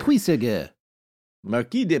ballpark. Puysegur.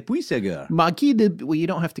 Marquis de Puysegur. Well, you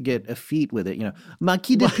don't have to get a feat with it,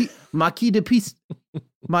 Marquis de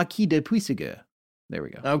Puysegur. There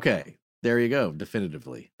we go. Okay, there you go,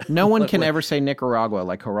 definitively. No one can ever say Nicaragua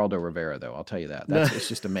like Geraldo Rivera, though, I'll tell you that. It's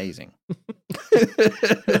just amazing.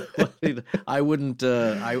 I wouldn't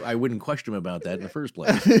question him about that in the first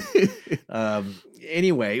place.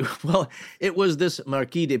 Anyway, well, it was this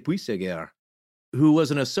Marquis de Puysegur who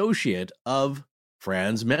was an associate of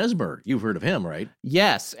Franz Mesmer. You've heard of him, right?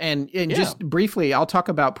 Yes, and just briefly, I'll talk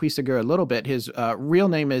about Puysegur a little bit. His real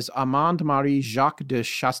name is Armand Marie Jacques de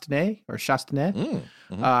Chastenay, or Chastenay.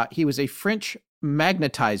 He was a French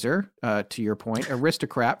magnetizer, to your point,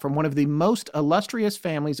 aristocrat from one of the most illustrious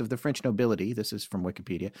families of the French nobility. This is from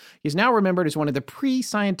Wikipedia. He's now remembered as one of the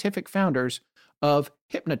pre-scientific founders of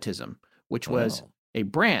hypnotism, which was a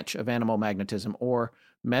branch of animal magnetism or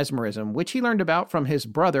mesmerism, which he learned about from his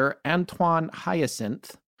brother Antoine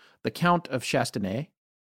Hyacinthe, the Count of Chastenay.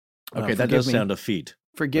 Okay, that does sound a feat.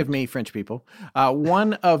 Forgive me, French people.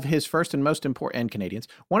 One of his first and most important, and Canadians,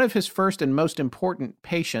 one of his first and most important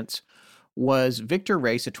patients was Victor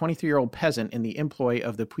Race, a 23-year-old peasant in the employ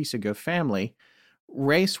of the Puysegur family.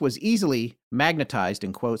 Race was easily magnetized,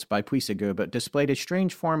 in quotes, by Puysegur, but displayed a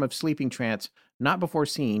strange form of sleeping trance not before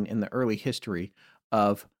seen in the early history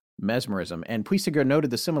of mesmerism. And Puysegur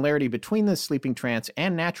noted the similarity between the sleeping trance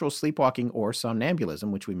and natural sleepwalking or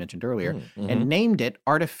somnambulism, which we mentioned earlier, and named it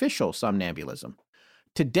artificial somnambulism.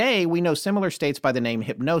 Today, we know similar states by the name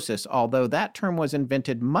hypnosis, although that term was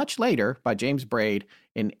invented much later by James Braid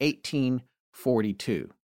in 1842.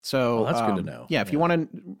 So that's good to know. Yeah, if you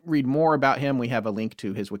want to read more about him, we have a link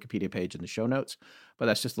to his Wikipedia page in the show notes. But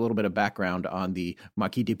that's just a little bit of background on the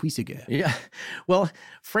Marquis de Puysegur. Yeah, well,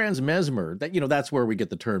 Franz Mesmer, that's where we get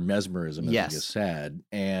the term mesmerism, as you just said,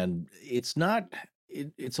 and it's not.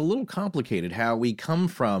 It's a little complicated how we come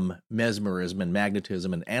from mesmerism and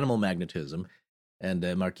magnetism and animal magnetism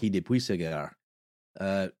and Marquis de Puysegur,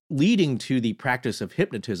 leading to the practice of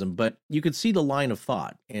hypnotism. But you could see the line of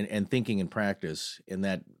thought and thinking and practice in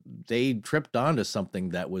that they tripped onto something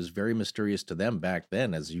that was very mysterious to them back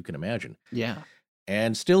then, as you can imagine. Yeah.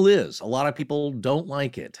 And still is. A lot of people don't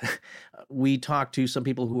like it. We talked to some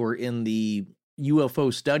people who are in the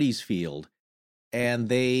UFO studies field, and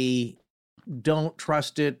they don't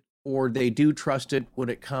trust it, or they do trust it when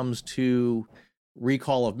it comes to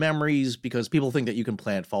recall of memories, because people think that you can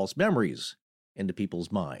plant false memories into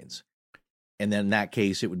people's minds. And then in that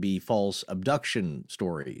case, it would be false abduction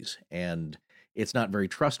stories, and it's not very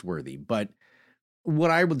trustworthy. But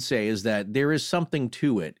what I would say is that there is something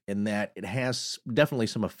to it, in that it has definitely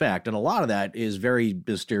some effect. And a lot of that is very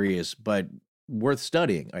mysterious, but worth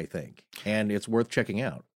studying, I think. And it's worth checking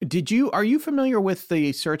out. Are you familiar with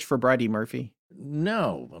the search for Bridey Murphy?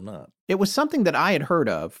 No, I'm not. It was something that I had heard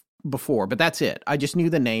of before, but that's it. I just knew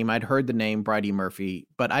the name. I'd heard the name Bridey Murphy,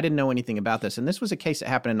 but I didn't know anything about this. And this was a case that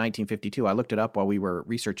happened in 1952. I looked it up while we were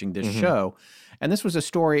researching this show. And this was a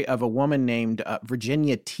story of a woman named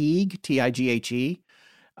Virginia Tighe, Tighe.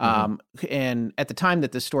 And at the time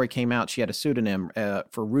that this story came out, she had a pseudonym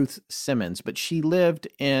for Ruth Simmons, but she lived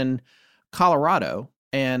in Colorado.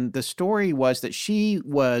 And the story was that she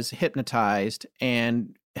was hypnotized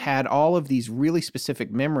and had all of these really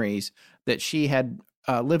specific memories that she had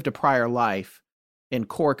lived a prior life in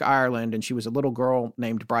Cork, Ireland, and she was a little girl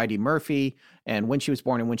named Bridey Murphy, and when she was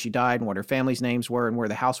born and when she died and what her family's names were and where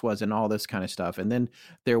the house was and all this kind of stuff. And then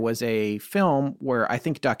there was a film where, I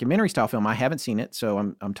think documentary style film, I haven't seen it, so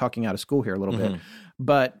I'm talking out of school here a little bit,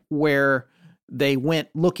 but where they went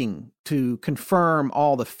looking to confirm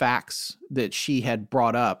all the facts that she had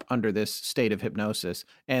brought up under this state of hypnosis,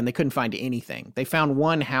 and they couldn't find anything. They found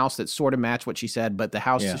one house that sort of matched what she said, but the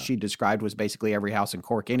house that she described was basically every house in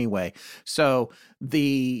Cork anyway. So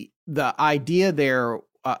the idea there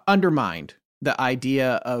undermined the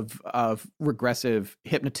idea of regressive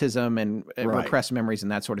hypnotism and repressed memories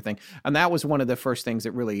and that sort of thing. And that was one of the first things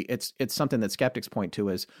that really, it's something that skeptics point to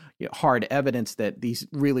as hard evidence that these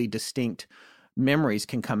really distinct memories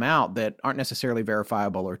can come out that aren't necessarily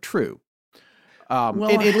verifiable or true. At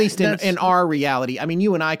least in our reality. I mean,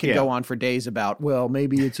 you and I could go on for days about, well,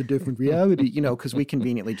 maybe it's a different reality, because we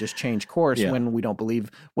conveniently just change course when we don't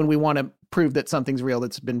believe, when we want to prove that something's real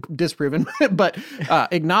that's been disproven. But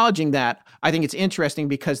acknowledging that, I think it's interesting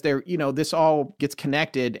because this all gets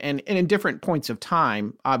connected and in different points of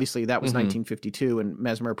time. Obviously, that was 1952 and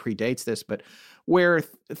Mesmer predates this, but where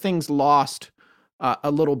things lost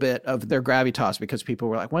a little bit of their gravitas because people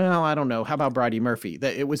were like, well, I don't know. How about Bridey Murphy?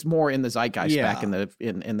 That it was more in the zeitgeist back in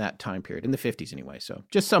that time period, in the 50s anyway. So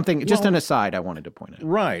just an aside I wanted to point out.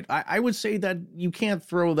 Right. I would say that you can't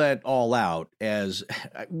throw that all out, as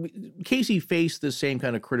Casey faced the same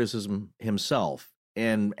kind of criticism himself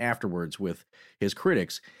and afterwards with his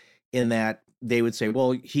critics, in that they would say,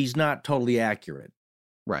 well, he's not totally accurate.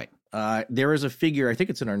 Right. There is a figure, I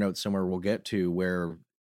think it's in our notes somewhere we'll get to, where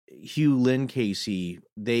Hugh Lynn Casey,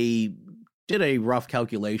 they did a rough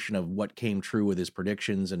calculation of what came true with his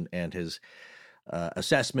predictions and his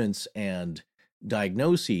assessments and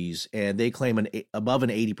diagnoses, and they claim above an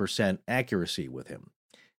 80% accuracy with him.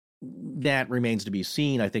 That remains to be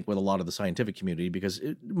seen, I think, with a lot of the scientific community, because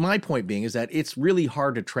my point being is that it's really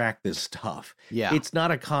hard to track this stuff. Yeah. It's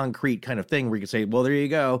not a concrete kind of thing where you can say, well, there you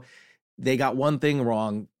go. They got one thing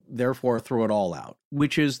wrong, therefore throw it all out,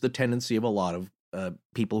 which is the tendency of a lot of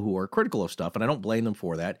people who are critical of stuff, and I don't blame them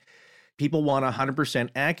for that. People want 100%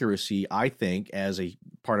 accuracy, I think, as a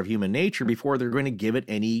part of human nature before they're going to give it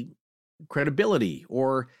any credibility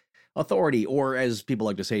or authority, or as people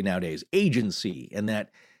like to say nowadays, agency, and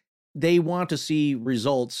that they want to see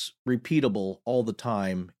results repeatable all the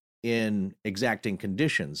time in exacting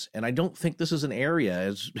conditions. And I don't think this is an area,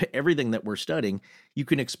 as everything that we're studying, you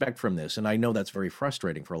can expect from this. And I know that's very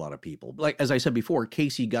frustrating for a lot of people. Like, as I said before,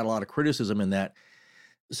 Casey got a lot of criticism in that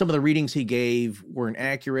some of the readings he gave weren't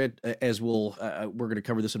accurate, as we're going to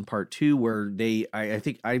cover this in part 2, where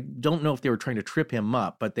I don't know if they were trying to trip him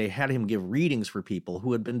up, but they had him give readings for people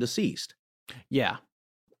who had been deceased. Yeah.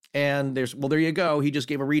 And there you go. He just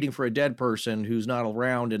gave a reading for a dead person who's not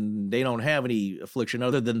around, and they don't have any affliction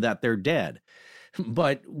other than that they're dead.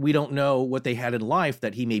 But we don't know what they had in life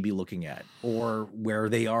that he may be looking at, or where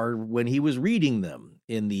they are when he was reading them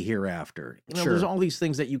in the hereafter. Sure. There's all these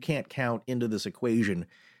things that you can't count into this equation,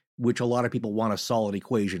 which a lot of people want a solid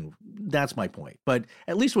equation. That's my point. But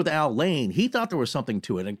at least with Al Lane, he thought there was something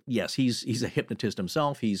to it. And yes, he's a hypnotist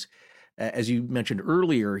himself. He's, as you mentioned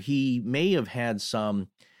earlier, he may have had some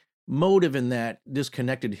motive in that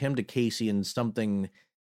disconnected him to Casey in something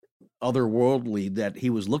otherworldly that he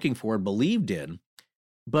was looking for and believed in,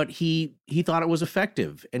 but he thought it was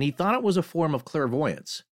effective, and he thought it was a form of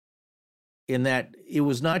clairvoyance, in that it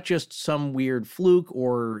was not just some weird fluke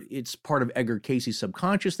or it's part of Edgar Casey's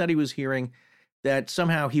subconscious that he was hearing, that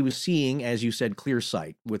somehow he was seeing, as you said, clear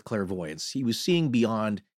sight with clairvoyance. He was seeing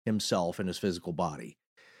beyond himself and his physical body.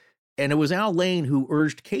 And it was Al Lane who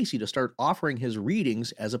urged Casey to start offering his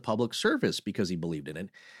readings as a public service because he believed in it.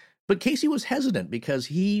 But Casey was hesitant because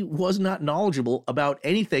he was not knowledgeable about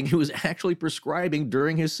anything he was actually prescribing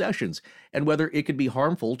during his sessions and whether it could be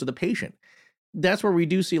harmful to the patient. That's where we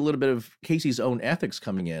do see a little bit of Casey's own ethics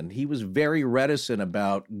coming in. He was very reticent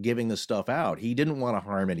about giving this stuff out. He didn't want to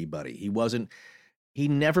harm anybody. He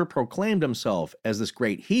never proclaimed himself as this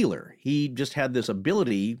great healer. He just had this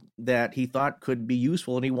ability that he thought could be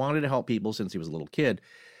useful, and he wanted to help people since he was a little kid.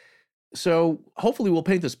 So hopefully we'll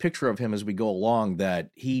paint this picture of him as we go along,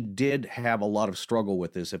 that he did have a lot of struggle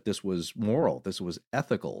with this, if this was moral, if this was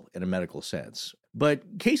ethical in a medical sense.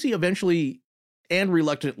 But Casey eventually and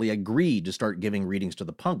reluctantly agreed to start giving readings to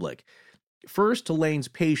the public. First to Lane's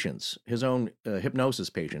patients, his own hypnosis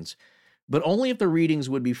patients, but only if the readings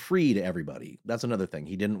would be free to everybody. That's another thing.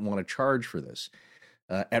 He didn't want to charge for this,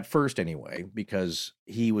 at first anyway, because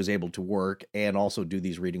he was able to work and also do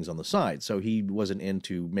these readings on the side. So he wasn't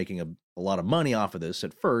into making a lot of money off of this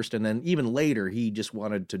at first. And then even later, he just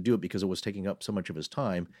wanted to do it because it was taking up so much of his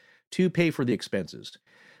time to pay for the expenses.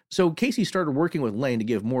 So Casey started working with Lane to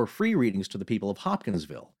give more free readings to the people of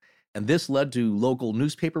Hopkinsville. And this led to local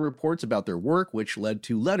newspaper reports about their work, which led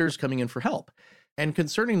to letters coming in for help. And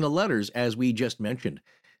concerning the letters, as we just mentioned,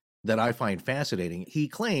 that I find fascinating, he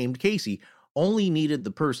claimed Casey only needed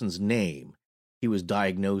the person's name he was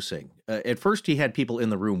diagnosing. At first, he had people in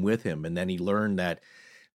the room with him, and then he learned that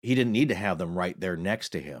he didn't need to have them right there next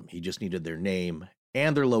to him. He just needed their name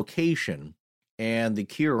and their location, and the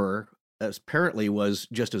cure apparently was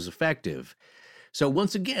just as effective. So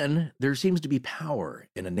once again, there seems to be power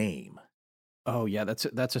in a name. Oh yeah,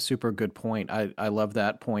 that's a super good point. I love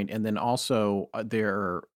that point. And then also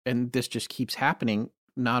and this just keeps happening,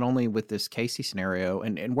 not only with this Casey scenario,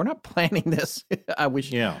 and we're not planning this. I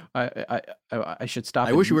wish I should stop.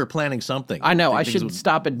 I wish we were planning something. I know I should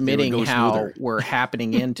stop admitting how we're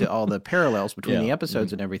happening into all the parallels between the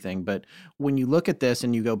episodes and everything. But when you look at this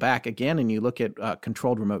and you go back again and you look at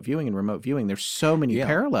controlled remote viewing and remote viewing, there's so many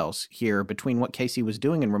parallels here between what Casey was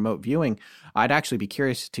doing and remote viewing. I'd actually be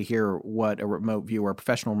curious to hear what a remote viewer, a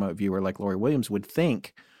professional remote viewer like Lori Williams would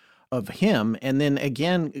think of him. And then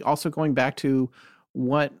again, also going back to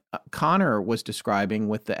what Connor was describing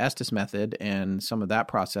with the Estes method and some of that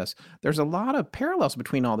process, there's a lot of parallels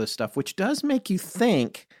between all this stuff, which does make you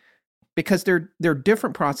think, because they're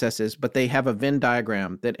different processes, but they have a Venn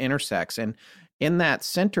diagram that intersects. And in that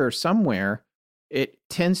center somewhere, it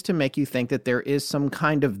tends to make you think that there is some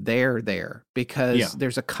kind of there, because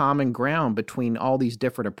there's a common ground between all these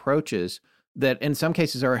different approaches that in some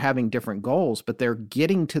cases are having different goals, but they're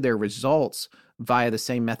getting to their results via the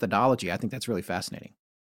same methodology. I think that's really fascinating.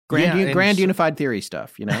 Grand unified theory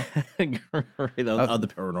stuff, you know? Right, of the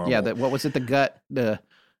paranormal. Yeah, what was it? The gut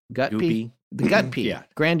pea? The gut pea. Yeah.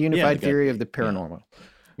 Grand unified theory of the paranormal.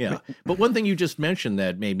 Yeah. But one thing you just mentioned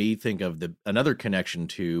that made me think of another connection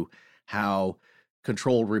to how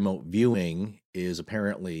controlled remote viewing is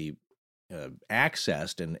apparently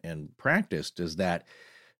accessed and practiced is that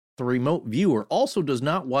the remote viewer also does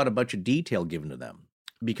not want a bunch of detail given to them,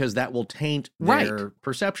 because that will taint their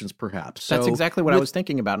perceptions, perhaps. That's exactly what I was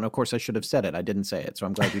thinking about. And of course, I should have said it. I didn't say it, so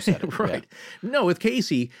I'm glad you said it. Right. Yeah. No, with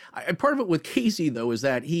Casey, part of it with Casey, though, is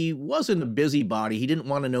that he wasn't a busybody. He didn't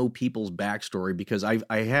want to know people's backstory, because I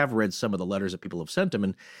have read some of the letters that people have sent him.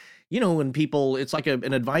 And, you know, when people, it's like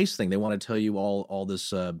an advice thing. They want to tell you all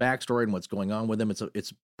this backstory and what's going on with them.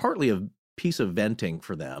 It's partly a piece of venting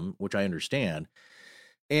for them, which I understand.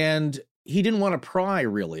 And he didn't want to pry,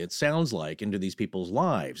 really, it sounds like, into these people's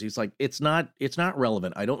lives. He's like, it's not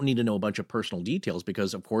relevant. I don't need to know a bunch of personal details,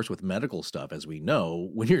 because, of course, with medical stuff, as we know,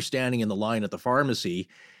 when you're standing in the line at the pharmacy,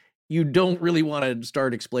 you don't really want to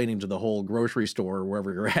start explaining to the whole grocery store or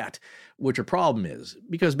wherever you're at what your problem is,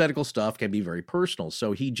 because medical stuff can be very personal.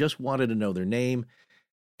 So he just wanted to know their name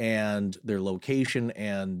and their location,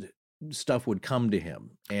 and stuff would come to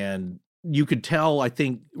him. And you could tell, I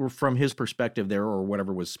think, from his perspective there, or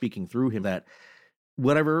whatever was speaking through him, that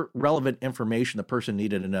whatever relevant information the person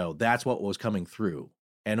needed to know, that's what was coming through,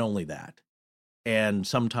 and only that. And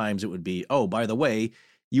sometimes it would be, oh, by the way,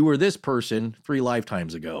 you were this person 3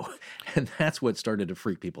 lifetimes ago. And that's what started to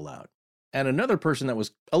freak people out. And another person that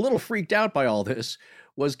was a little freaked out by all this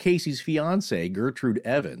was Casey's fiancee, Gertrude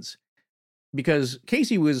Evans, because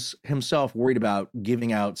Casey was himself worried about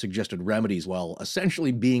giving out suggested remedies while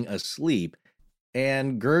essentially being asleep,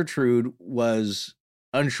 and Gertrude was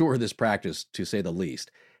unsure of this practice, to say the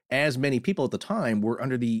least, as many people at the time were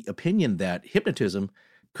under the opinion that hypnotism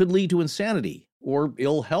could lead to insanity or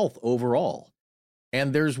ill health overall.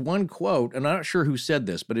 And there's one quote, and I'm not sure who said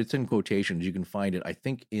this, but it's in quotations. You can find it, I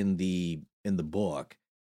think, in the book,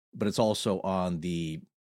 but it's also on the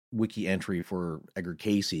wiki entry for Edgar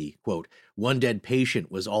Casey. Quote, "One dead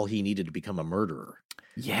patient was all he needed to become a murderer."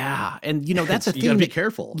 Yeah. And, you know, that's a theme. You gotta be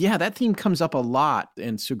careful. Yeah, that theme comes up a lot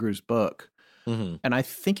in Sugrú's book. Mm-hmm. And I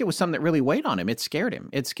think it was something that really weighed on him. It scared him.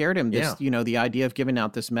 This, you know, the idea of giving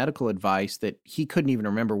out this medical advice that he couldn't even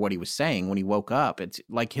remember what he was saying when he woke up. It's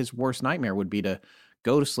like his worst nightmare would be to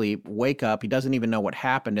go to sleep, wake up, he doesn't even know what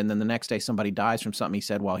happened, and then the next day somebody dies from something he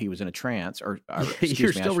said while he was in a trance. Or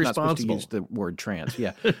you're still responsible. Not supposed to use the word trance,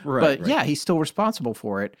 yeah. Right. Yeah, he's still responsible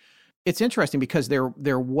for it. It's interesting because there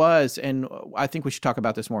was, and I think we should talk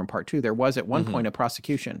about this more in part 2, there was at one point a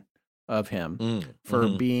prosecution of him for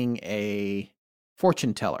being a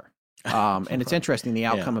fortune teller. And it's interesting, the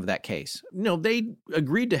outcome of that case. No, they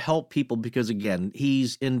agreed to help people because, again,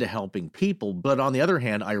 he's into helping people. But on the other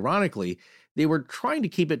hand, ironically, they were trying to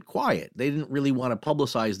keep it quiet. They didn't really want to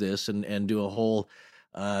publicize this and do a whole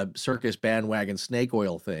circus bandwagon snake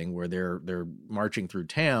oil thing where they're marching through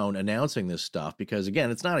town announcing this stuff, because,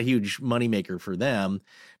 again, it's not a huge moneymaker for them.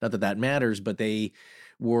 Not that that matters, but they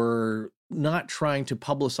were not trying to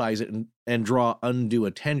publicize it and draw undue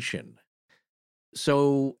attention.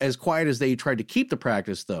 So as quiet as they tried to keep the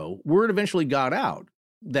practice, though, word eventually got out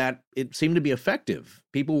that it seemed to be effective.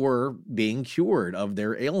 People were being cured of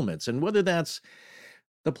their ailments. And whether that's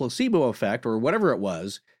the placebo effect or whatever it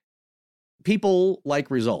was, people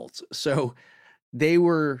like results. So they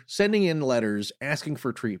were sending in letters asking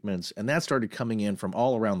for treatments, and that started coming in from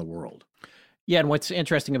all around the world. Yeah, and what's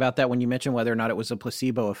interesting about that, when you mention whether or not it was a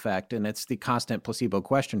placebo effect, and it's the constant placebo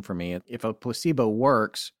question for me, if a placebo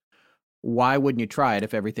works, why wouldn't you try it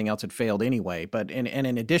if everything else had failed anyway? But in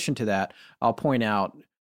addition to that, I'll point out,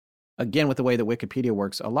 again, with the way that Wikipedia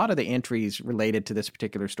works, a lot of the entries related to this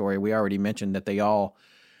particular story, we already mentioned that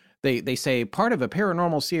they say part of a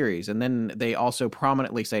paranormal series, and then they also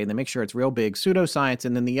prominently say, and they make sure it's real big, pseudoscience,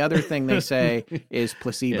 and then the other thing they say is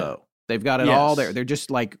placebo. Yeah. They've got it all there. They're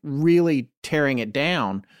just like really tearing it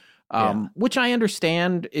down. Which I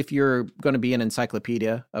understand if you're going to be an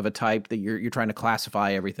encyclopedia of a type that you're trying to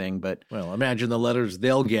classify everything, but well, imagine the letters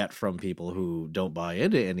they'll get from people who don't buy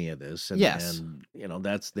into any of this. And, and you know,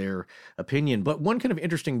 that's their opinion. But one kind of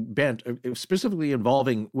interesting bent, specifically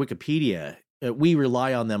involving Wikipedia, we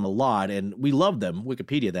rely on them a lot, and we love them.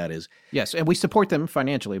 Wikipedia, that is. Yes, and we support them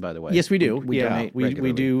financially, by the way. Yes, we do. We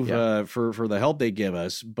do yeah. For the help they give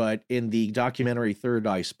us. But in the documentary Third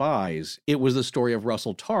Eye Spies, it was the story of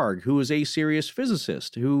Russell Targ, who is a serious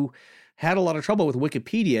physicist who had a lot of trouble with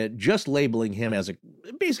Wikipedia just labeling him as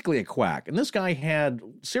basically a quack. And this guy had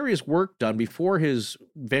serious work done before his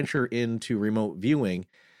venture into remote viewing,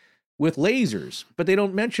 with lasers, but they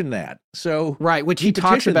don't mention that. So right, which he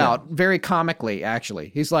talks about very comically, actually.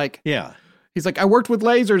 He's like, I worked with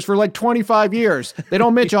lasers for like 25 years. They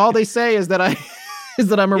don't mention, all they say is that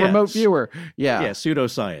I'm a remote viewer. Yeah,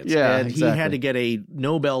 pseudoscience. Yeah, and exactly. He had to get a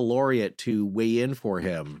Nobel laureate to weigh in for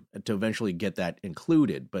him to eventually get that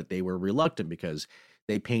included, but they were reluctant because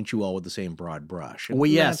they paint you all with the same broad brush. And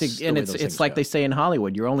it's like they say in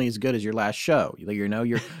Hollywood, you're only as good as your last show. You're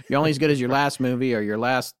only as good as your last movie or your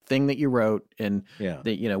last thing that you wrote. And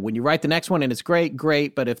when you write the next one and it's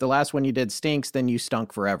great, but if the last one you did stinks, then you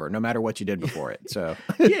stunk forever, no matter what you did before it. So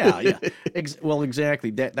Well, exactly.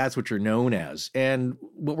 That's what you're known as. And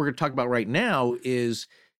what we're going to talk about right now is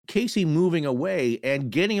Casey moving away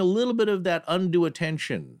and getting a little bit of that undue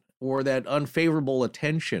attention or that unfavorable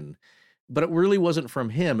attention. But it really wasn't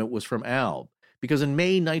from him, it was from Al. Because in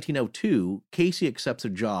May 1902, Casey accepts a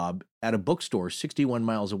job at a bookstore 61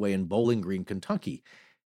 miles away in Bowling Green, Kentucky.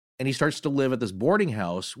 And he starts to live at this boarding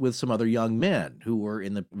house with some other young men who were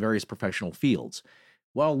in the various professional fields.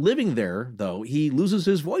 While living there, though, he loses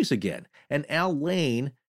his voice again. And Al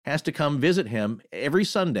Lane has to come visit him every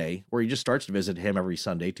Sunday, or he just starts to visit him every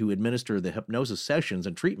Sunday to administer the hypnosis sessions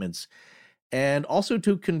and treatments, and also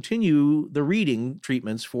to continue the reading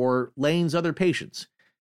treatments for Lane's other patients.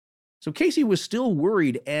 So Casey was still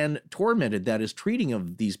worried and tormented that his treating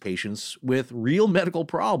of these patients with real medical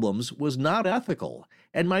problems was not ethical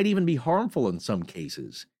and might even be harmful in some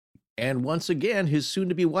cases. And once again, his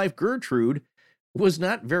soon-to-be wife Gertrude was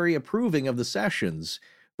not very approving of the sessions,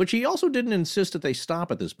 but she also didn't insist that they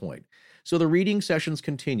stop at this point. So the reading sessions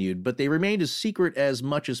continued, but they remained as secret as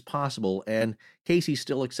much as possible, and Casey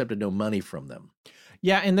still accepted no money from them.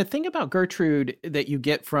 Yeah, and the thing about Gertrude that you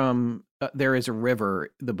get from There Is a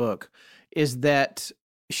River, the book, is that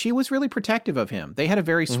she was really protective of him. They had a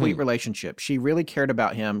very sweet relationship. She really cared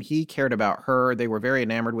about him. He cared about her. They were very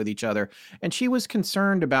enamored with each other. And she was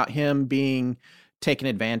concerned about him being taken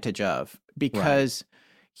advantage of because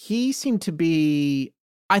he seemed to be,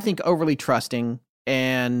 I think, overly trusting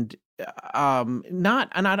and I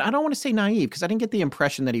don't want to say naive because I didn't get the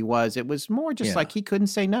impression that he was. It was more just like he couldn't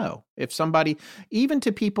say no. If somebody, even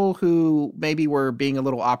to people who maybe were being a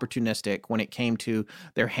little opportunistic when it came to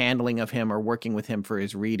their handling of him or working with him for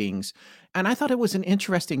his readings. And I thought it was an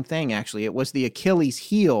interesting thing, actually. It was the Achilles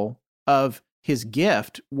heel of his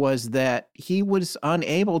gift was that he was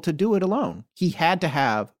unable to do it alone. He had to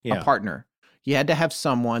have a partner. He had to have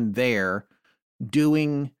someone there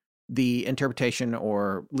doing the interpretation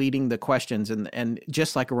or leading the questions, and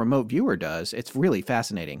just like a remote viewer does, it's really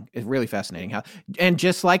fascinating. It's really fascinating how, and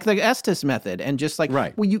just like the Estes method, and just like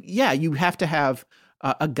you have to have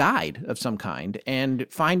a guide of some kind, and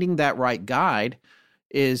finding that right guide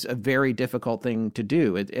is a very difficult thing to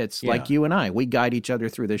do. It's like you and I, we guide each other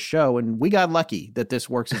through this show, and we got lucky that this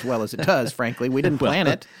works as well as it does. Frankly, we didn't plan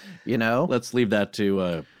it, Let's leave that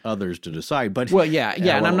to others to decide. But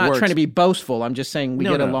and I'm not trying to be boastful. I'm just saying we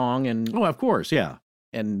get along, and of course,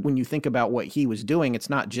 And when you think about what he was doing, it's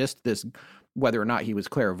not just this, whether or not he was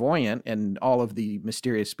clairvoyant and all of the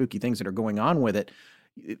mysterious, spooky things that are going on with it.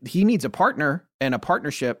 He needs a partner and a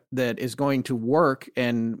partnership that is going to work,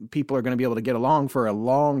 and people are going to be able to get along for a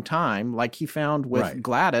long time, like he found with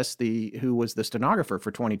Gladys, who was the stenographer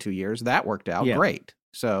for 22 years. That worked out great.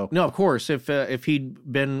 So no, of course, if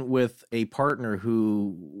he'd been with a partner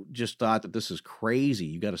who just thought that this is crazy,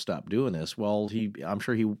 you got to stop doing this. Well, I'm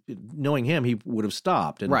sure knowing him, he would have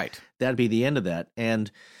stopped, and that'd be the end of that.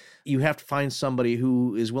 And you have to find somebody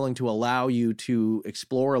who is willing to allow you to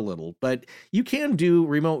explore a little. But you can do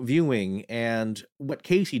remote viewing and what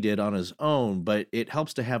Casey did on his own, but it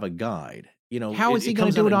helps to have a guide. How is he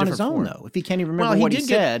going to do it on his own, though? If he can't even remember what he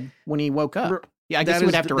said when he woke up? I guess he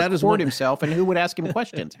would have to record himself, and who would ask him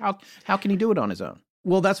questions? How can he do it on his own?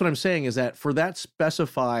 Well, that's what I'm saying, is that for that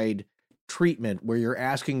specified treatment where you're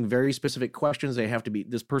asking very specific questions,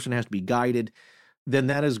 this person has to be guided, then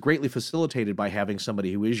that is greatly facilitated by having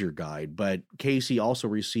somebody who is your guide. But Casey also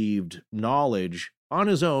received knowledge on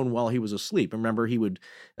his own while he was asleep. Remember, he would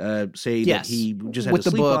say that he just had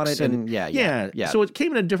to sleep on it. And So it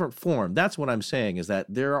came in a different form. That's what I'm saying, is that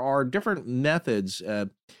there are different methods. There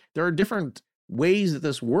are different ways that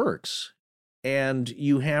this works, and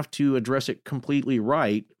you have to address it completely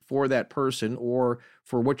right for that person or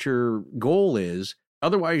for what your goal is.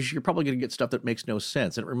 Otherwise, you're probably going to get stuff that makes no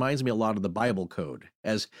sense. And it reminds me a lot of the Bible code,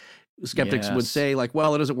 as skeptics would say, like,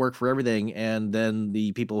 well, it doesn't work for everything. And then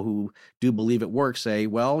the people who do believe it works say,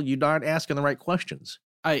 well, you're not asking the right questions.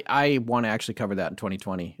 I want to actually cover that in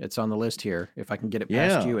 2020. It's on the list here. If I can get it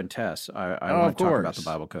past you and Tess, I want to talk about the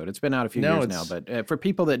Bible Code. It's been out a few years now, but for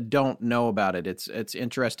people that don't know about it, it's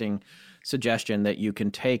interesting suggestion that you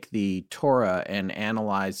can take the Torah and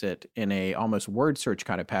analyze it in a almost word search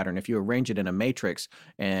kind of pattern. If you arrange it in a matrix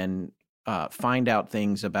and find out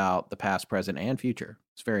things about the past, present, and future.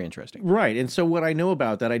 It's very interesting. Right. And so what I know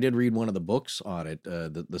about that, I did read one of the books on it,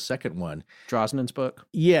 the second one. Drosnin's book?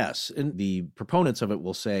 Yes. And the proponents of it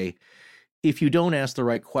will say, if you don't ask the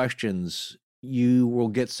right questions, you will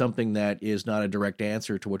get something that is not a direct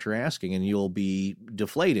answer to what you're asking, and you'll be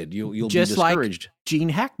deflated. You'll be discouraged. Like Gene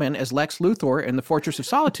Hackman as Lex Luthor in The Fortress of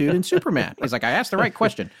Solitude in Superman. He's like, I asked the right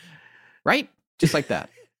question. Right? Just like that.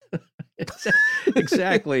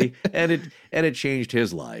 Exactly. And it changed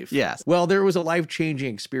his life. Yes. Well, there was a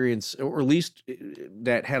life-changing experience, or at least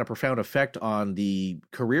that had a profound effect on the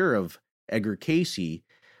career of Edgar Cayce,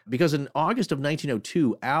 because in August of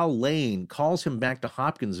 1902, Al Lane calls him back to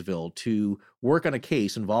Hopkinsville to work on a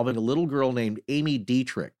case involving a little girl named Amy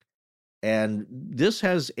Dietrich. And this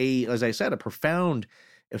has as I said, a profound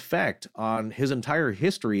effect on his entire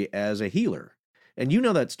history as a healer. And you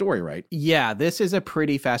know that story, right? Yeah, this is a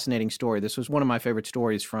pretty fascinating story. This was one of my favorite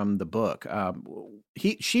stories from the book.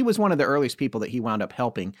 She was one of the earliest people that he wound up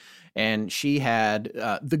helping, and she had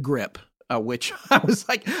the grip, which I was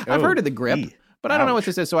like, I've heard of the grip. But I don't know what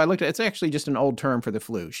this is. So I looked at it. It's actually just an old term for the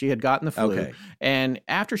flu. She had gotten the flu. Okay. And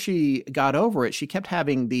after she got over it, she kept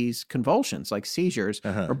having these convulsions, like seizures.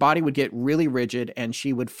 Her body would get really rigid and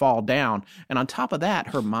she would fall down. And on top of that,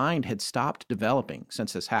 her mind had stopped developing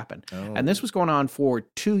since this happened. And this was going on for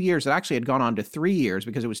 2 years. It actually had gone on to 3 years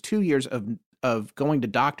because it was 2 years of going to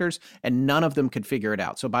doctors, and none of them could figure it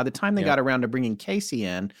out. So by the time they got around to bringing Cayce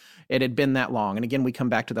in, it had been that long. And again, we come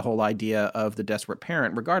back to the whole idea of the desperate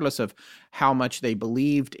parent, regardless of how much they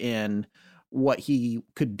believed in what he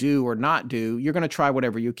could do or not do. You're going to try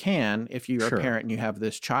whatever you can if you're a parent and you have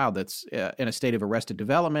this child that's in a state of arrested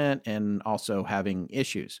development and also having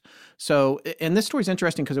issues. So, and this story is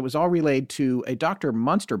interesting because it was all relayed to a Dr.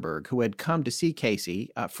 Munsterberg who had come to see Cayce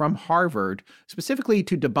from Harvard, specifically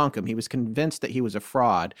to debunk him. He was convinced that he was a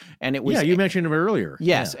fraud. And it was... Yeah, you mentioned him earlier.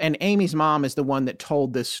 Yes, and Amy's mom is the one that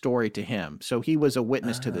told this story to him. So he was a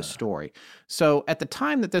witness to this story. So at the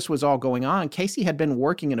time that this was all going on, Cayce had been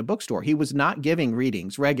working in a bookstore. He was not giving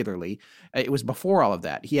readings regularly. It was before all of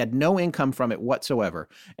that. He had no income from it whatsoever.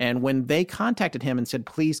 And when they contacted him and said,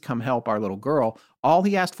 please come help our little girl, all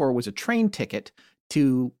he asked for was a train ticket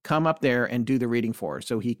to come up there and do the reading for her,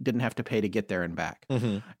 so he didn't have to pay to get there and back.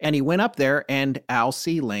 And he went up there, and Al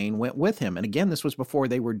C. Lane went with him. And again, this was before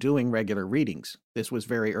they were doing regular readings. This was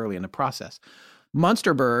very early in the process.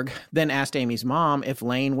 Munsterberg then asked Amy's mom if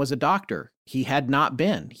Lane was a doctor. He had not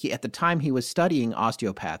been. At the time, he was studying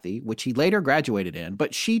osteopathy, which he later graduated in,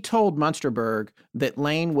 but she told Munsterberg that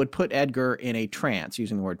Lane would put Edgar in a trance,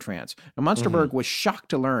 using the word trance. Now, Munsterberg was shocked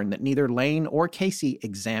to learn that neither Lane or Cayce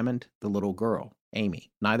examined the little girl,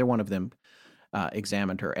 Amy. Neither one of them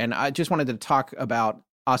examined her. And I just wanted to talk about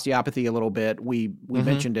osteopathy a little bit. We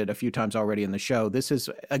mentioned it a few times already in the show. This is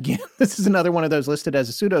another one of those listed as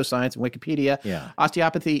a pseudoscience in Wikipedia. Yeah.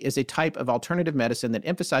 Osteopathy is a type of alternative medicine that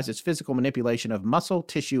emphasizes physical manipulation of muscle,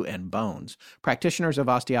 tissue, and bones. Practitioners of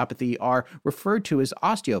osteopathy are referred to as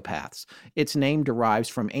osteopaths. Its name derives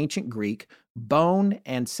from ancient Greek, bone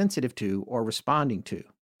and sensitive to or responding to.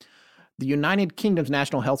 The United Kingdom's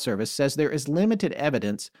National Health Service says there is limited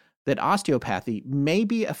evidence that osteopathy may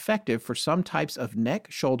be effective for some types of neck,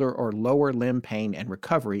 shoulder, or lower limb pain and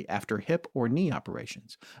recovery after hip or knee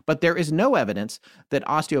operations. But there is no evidence that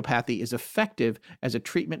osteopathy is effective as a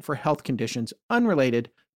treatment for health conditions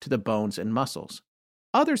unrelated to the bones and muscles.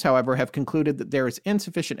 Others, however, have concluded that there is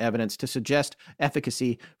insufficient evidence to suggest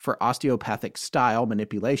efficacy for osteopathic style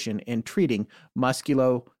manipulation in treating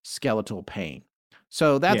musculoskeletal pain.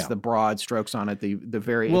 So that's the broad strokes on it, the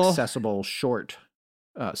very accessible, short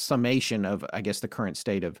summation of, I guess, the current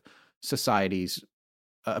state of society's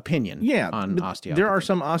opinion on osteopathy. There are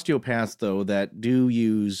some osteopaths, though, that do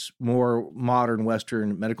use more modern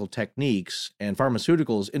Western medical techniques and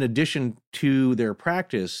pharmaceuticals in addition to their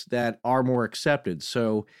practice that are more accepted.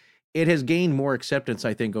 So it has gained more acceptance,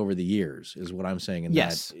 I think, over the years, is what I'm saying.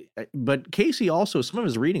 Yes. But Cayce also, some of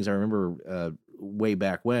his readings, I remember way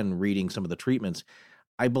back when reading some of the treatments,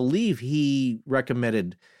 I believe he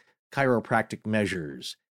recommended chiropractic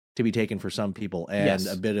measures to be taken for some people and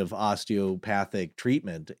a bit of osteopathic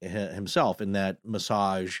treatment himself, in that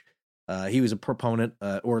massage. He was a proponent,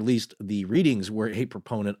 or at least the readings were a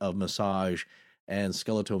proponent of massage and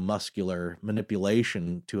skeletal-muscular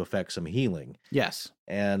manipulation to affect some healing. Yes.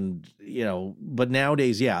 And, but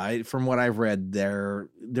nowadays, from what I've read, there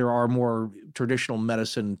are more traditional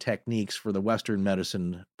medicine techniques for the Western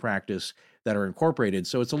medicine practice that are incorporated.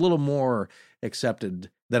 So it's a little more accepted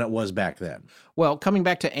than it was back then. Well, coming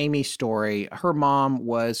back to Amy's story, her mom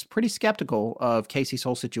was pretty skeptical of Casey's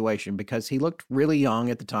whole situation because he looked really young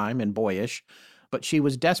at the time and boyish, but she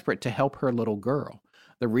was desperate to help her little girl.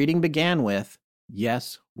 The reading began with,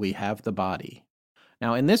 "Yes, we have the body."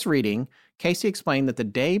 Now, in this reading, Casey explained that the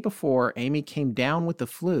day before Amy came down with the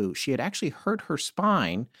flu, she had actually hurt her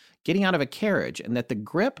spine getting out of a carriage and that the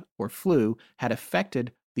grip or flu had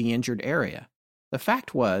affected the injured area. The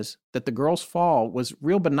fact was that the girl's fall was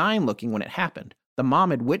real benign looking when it happened. The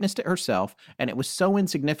mom had witnessed it herself, and it was so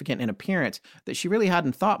insignificant in appearance that she really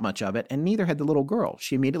hadn't thought much of it, and neither had the little girl.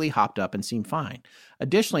 She immediately hopped up and seemed fine.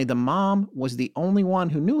 Additionally, the mom was the only one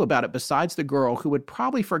who knew about it besides the girl, who had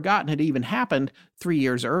probably forgotten it even happened 3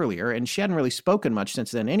 years earlier, and she hadn't really spoken much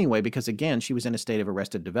since then anyway because, again, she was in a state of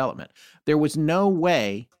arrested development. There was no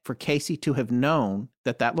way for Casey to have known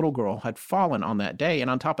that that little girl had fallen on that day,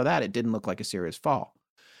 and on top of that, it didn't look like a serious fall.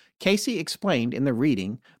 Casey explained in the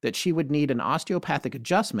reading that she would need an osteopathic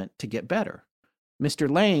adjustment to get better. Mr.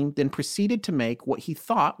 Lane then proceeded to make what he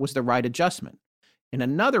thought was the right adjustment. In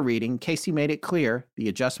another reading, Casey made it clear the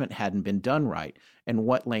adjustment hadn't been done right and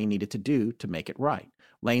what Lane needed to do to make it right.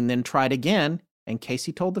 Lane then tried again, and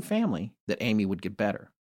Casey told the family that Amy would get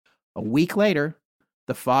better. A week later,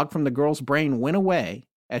 the fog from the girl's brain went away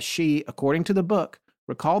as she, according to the book,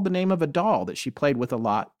 recalled the name of a doll that she played with a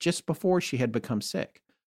lot just before she had become sick.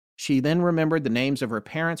 She then remembered the names of her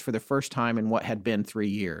parents for the first time in what had been 3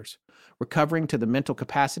 years, recovering to the mental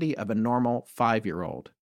capacity of a normal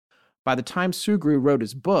 5-year-old. By the time Sugrue wrote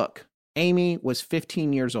his book, Amy was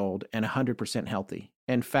 15 years old and 100% healthy.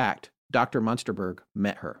 In fact, Dr. Munsterberg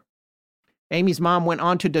met her. Amy's mom went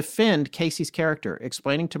on to defend Casey's character,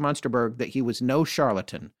 explaining to Munsterberg that he was no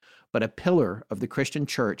charlatan, but a pillar of the Christian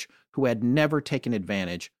church who had never taken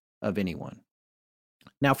advantage of anyone.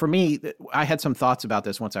 Now, for me, I had some thoughts about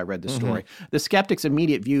this once I read the story. The skeptic's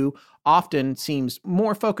immediate view often seems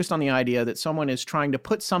more focused on the idea that someone is trying to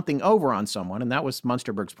put something over on someone, and that was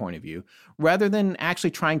Munsterberg's point of view, rather than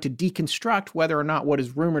actually trying to deconstruct whether or not what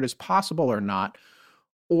is rumored is possible or not,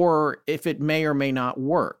 or if it may or may not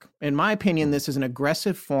work. In my opinion, this is an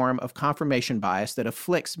aggressive form of confirmation bias that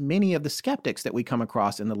afflicts many of the skeptics that we come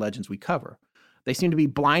across in the legends we cover. They seem to be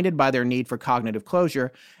blinded by their need for cognitive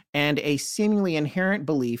closure and a seemingly inherent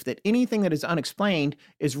belief that anything that is unexplained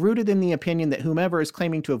is rooted in the opinion that whomever is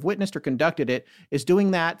claiming to have witnessed or conducted it is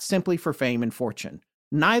doing that simply for fame and fortune,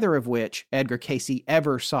 neither of which Edgar Casey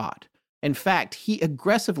ever sought. In fact, he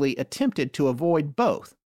aggressively attempted to avoid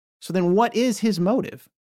both. So then what is his motive?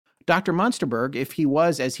 Dr. Munsterberg, if he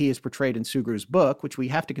was as he is portrayed in Sugrue's book, which we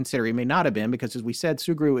have to consider he may not have been because, as we said,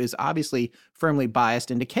 Sugrue is obviously firmly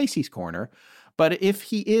biased into Casey's corner, but if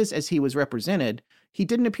he is as he was represented, he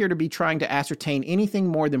didn't appear to be trying to ascertain anything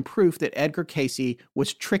more than proof that Edgar Casey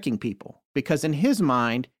was tricking people, because in his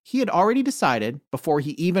mind, he had already decided, before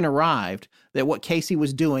he even arrived, that what Casey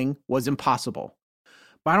was doing was impossible.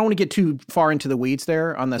 But I don't want to get too far into the weeds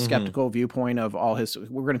there on the skeptical viewpoint of all his.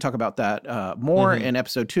 We're going to talk about that more in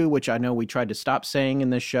episode 2, which I know we tried to stop saying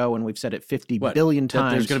in this show, and we've said it 50 billion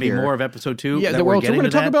times. There's going to be more of episode 2? Yeah, we're going to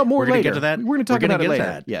talk about more later. We're going to get to that? We're going to talk about it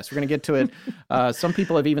later. Yes, we're going to get to it. Some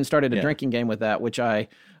people have even started a drinking game with that, which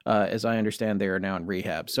as I understand, they are now in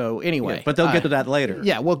rehab. So anyway. But they'll get to that later.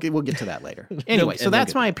 Yeah, we'll get to that later. Anyway, so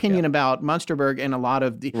that's my opinion about Munsterberg and a lot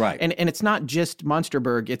of the. Right. And it's not just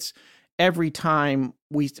Munsterberg, it's every time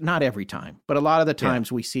not every time, but a lot of the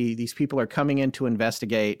times we see these people are coming in to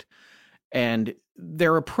investigate, and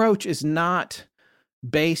their approach is not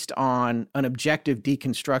based on an objective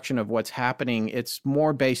deconstruction of what's happening. It's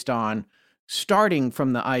more based on starting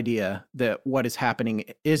from the idea that what is happening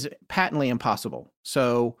is patently impossible.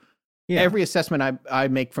 So every assessment I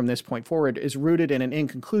make from this point forward is rooted in an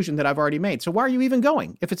inconclusion that I've already made. So why are you even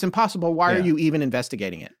going? If it's impossible, why are you even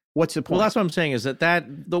investigating it? What's the point? Well, that's what I'm saying is that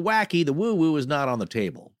the wacky, the woo-woo is not on the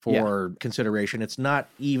table for consideration. It's not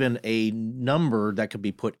even a number that could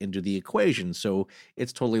be put into the equation. So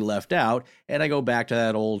it's totally left out. And I go back to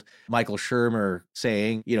that old Michael Shermer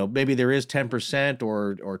saying, maybe there is 10%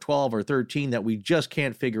 or 12 or 13 that we just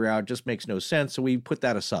can't figure out, just makes no sense. So we put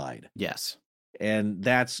that aside. Yes. And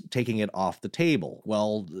that's taking it off the table.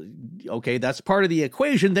 Well, okay, that's part of the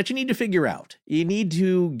equation that you need to figure out. You need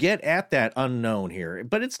to get at that unknown here.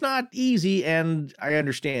 But it's not easy, and I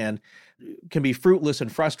understand can be fruitless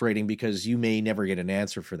and frustrating because you may never get an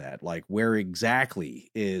answer for that. Like, where exactly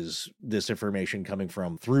is this information coming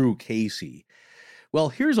from through Casey? Well,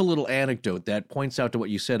 here's a little anecdote that points out to what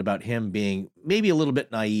you said about him being maybe a little bit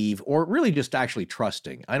naive or really just actually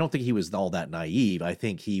trusting. I don't think he was all that naive. I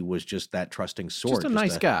think he was just that trusting sort. Just a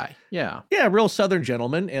nice guy. Yeah. Yeah, real Southern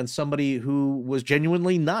gentleman and somebody who was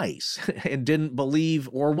genuinely nice and didn't believe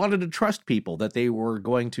or wanted to trust people that they were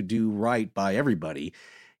going to do right by everybody.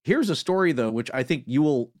 Here's a story, though, which I think you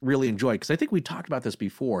will really enjoy because I think we talked about this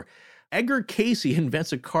before. Edgar Cayce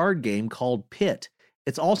invents a card game called Pit.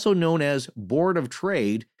 It's also known as Board of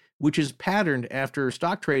Trade, which is patterned after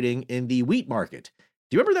stock trading in the wheat market.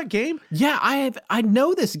 Do you remember that game? Yeah, I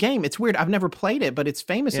know this game. It's weird. I've never played it, but it's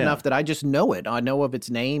famous enough that I just know it. I know of its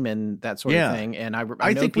name and that sort of thing. And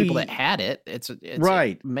I know people that had it. It's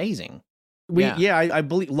right. Amazing. I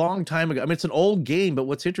believe long time ago. I mean, it's an old game, but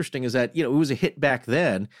what's interesting is that, it was a hit back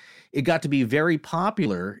then. It got to be very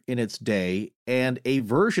popular in its day, and a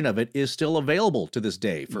version of it is still available to this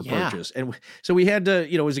day for purchase. And so we had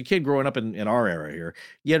to, as a kid growing up in our era here,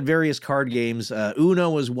 you had various card games.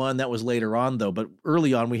 Uno was one that was later on, though, but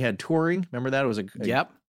early on we had Touring. Remember that? It was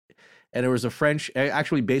Yep. And there was a French,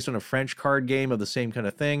 actually based on a French card game of the same kind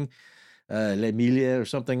of thing. L'Emilia or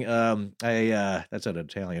something. That's an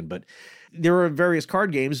Italian, but there were various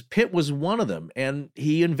card games. Pit was one of them, and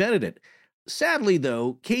he invented it. Sadly,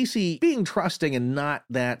 though, Cayce, being trusting and not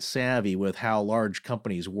that savvy with how large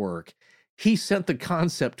companies work, he sent the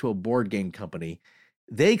concept to a board game company.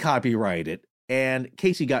 They copyrighted it, and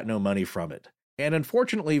Cayce got no money from it. And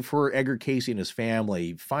unfortunately for Edgar Cayce and his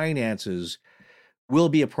family, finances will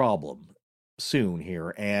be a problem soon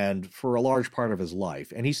here and for a large part of his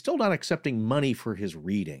life. And he's still not accepting money for his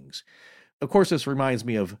readings. Of course, this reminds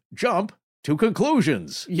me of Jump to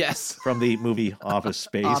Conclusions. Yes. From the movie Office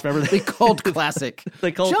Space. Remember that? The cult classic.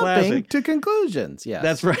 The cult Jumping classic. to Conclusions. Yes.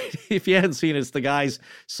 That's right. If you hadn't seen it, it's the guy's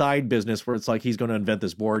side business where it's like he's going to invent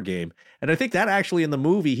this board game. And I think that actually in the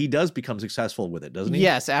movie, he does become successful with it, doesn't he?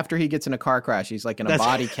 Yes. After he gets in a car crash, he's like in a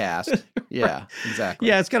body cast. Yeah, exactly.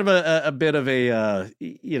 Yeah, it's kind of a bit of a,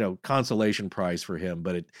 consolation prize for him.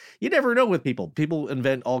 But you never know with people. People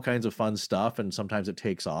invent all kinds of fun stuff, and sometimes it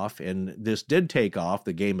takes off. And this did take off,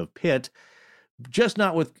 the game of Pit, just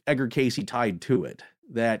not with Edgar Cayce tied to it.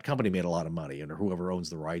 That company made a lot of money, and whoever owns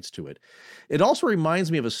the rights to it. It also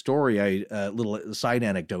reminds me of a story, a little side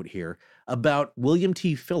anecdote here, about William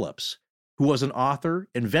T. Phillips, who was an author,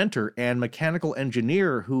 inventor, and mechanical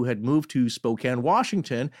engineer who had moved to Spokane,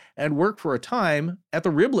 Washington, and worked for a time at the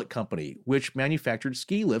Riblet Company, which manufactured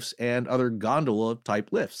ski lifts and other gondola-type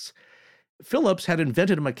lifts. Phillips had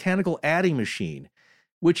invented a mechanical adding machine,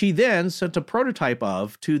 which he then sent a prototype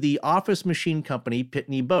of to the office machine company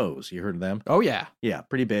Pitney Bowes. You heard of them? Oh, yeah. Yeah,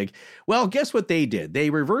 pretty big. Well, guess what they did?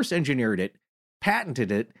 They reverse engineered it,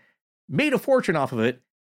 patented it, made a fortune off of it,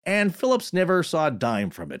 and Phillips never saw a dime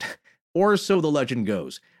from it. Or so the legend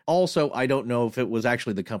goes. Also, I don't know if it was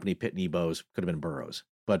actually the company Pitney Bowes. Could have been Burroughs.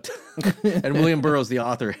 But and William Burroughs, the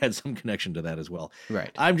author, had some connection to that as well.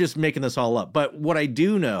 Right. I'm just making this all up. But what I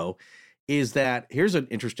do know is that, here's an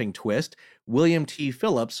interesting twist, William T.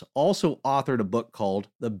 Phillips also authored a book called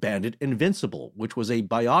The Bandit Invincible, which was a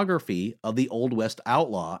biography of the Old West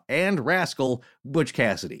outlaw and rascal Butch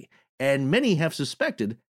Cassidy. And many have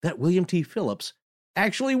suspected that William T. Phillips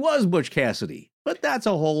actually was Butch Cassidy. But that's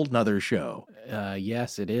a whole nother show.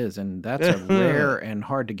 Yes, it is. And that's a rare and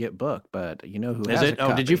hard to get book. But you know who has it?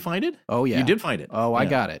 Oh, did you find it? Oh, yeah. You did find it? Oh, yeah.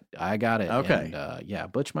 I got it. Okay.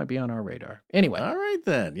 And, Butch might be on our radar. Anyway. All right,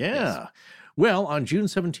 then. Yeah. Yes. Well, on June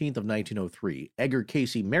 17th of 1903, Edgar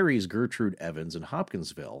Cayce marries Gertrude Evans in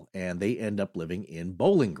Hopkinsville, and they end up living in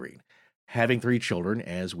Bowling Green, having 3 children,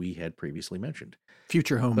 as we had previously mentioned.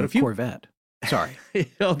 Future home of Corvette. Sorry.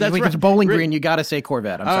 Oh, that's right. It's Bowling Green. You got to say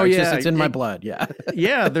Corvette. I'm sorry. It's in my blood. Yeah.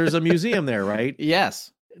 Yeah. There's a museum there, right?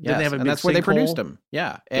 Yes. Didn't they have a big that's where they sinkhole? produced them.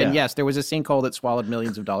 Yeah. And yes, there was a sinkhole that swallowed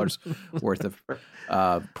millions of dollars worth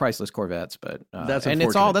of priceless Corvettes. But that's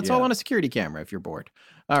all on a security camera if you're bored.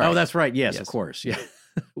 All right. Oh, that's right. Yes, of course. Yeah.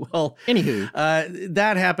 Well, anywho,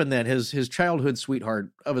 that happened then. His childhood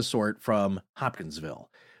sweetheart of a sort from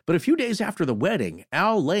Hopkinsville. But a few days after the wedding,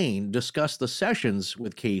 Al Lane discussed the sessions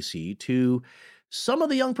with Cayce to some of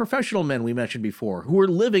the young professional men we mentioned before who were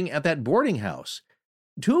living at that boarding house,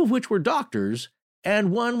 2 of which were doctors,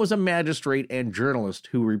 and one was a magistrate and journalist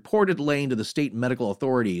who reported Lane to the state medical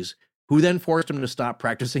authorities, who then forced him to stop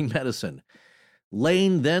practicing medicine.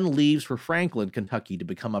 Lane then leaves for Franklin, Kentucky to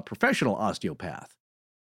become a professional osteopath.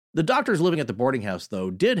 The doctors living at the boarding house,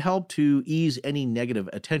 though, did help to ease any negative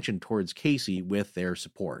attention towards Cayce with their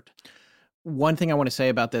support. One thing I want to say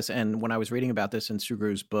about this, and when I was reading about this in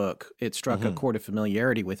Sugrew's book, it struck a chord of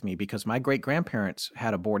familiarity with me because my great-grandparents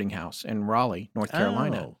had a boarding house in Raleigh, North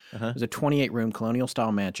Carolina. It was a 28-room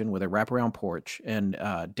colonial-style mansion with a wraparound porch in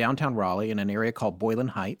downtown Raleigh in an area called Boylan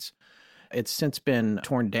Heights. It's since been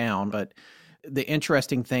torn down, but the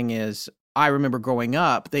interesting thing is I remember growing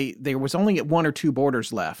up, there was only 1 or 2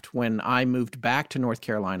 boarders left when I moved back to North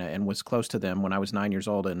Carolina and was close to them when I was 9 years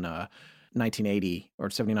old in 1980 or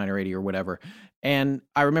 79 or 80 or whatever. And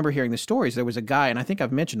I remember hearing the stories. There was a guy, and I think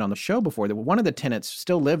I've mentioned on the show before, that one of the tenants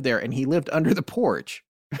still lived there, and he lived under the porch.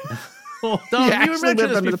 He actually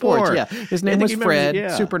lived under the porch. Yeah, his name was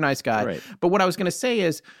Fred, super nice guy. Right. But what I was going to say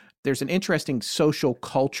is, there's an interesting social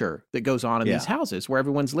culture that goes on in these houses where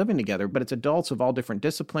everyone's living together, but it's adults of all different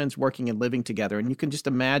disciplines working and living together. And you can just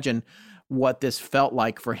imagine what this felt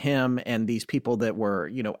like for him and these people that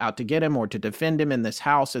were, out to get him or to defend him in this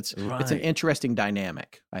house. It's an interesting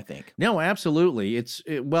dynamic, I think. No, absolutely.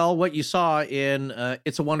 What you saw in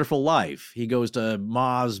It's a Wonderful Life. He goes to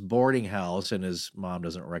Ma's boarding house and his mom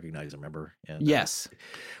doesn't recognize him, remember? And, yes.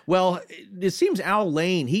 Well, it seems Al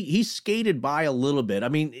Lane, he skated by a little bit. I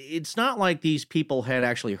mean, it's not like these people had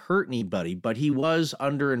actually hurt anybody, but he was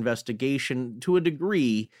under investigation to a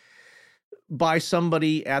degree by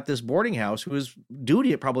somebody at this boarding house whose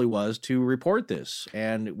duty it probably was to report this,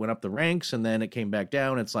 and it went up the ranks and then it came back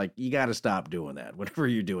down. It's like, you got to stop doing that, whatever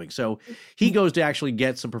you're doing. So he goes to actually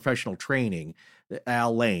get some professional training,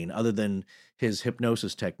 Al Lane, other than his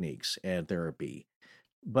hypnosis techniques and therapy.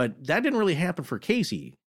 But that didn't really happen for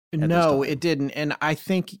Casey. No, it didn't. And I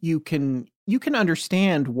think you can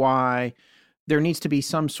understand why there needs to be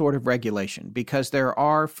some sort of regulation, because there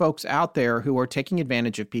are folks out there who are taking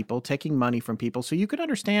advantage of people, taking money from people. So you could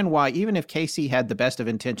understand why, even if Casey had the best of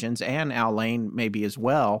intentions, and Al Lane maybe as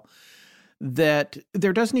well, that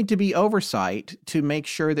there does need to be oversight to make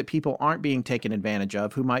sure that people aren't being taken advantage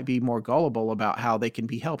of who might be more gullible about how they can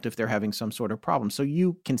be helped if they're having some sort of problem. So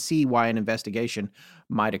you can see why an investigation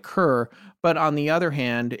might occur. But on the other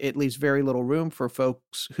hand, it leaves very little room for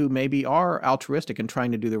folks who maybe are altruistic and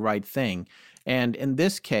trying to do the right thing. And in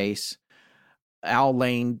this case, Al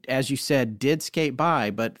Lane, as you said, did skate by,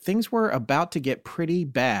 but things were about to get pretty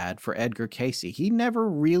bad for Edgar Casey. He never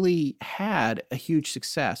really had a huge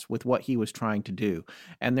success with what he was trying to do,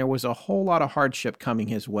 and there was a whole lot of hardship coming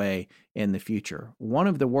his way in the future. One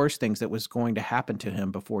of the worst things that was going to happen to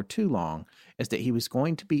him before too long is that he was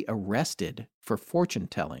going to be arrested for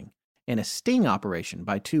fortune-telling in a sting operation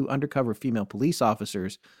by 2 undercover female police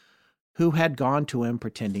officers who had gone to him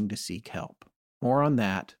pretending to seek help. More on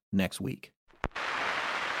that next week.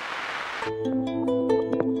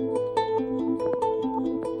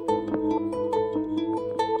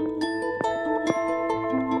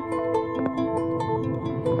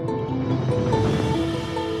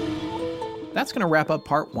 That's going to wrap up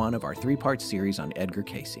part 1 of our 3-part series on Edgar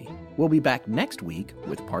Casey. We'll be back next week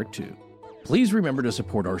with part 2. Please remember to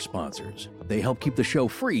support our sponsors. They help keep the show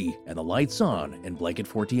free and the lights on in Blanket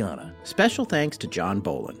Fortiana. Special thanks to John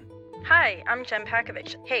Bolin. Hi, I'm Jen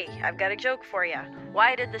Pakovich. Hey, I've got a joke for you.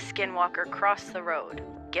 Why did the skinwalker cross the road?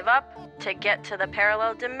 Give up to get to the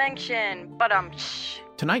parallel dimension.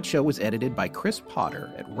 Tonight's show was edited by Chris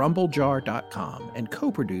Potter at rumblejar.com and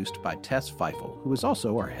co-produced by Tess Feifel, who is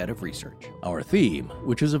also our head of research. Our theme,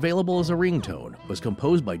 which is available as a ringtone, was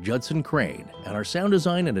composed by Judson Crane, and our sound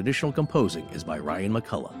design and additional composing is by Ryan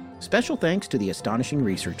McCullough. Special thanks to the Astonishing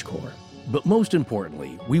Research Corps. But most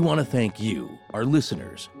importantly, we want to thank you, our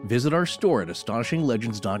listeners. Visit our store at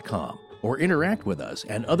astonishinglegends.com or interact with us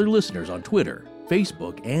and other listeners on Twitter,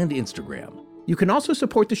 Facebook, and Instagram. You can also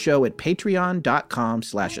support the show at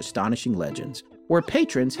patreon.com/astonishinglegends, where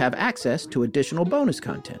patrons have access to additional bonus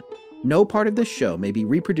content. No part of this show may be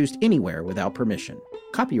reproduced anywhere without permission.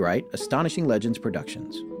 Copyright Astonishing Legends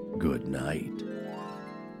Productions. Good night.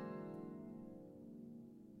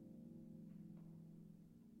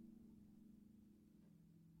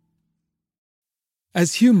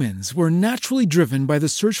 As humans, we're naturally driven by the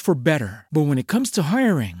search for better. But when it comes to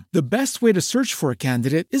hiring, the best way to search for a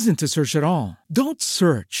candidate isn't to search at all. Don't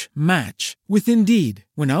search, match with Indeed.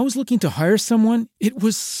 When I was looking to hire someone, it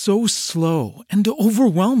was so slow and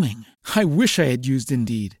overwhelming. I wish I had used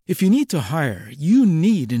Indeed. If you need to hire, you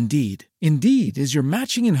need Indeed. Indeed is your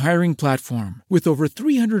matching and hiring platform with over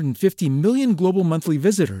 350 million global monthly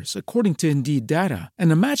visitors, according to Indeed data,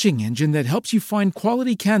 and a matching engine that helps you find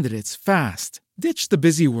quality candidates fast. Ditch the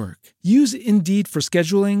busy work. Use Indeed for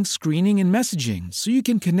scheduling, screening, and messaging so you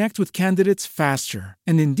can connect with candidates faster.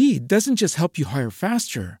 And Indeed doesn't just help you hire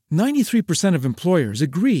faster. 93% of employers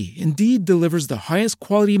agree Indeed delivers the highest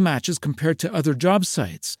quality matches compared to other job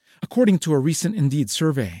sites. according to a recent Indeed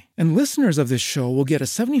survey. And listeners of this show will get a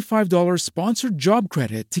 $75 sponsored job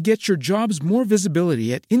credit to get your jobs more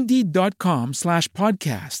visibility at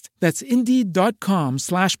Indeed.com/podcast. That's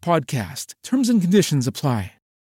Indeed.com/podcast. Terms and conditions apply.